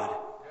Word of God.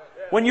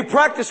 When you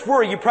practice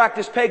worry, you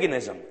practice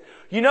paganism.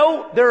 You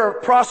know, there are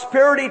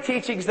prosperity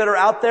teachings that are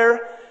out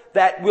there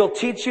that will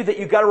teach you that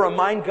you got to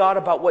remind God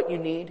about what you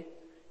need.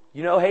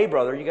 You know, hey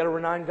brother, you got to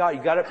remind God.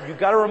 You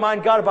got to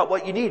remind God about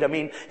what you need. I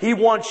mean, He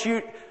wants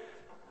you.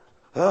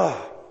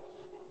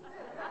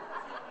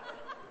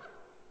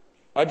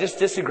 I just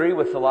disagree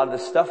with a lot of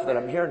the stuff that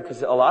I'm hearing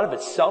because a lot of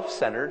it's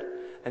self-centered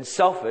and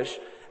selfish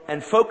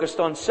and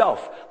focused on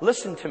self.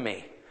 Listen to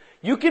me.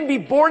 You can be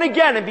born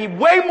again and be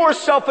way more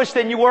selfish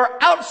than you were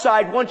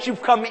outside once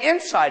you've come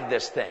inside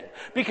this thing.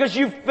 Because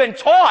you've been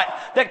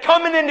taught that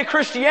coming into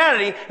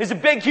Christianity is a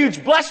big,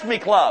 huge bless me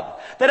club.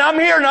 That I'm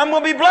here and I'm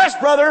going to be blessed,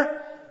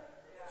 brother.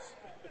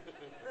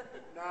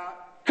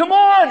 Come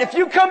on, if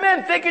you come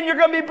in thinking you're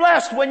going to be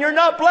blessed, when you're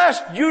not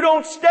blessed, you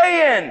don't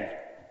stay in.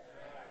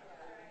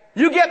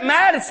 You get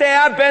mad and say,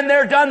 I've been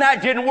there, done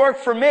that, didn't work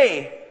for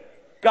me.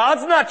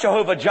 God's not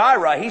Jehovah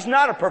Jireh. He's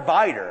not a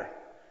provider.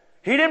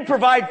 He didn't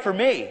provide for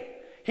me.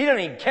 He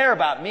doesn't even care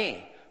about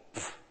me.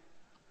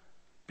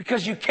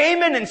 Because you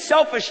came in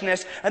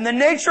selfishness, and the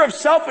nature of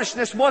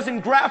selfishness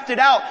wasn't grafted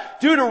out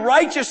due to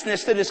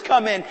righteousness that has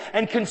come in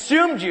and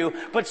consumed you.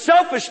 But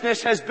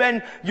selfishness has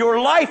been your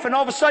life, and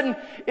all of a sudden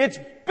it's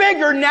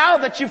bigger now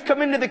that you've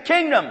come into the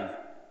kingdom.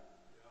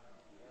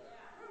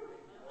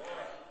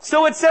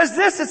 So it says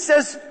this, it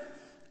says,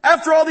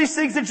 after all these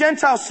things the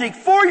Gentiles seek,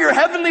 for your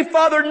heavenly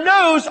Father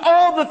knows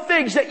all the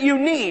things that you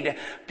need.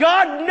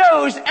 God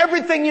knows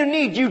everything you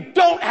need. You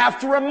don't have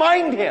to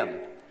remind Him.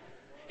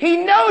 He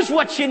knows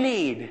what you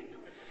need.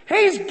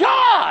 He's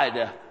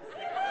God.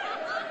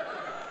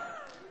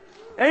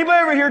 Anybody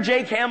ever hear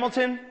Jake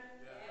Hamilton?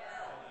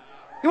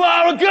 You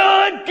are a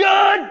good,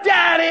 good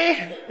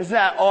daddy. Isn't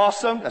that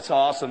awesome? That's an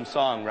awesome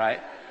song, right?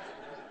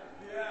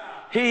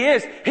 He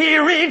is. He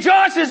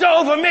rejoices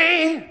over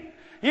me.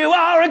 You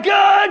are a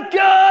good,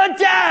 good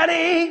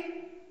daddy.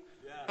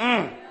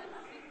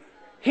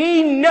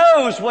 He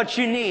knows what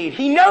you need.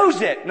 He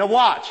knows it. Now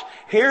watch.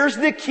 Here's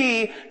the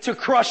key to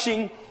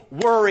crushing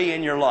worry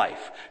in your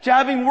life. To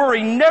having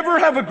worry never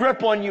have a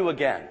grip on you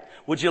again.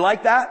 Would you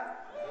like that?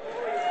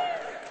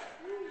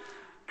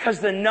 Because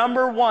the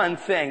number one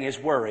thing is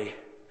worry.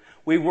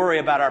 We worry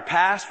about our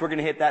past. We're going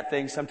to hit that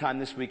thing sometime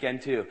this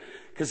weekend too.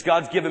 Because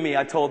God's given me,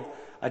 I told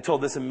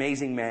this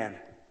amazing man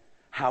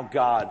how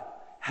God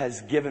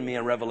has given me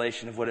a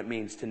revelation of what it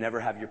means to never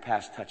have your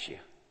past touch you.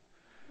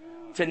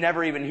 To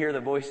never even hear the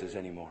voices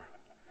anymore.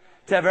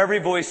 To have every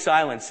voice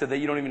silenced so that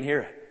you don't even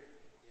hear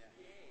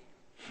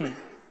it.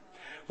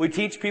 We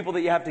teach people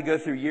that you have to go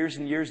through years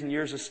and years and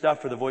years of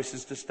stuff for the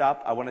voices to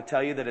stop. I want to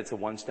tell you that it's a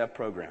one-step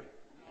program.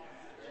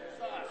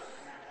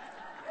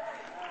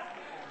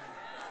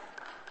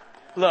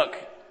 Look,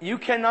 you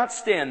cannot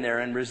stand there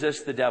and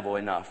resist the devil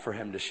enough for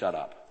him to shut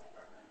up.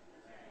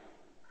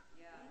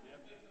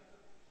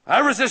 I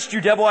resist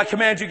you, devil. I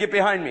command you, get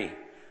behind me.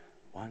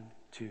 1,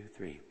 2,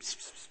 3.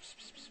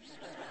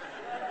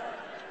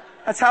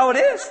 That's how it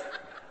is.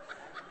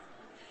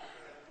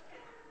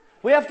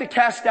 We have to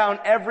cast down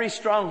every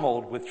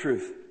stronghold with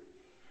truth.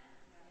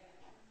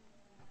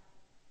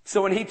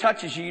 So when he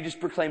touches you, you just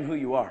proclaim who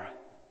you are.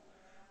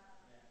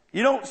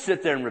 You don't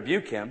sit there and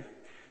rebuke him.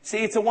 See,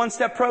 it's a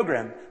one-step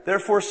program.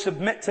 Therefore,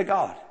 submit to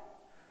God.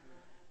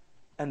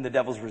 And the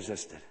devil's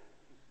resisted.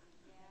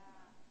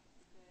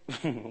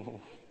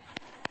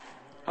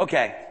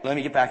 Okay, let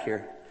me get back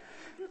here.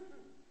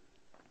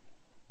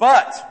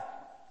 But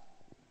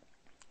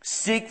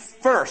seek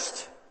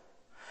first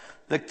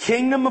the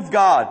kingdom of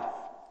God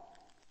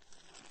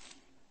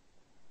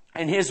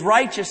and his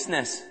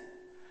righteousness,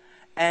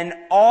 and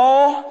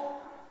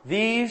all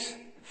these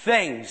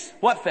things.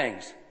 What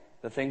things?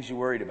 The things you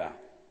worried about.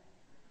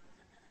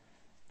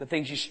 The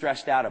things you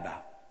stressed out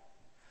about.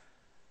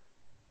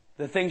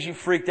 The things you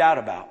freaked out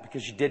about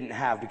because you didn't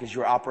have, because you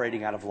were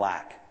operating out of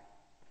lack.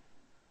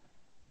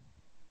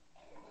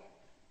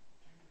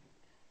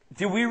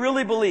 Do we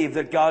really believe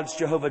that God's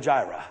Jehovah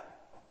Jireh?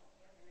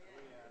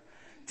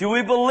 Do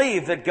we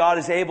believe that God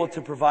is able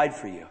to provide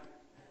for you?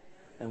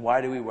 And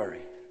why do we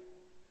worry?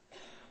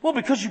 Well,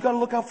 because you've got to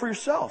look out for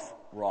yourself.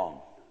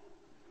 Wrong.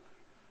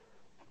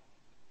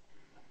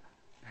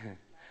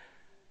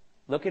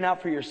 Looking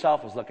out for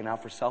yourself is looking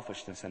out for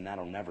selfishness, and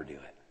that'll never do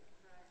it.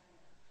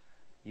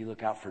 You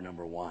look out for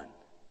number one.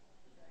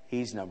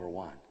 He's number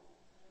one.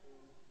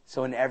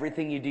 So in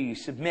everything you do, you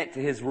submit to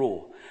his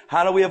rule.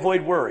 How do we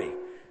avoid worry?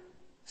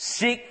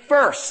 Seek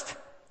first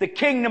the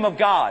kingdom of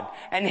God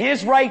and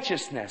his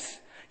righteousness.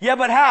 Yeah,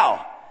 but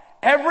how?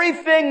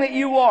 Everything that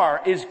you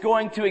are is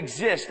going to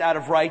exist out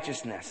of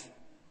righteousness.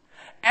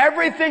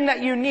 Everything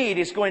that you need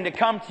is going to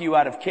come to you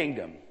out of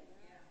kingdom.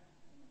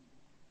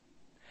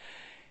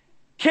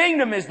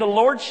 Kingdom is the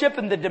lordship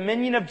and the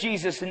dominion of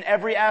Jesus in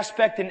every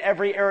aspect, in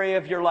every area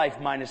of your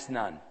life, minus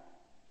none.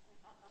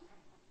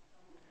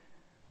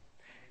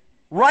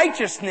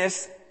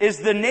 Righteousness is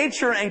the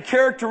nature and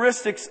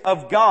characteristics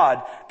of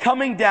God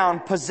coming down,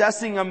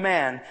 possessing a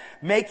man,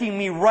 making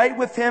me right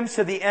with him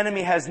so the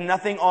enemy has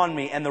nothing on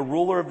me, and the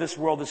ruler of this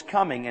world is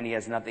coming and he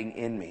has nothing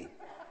in me.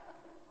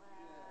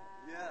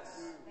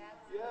 Yes.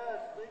 Yes.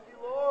 Thank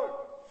you, Lord.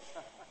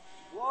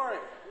 Glory.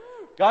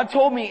 God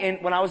told me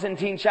when I was in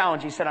Teen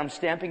Challenge, he said, I'm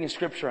stamping a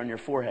scripture on your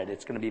forehead.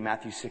 It's going to be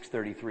Matthew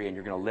 6:33, and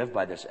you're going to live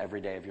by this every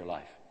day of your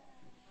life.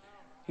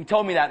 He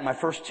told me that in my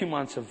first 2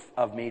 months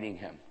of meeting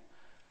him.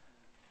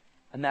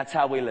 And that's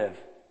how we live.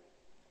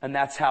 And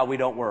that's how we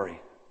don't worry.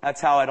 That's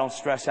how I don't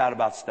stress out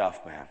about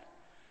stuff, man.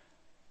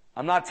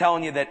 I'm not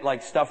telling you that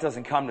like stuff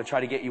doesn't come to try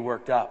to get you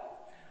worked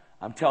up.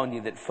 I'm telling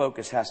you that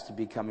focus has to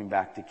be coming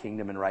back to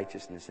kingdom and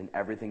righteousness in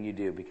everything you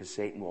do, because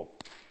Satan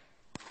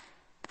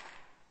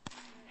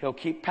he'll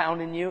keep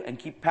pounding you and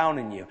keep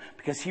pounding you,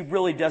 because he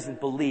really doesn't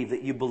believe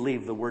that you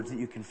believe the words that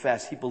you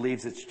confess. He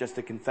believes it's just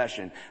a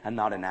confession and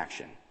not an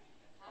action.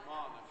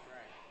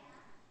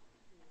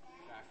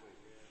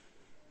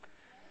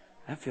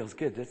 That feels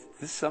good.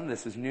 Some of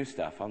this is new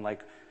stuff. I'm like,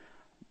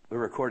 we're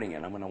recording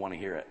it. I'm going to want to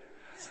hear it.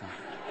 So,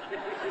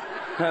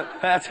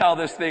 that's how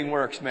this thing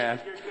works, man.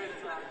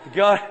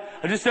 God,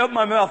 I just opened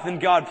my mouth and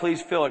God,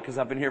 please fill it, because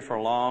I've been here for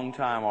a long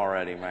time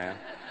already, man.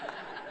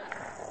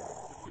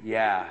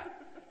 Yeah.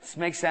 Does this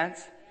make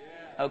sense?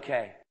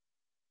 Okay.